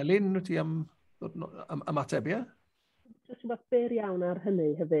 Elin, wyt ti am ymateb, ie? Jyst rhywbeth byr iawn ar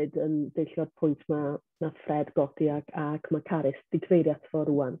hynny hefyd yn deillio'r pwynt mae Fred godi ac mae Carys di cyfeirio at fo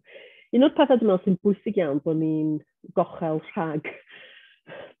rwan. Un o'r pethau dwi'n meddwl sy'n bwysig iawn bod ni'n gochel rhag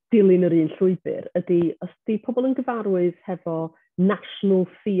dilyn yr un llwybr ydy, os di pobl yn gyfarwydd hefo National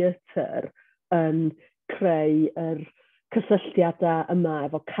Theatre yn creu yr cysylltiadau yma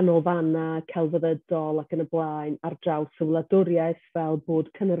efo canolfannau, celfyddydol ac yn y blaen ar draws y wladwriaeth fel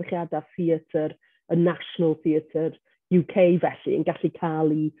bod cynrychiadau theatr, y National Theatre UK felly, yn gallu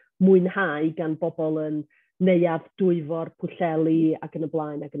cael ei mwynhau gan bobl yn neuadd Dwyfor, Pwllheli ac yn y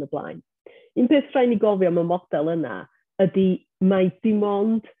blaen ac yn y blaen. Un peth rhaid ni gofio am y model yna ydy mae dim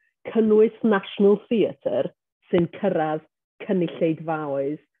ond cynnwys National Theatre sy'n cyrraedd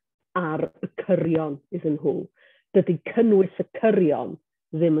cynulleidfaoedd ar y cyrion iddyn nhw. Dydy cynnwys y cyrion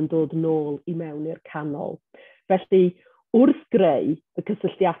ddim yn dod nôl i mewn i'r canol. Felly, wrth greu y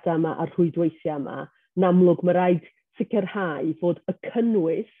cysylltiadau yma a'r rhwydweithiau yma, yn amlwg mae rhaid sicrhau fod y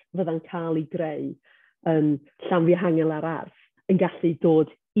cynnwys fydda'n cael ei greu yn Llanfihangel ar Arth yn gallu dod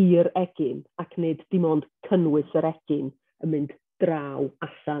i'r egin ac nid dim ond cynnwys yr egin yn mynd draw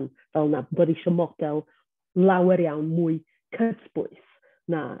allan fel yna. Bod eisiau model lawer iawn mwy cytbwys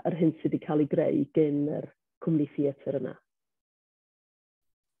na yr hyn sydd wedi cael ei greu gen yr cwmni theatr yna.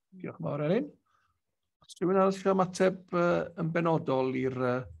 Diolch yn fawr, Elin. Os rhywun arall eisiau ymateb yn benodol i'r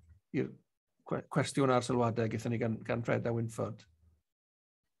cwestiwn a'r sylwadau gyda ni gan Fred a Wynford.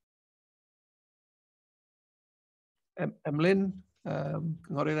 Emlyn,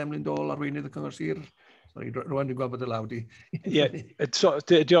 cynghorydd Emlyn Dôl, arweinydd y Cyngor Sir. Sori, rwan dwi'n gweld bod y lawd i.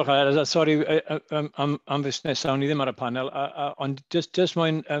 Diolch, sori am fusnes, awn i ddim ar y panel, ond just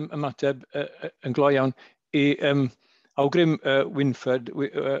moyn ymateb yn glo iawn i awgrym Wynford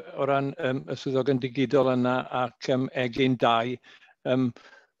o ran y swyddogion digidol yna ac egin 2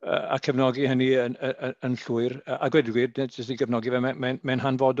 a cefnogi hynny yn llwyr. A gweud y gwir, jyst i gefnogi fe, mae'n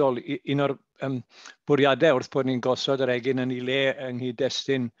hanfodol. Un o'r bwriadau wrth bod ni'n gosod yr egin yn ei le yng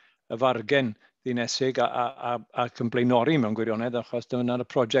nghyd-destun y fargen ddinesig ac yn blaenori mewn gwirionedd, achos dyna'r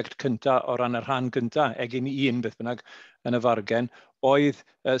prosiect cyntaf o ran y rhan cyntaf, egin 1 beth bynnag yn y fargen, oedd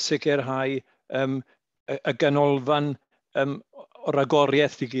sicrhau y ganolfan o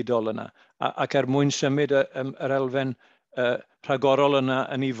ragoriaeth digidol yna. Ac mwyn symud yr elfen rhagorol yna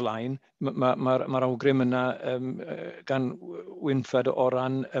yn ei flaen, mae'r awgrym yna gan Wynford o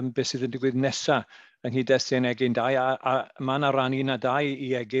ran beth sydd yn digwydd nesaf yng nghyd-destun egin 2, a mae yna ran 1 a 2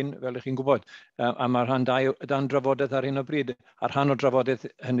 i egin, fel ych chi'n gwybod, a mae rhan 2 dan drafodaeth ar hyn o bryd. A rhan o drafodaeth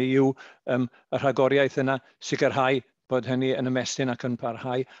hynny yw y rhagoriaeth yna sicrhau bod hynny yn ymestyn ac yn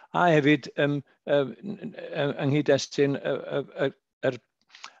parhau, a hefyd yng nghyd-destun yr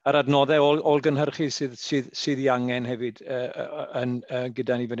adnoddau ôl-gynhyrchu sydd i angen hefyd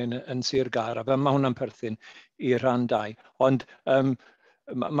gyda ni fan hyn yn Sir Gar, a mae hwnna'n perthyn i rhan 2. Ond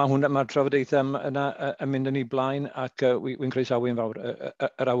mae'r trafodaethau yna yn mynd yn ei blaen ac wy'n croesawu'n fawr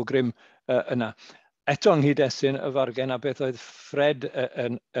yr awgrym yna. Eto yng nghyd-destun y fargen a beth oedd Fred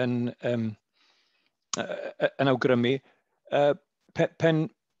yn awgrymu,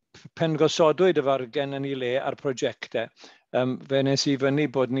 pen gosodwyd y fargen yn ei le ar prosiectau. Fe nes i fyny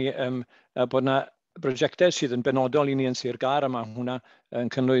bod yna brosiectau sydd yn benodol i ni yn Sir Gar, a mae hwnna yn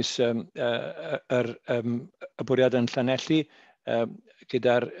cynnwys y bwriad yn Llanelli,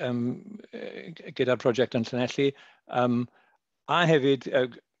 gyda'r prosiect yn Llanelli, a hefyd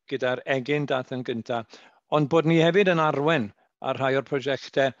gyda'r egin dath yn gyntaf. Ond bod ni hefyd yn arwen ar rhai o'r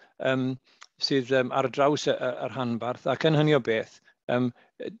prosiectau sydd ar draws y rhanbarth, ac yn hynny o beth,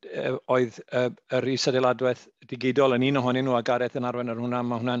 oedd yr is-adeiladwaith digidol yn un ohonyn nhw, a Gareth yn arwen ar hwnna,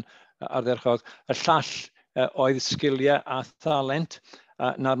 mae hwnna'n ardderchog. Y llall oedd sgiliau a thalent,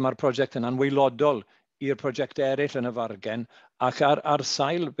 mae'r prosiect yna'n waelodol i'r prosiectau eraill yn y fargen, ac ar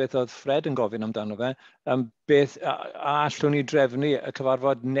sail beth oedd Fred yn gofyn amdano fe, beth a allwn ni drefnu y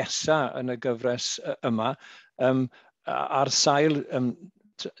cyfarfod nesaf yn y gyfres yma, ar sail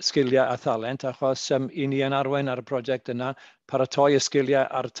sgiliau a thalent, achos i ni yn arwen ar y prosiect yna, paratoi y sgiliau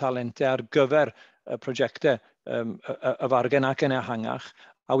a'r talentau ar gyfer y prosiectau y fargen ac yn ehangach,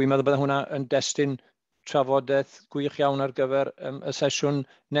 a wy'n meddwl bod hwnna yn destun trafodaeth gwych iawn ar gyfer y sesiwn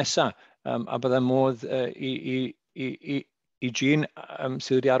nesaf, a bydde modd i Jean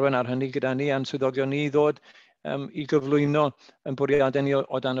sydd wedi arwen ar hynny gyda ni a'n swyddogion ni ddod i gyflwyno yn bwriadau ni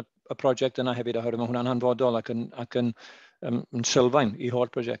o dan y prosiect yna hefyd, oherwydd mae hwnna'n hanfodol ac yn sylfaen i holl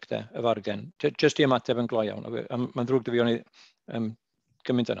prosiectau y fargen. Just i ymateb yn glo iawn. Mae'n ddrwg dy fi o'n i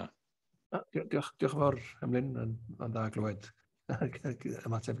gymaint yna. Diolch yn fawr, Emlyn, yn dda glywed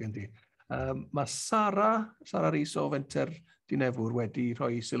ymateb gen ti. Mae Sara Rhys o Fenter Dinefwr wedi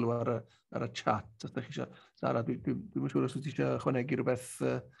rhoi sylw ar y chat. Sara, dwi'n siŵr os wyt ti eisiau ychwanegu rhywbeth...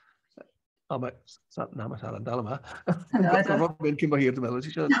 mae Sara'n dal yma. Gorfod mynd cyn bo hir, dwi'n meddwl.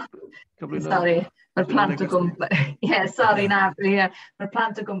 Sorry, mae'r plant o gwmpas. Sorry, mae'r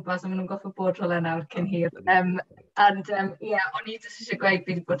plant o gwmpas, ond maen nhw'n goffa bod rhywle nawr cyn hir. O'n i jyst eisiau gweud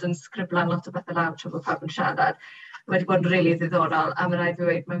fi wedi bod yn sgriblan lot o bethau lawr tra bod pawb yn siarad. Wedi bod yn rili ddiddorol, a mae'n rhaid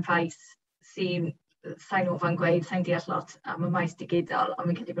fi weid mewn ffaith sy'n sa'n ofan gweud, sa'n deall lot am y maes digidol, ond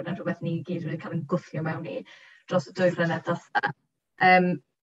fi'n credu bod yn rhywbeth ni gyd wedi cael yn gwthio mewn i dros y 2 flynedd dosfa.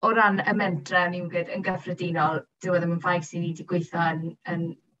 O ran y mentra, ni'n gwneud yn gyffredinol, dyw e ddim yn ffaith sy'n ni wedi gweithio yn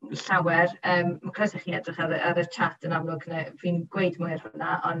llawer. Mae croeso chi edrych ar y chat yn amlwg, fi'n gweud mwy ar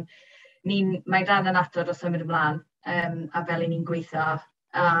hwnna, ond mae'n rhan yn atod o symud ymlaen, a fel ni'n gweithio.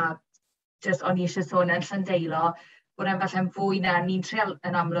 O'n i eisiau sôn yn Llandeilo, bod e'n falle'n fwy na ni'n treol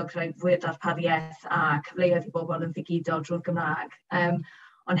yn amlwg rhoi fwy o darpariaeth a cyfleoedd i bobl yn ddigidol drwy'r Gymraeg.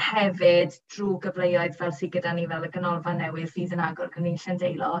 Ond hefyd drwy gyfleoedd fel sydd gyda ni fel y ganolfan newydd fydd yn agor gan ni'n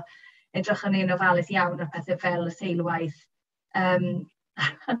Llandeilo, edrychon ni'n ofalus iawn ar pethau fel y seilwaith.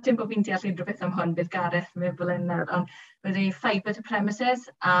 Dim bod fi'n deall unrhyw beth am hwn, bydd Gareth yn meddwl yn nawr, ond mae'n ei fibre to premises,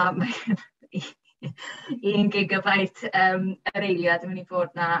 a mae'n 1 gigabyte yr eiliad yn mynd i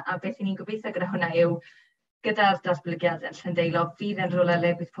fod na, a beth ni'n gobeithio gyda hwnna yw gyda'r datblygiadau Llandeilo, fydd yn rhywle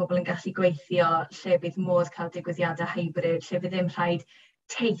le bydd pobl yn gallu gweithio, lle bydd modd cael digwyddiadau hybrid, lle bydd ddim rhaid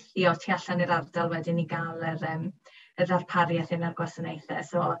teithio tu allan i'r ardal wedyn i gael y ddarpariaeth yn yr gwasanaethau.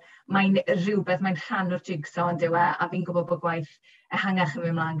 So mae'n rhywbeth, mae'n rhan o'r jigsaw yn diwe, a fi'n gwybod bod gwaith ehangach yn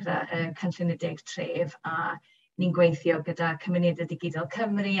mynd mlaen gyda cynllun y 10 tref, a ni'n gweithio gyda Cymunedau Digidol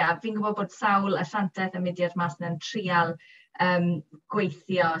Cymru, a fi'n gwybod bod sawl asiantaeth a mudiad mas na'n trial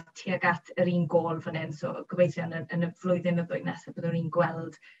gweithio tuag at yr un gôl fan hyn. So gobeithio yn y flwyddyn y ddwy nesaf byddwn ni'n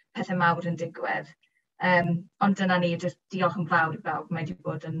gweld pethau mawr yn digwydd. Ond dyna ni, jyst diolch yn fawr i bawb. Mae wedi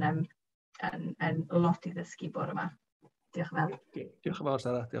bod yn lot i ddysgu bore yma. Diolch yn fawr. Diolch yn fawr,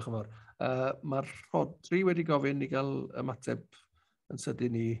 Sara. Diolch yn fawr. Mae'r Rhodri wedi gofyn i gael ymateb yn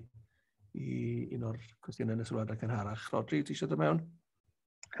sydyn i un o'r cwestiynau yn y sylwadau cynharach. Rhodri, ti eisiau dod mewn?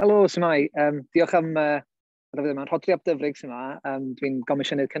 Helo, Smai. Diolch am Mae'n Rhodri ap Dyfrig sy'n yma. Dwi'n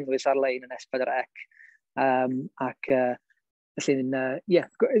gomisiynydd cynnwys ar-lein yn S4C. Ac felly'n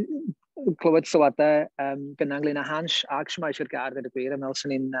clywed sylwadau gynnau ynglyn â Hans ac Siamai Sir Gar, ddweud y gwir, ymwneud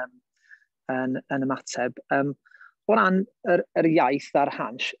sy'n ni'n yn ymateb. O ran yr iaith a'r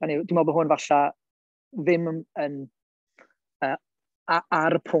Hans, dwi'n meddwl bod hwn falle ddim yn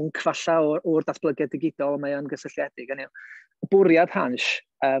ar y pwnc falle o'r datblygiad digidol, mae o'n gysylltiedig. Y bwriad Hans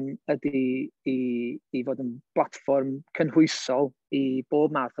ydy i fod yn blatfform cynhwysol i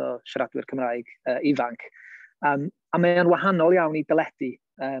bob math o siaradwyr Cymraeg ifanc. A mae o'n wahanol iawn i deledu,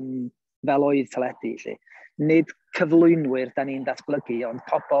 fel oedd teledu. Nid cyflwynwyr da ni'n datblygu, ond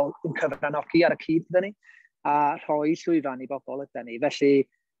pobl yn cyfranogi ar y cyd ydyn ni, a rhoi llwyfan i bobl ydyn ni. Felly,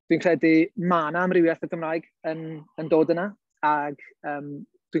 dwi'n credu mae yna amrywiaeth o Gymraeg yn dod yna, ac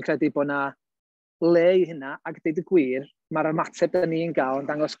dwi'n credu bod yna le i hynna, ac dweud y gwir, mae'r ymateb da ni'n gael yn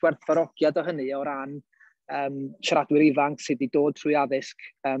dangos gwerthfawrogiad o hynny o ran siaradwyr ifanc sydd wedi dod trwy addysg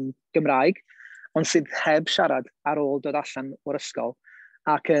Gymraeg, ond sydd heb siarad ar ôl dod allan o'r ysgol,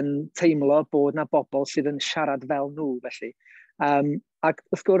 ac yn teimlo bod yna bobl sydd yn siarad fel nhw, felly. Ac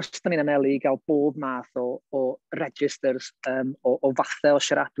wrth gwrs, da ni'n anelu i gael bob math o registers o fathau o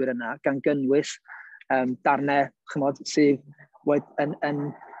siaradwyr yna, gan gynnwys darnau sydd yn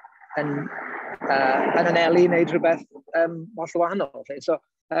anelu i wneud rhywbeth holl wahanol. So,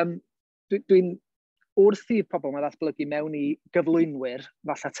 dwi'n wrth i'r pobl yma ddatblygu mewn i gyflwynwyr,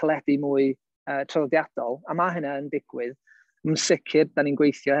 falle teledu mwy traddodiadol, a mae hynna yn digwydd. Yn sicr, da ni'n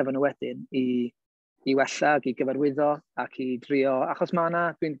gweithio hefo nhw wedyn i wella ac i gyfarwyddo ac i drio, achos mae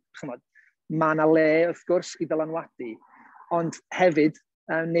yna le, wrth gwrs, i dylanwadu, ond hefyd,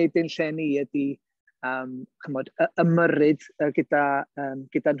 nid yn lle ni ydy ymyrryd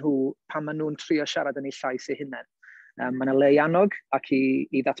gyda nhw pan maen nhw'n trio siarad yn eu llais eu hunain. Mae yna le i annog ac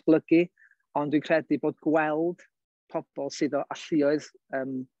i ddatblygu, ond dwi'n credu bod gweld pobl sydd o alluoedd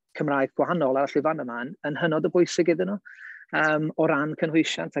Cymraeg gwahanol ar y llwyfan yma yn hynod o bwysig iddyn nhw, o ran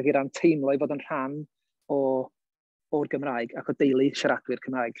cynhwysiant ac i ran teimlo i fod yn rhan o'r Gymraeg ac o deulu siaradwyr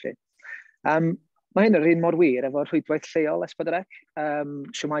Cymraeg. Mae hyn yr un mor wir efo rhwydwaith lleol S4C,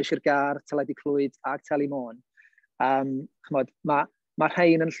 Siamai Sir Gar, Teledu Clwyd ac Teli Môn. Mae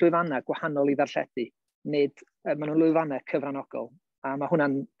rhain yn llwyfannau gwahanol i ddarlledu, nid maen nhw'n llwyfannau cyfranogol. A mae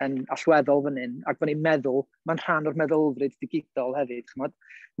hwnna'n allweddol fan hyn, ac fan ni'n meddwl, mae'n rhan o'r meddylfryd digidol hefyd.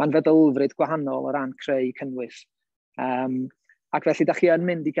 Mae'n feddylfryd gwahanol o ran creu cynnwys. Ac felly, da chi yn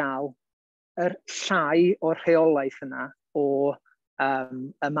mynd i gael yr llai o'r rheolaeth yna o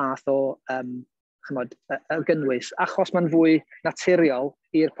y math o y gynnwys, achos mae'n fwy naturiol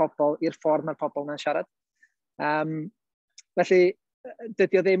i'r ffordd mae'r pobl yna'n siarad. Felly,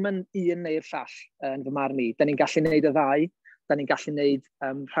 dydy o ddim yn un neu'r llall yn fy marn i. Da ni'n gallu gwneud y ddau, da ni'n gallu gwneud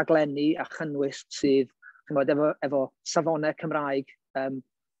rhaglenni a chynnwys sydd efo safonau Cymraeg,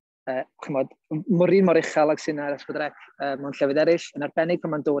 mor uchel ag sy'n ar ysbrydrec mewn llefydd eraill, yn arbennig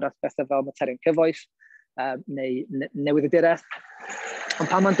pan mae'n dod at bethau fel materion cyfoes neu newyddiaduraeth. Ond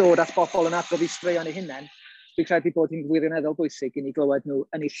pan mae'n dod at bobl yn adrodd i straeon eu hunain, dwi'n credu bod hi'n wirioneddol bwysig i ni glywed nhw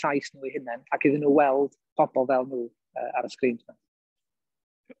yn eu llais nhw eu hunain ac iddyn nhw weld pobl fel nhw ar y sgrin.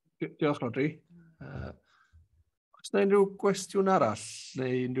 Diolch, Rodri. Oes yna unrhyw gwestiwn arall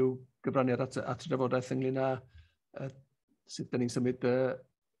neu unrhyw gyfraniad at y drafodaeth ynglyn â sut da ni'n symud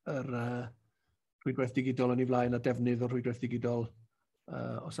yr rhwydwaith digidol yn ei flaen a defnydd o'r rhwydwaith digidol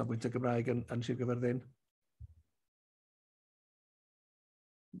o safbwynt y Gymraeg yn Sir Gyferddin?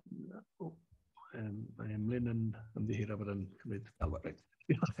 Mae Emlyn yn ymddihiro bod yn cymryd galwad.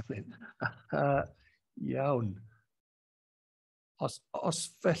 Diolch, Emlyn. Iawn. Os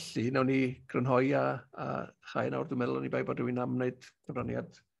felly, nawn ni grynhoi a chai nawr, dwi'n meddwl o'n i bai bod rhywun am wneud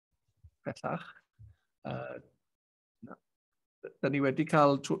cyfraniad bellach. Da ni wedi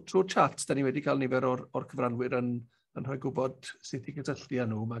cael, trwy'r chat, da ni wedi cael nifer o'r cyfranwyr yn rhoi gwybod sut i gysylltu â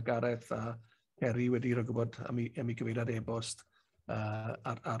nhw. Mae Gareth a Ceri wedi rhoi gwybod am ei gyfeiriad e-bost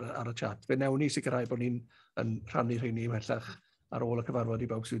ar y chat. Fe newn ni sicrhau bod ni'n rhannu rheini ymhellach ar ôl y cyfarfod i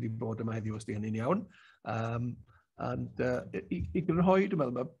bawb sydd wedi bod yma heddiw os di hynny'n iawn. I grynhoi, dwi'n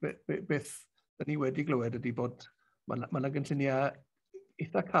meddwl, beth da ni wedi glywed ydy bod mae yna gynlluniau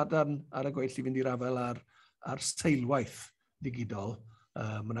eitha cadarn ar y gweill i fynd i'r afel ar seilwaith digidol.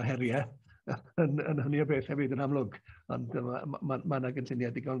 Mae yna heriau yn hynny o beth hefyd yn amlwg, ond mae yna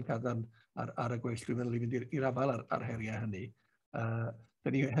gynlluniau digon cadarn ar y gweill dwi'n meddwl i fynd i'r afel ar heriau hynny.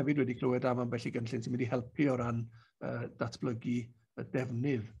 Da ni hefyd wedi clywed am ambell i gynllun sy'n mynd i helpu o ran datblygu y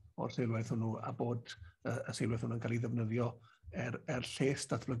defnydd o'r seilwaith hwnnw a bod y seilwaith hwnnw'n cael ei ddefnyddio lles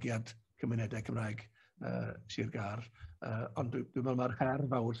datblygiad cymunedau Cymraeg Sir Gar. Ond dwi'n meddwl mae'r her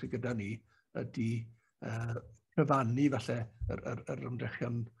fawr sydd gyda ni ydy cyfannu falle yr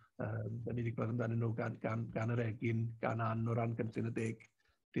ymdrechion da ni wedi gweld amdanyn nhw gan yr egin, gan Ann o ran gynllun y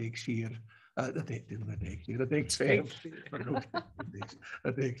 10 sir. Y 10 tref.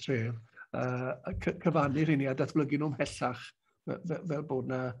 Y 10 tref. Cyfannu rhywun a datblygu nhw'n hellach fel bod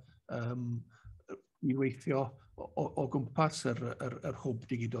yna i weithio o gwmpas yr hwb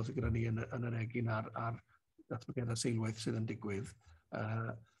digidol sydd gyda ni yn yr egin a'r datblygiad a seilwaith sydd yn digwydd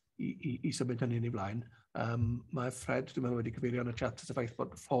i symud hynny'n ei flaen. Mae Fred, dwi'n meddwl, wedi cyfeirio yn y chat at y ffaith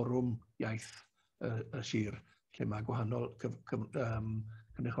bod fforwm iaith y sir, lle mae gwahanol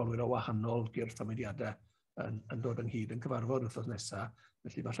cynrychiolwyr o wahanol gyrff a mudiadau yn dod ynghyd yn cyfarfod wrthnos nesaf.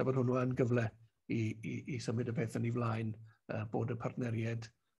 Felly falle bod hwnnw yn gyfle i symud y peth yn ei flaen, bod y partneriaid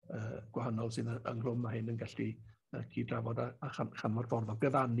gwahanol sydd ynghlwm a hyn yn gallu cyd-drafod a chanmor ffordd o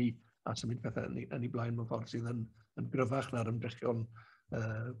gyfannu a symud pethau yn ei blaen mewn ffordd sydd yn gryfach na'r ymdrechion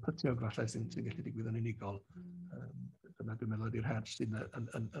pytiog falle sy'n gallu digwydd yn unigol. Dyna dwi'n meddwl ydy'r her sydd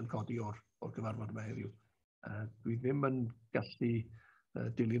yn codi o'r gyfarfod yma heddiw. Dwi ddim yn gallu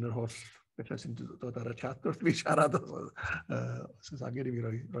dilyn yr holl bethau sy'n dod ar y chat wrth fi siarad. Os oes angen i fi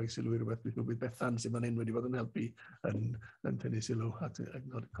roi sylw i rhywbeth, bydd Bethan sy'n fan hyn wedi bod yn helpu yn tynnu sylw a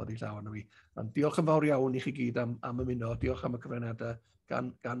codi llaw arno fi. Diolch yn fawr iawn i chi gyd am ymuno. Diolch am y cyfraniadau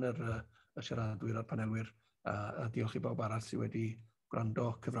gan y siaradwyr a'r panelwyr. A diolch i bawb arall sydd wedi gwrando,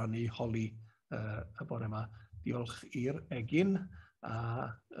 cyfrannu, holi y bore yma. Diolch i'r egin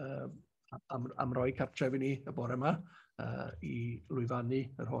am roi cartref i ni y bore yma i lwyfannu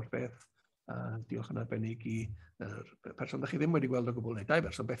yr holl beth. Diolch yn arbennig i'r person da chi ddim wedi gweld o gwbl, neu dau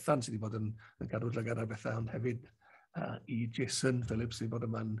berson Bethan sydd wedi bod yn cadw llygad ar bethau, ond hefyd i Jason Phillips sydd wedi bod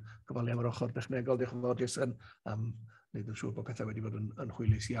yma'n gofalu am yr ochr dechnegol. Diolch yn fawr, Jason, am wneud yn siŵr bod pethau wedi bod yn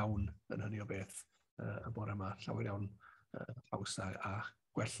hwylus iawn yn hynny o beth y bore yma. Llawer iawn haws a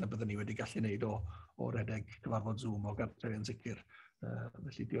gwell na byddwn ni wedi gallu gwneud o redeg cyfarfod Zoom o gartref yn sicr.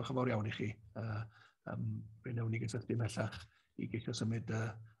 Felly diolch yn fawr iawn i chi. Fe wnawn ni gysylltu mellach i geisio symud y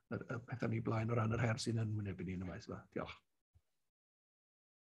pethau ni blaen o ran yr her sy'n yn wynebu ni yn y maes yma. Diolch.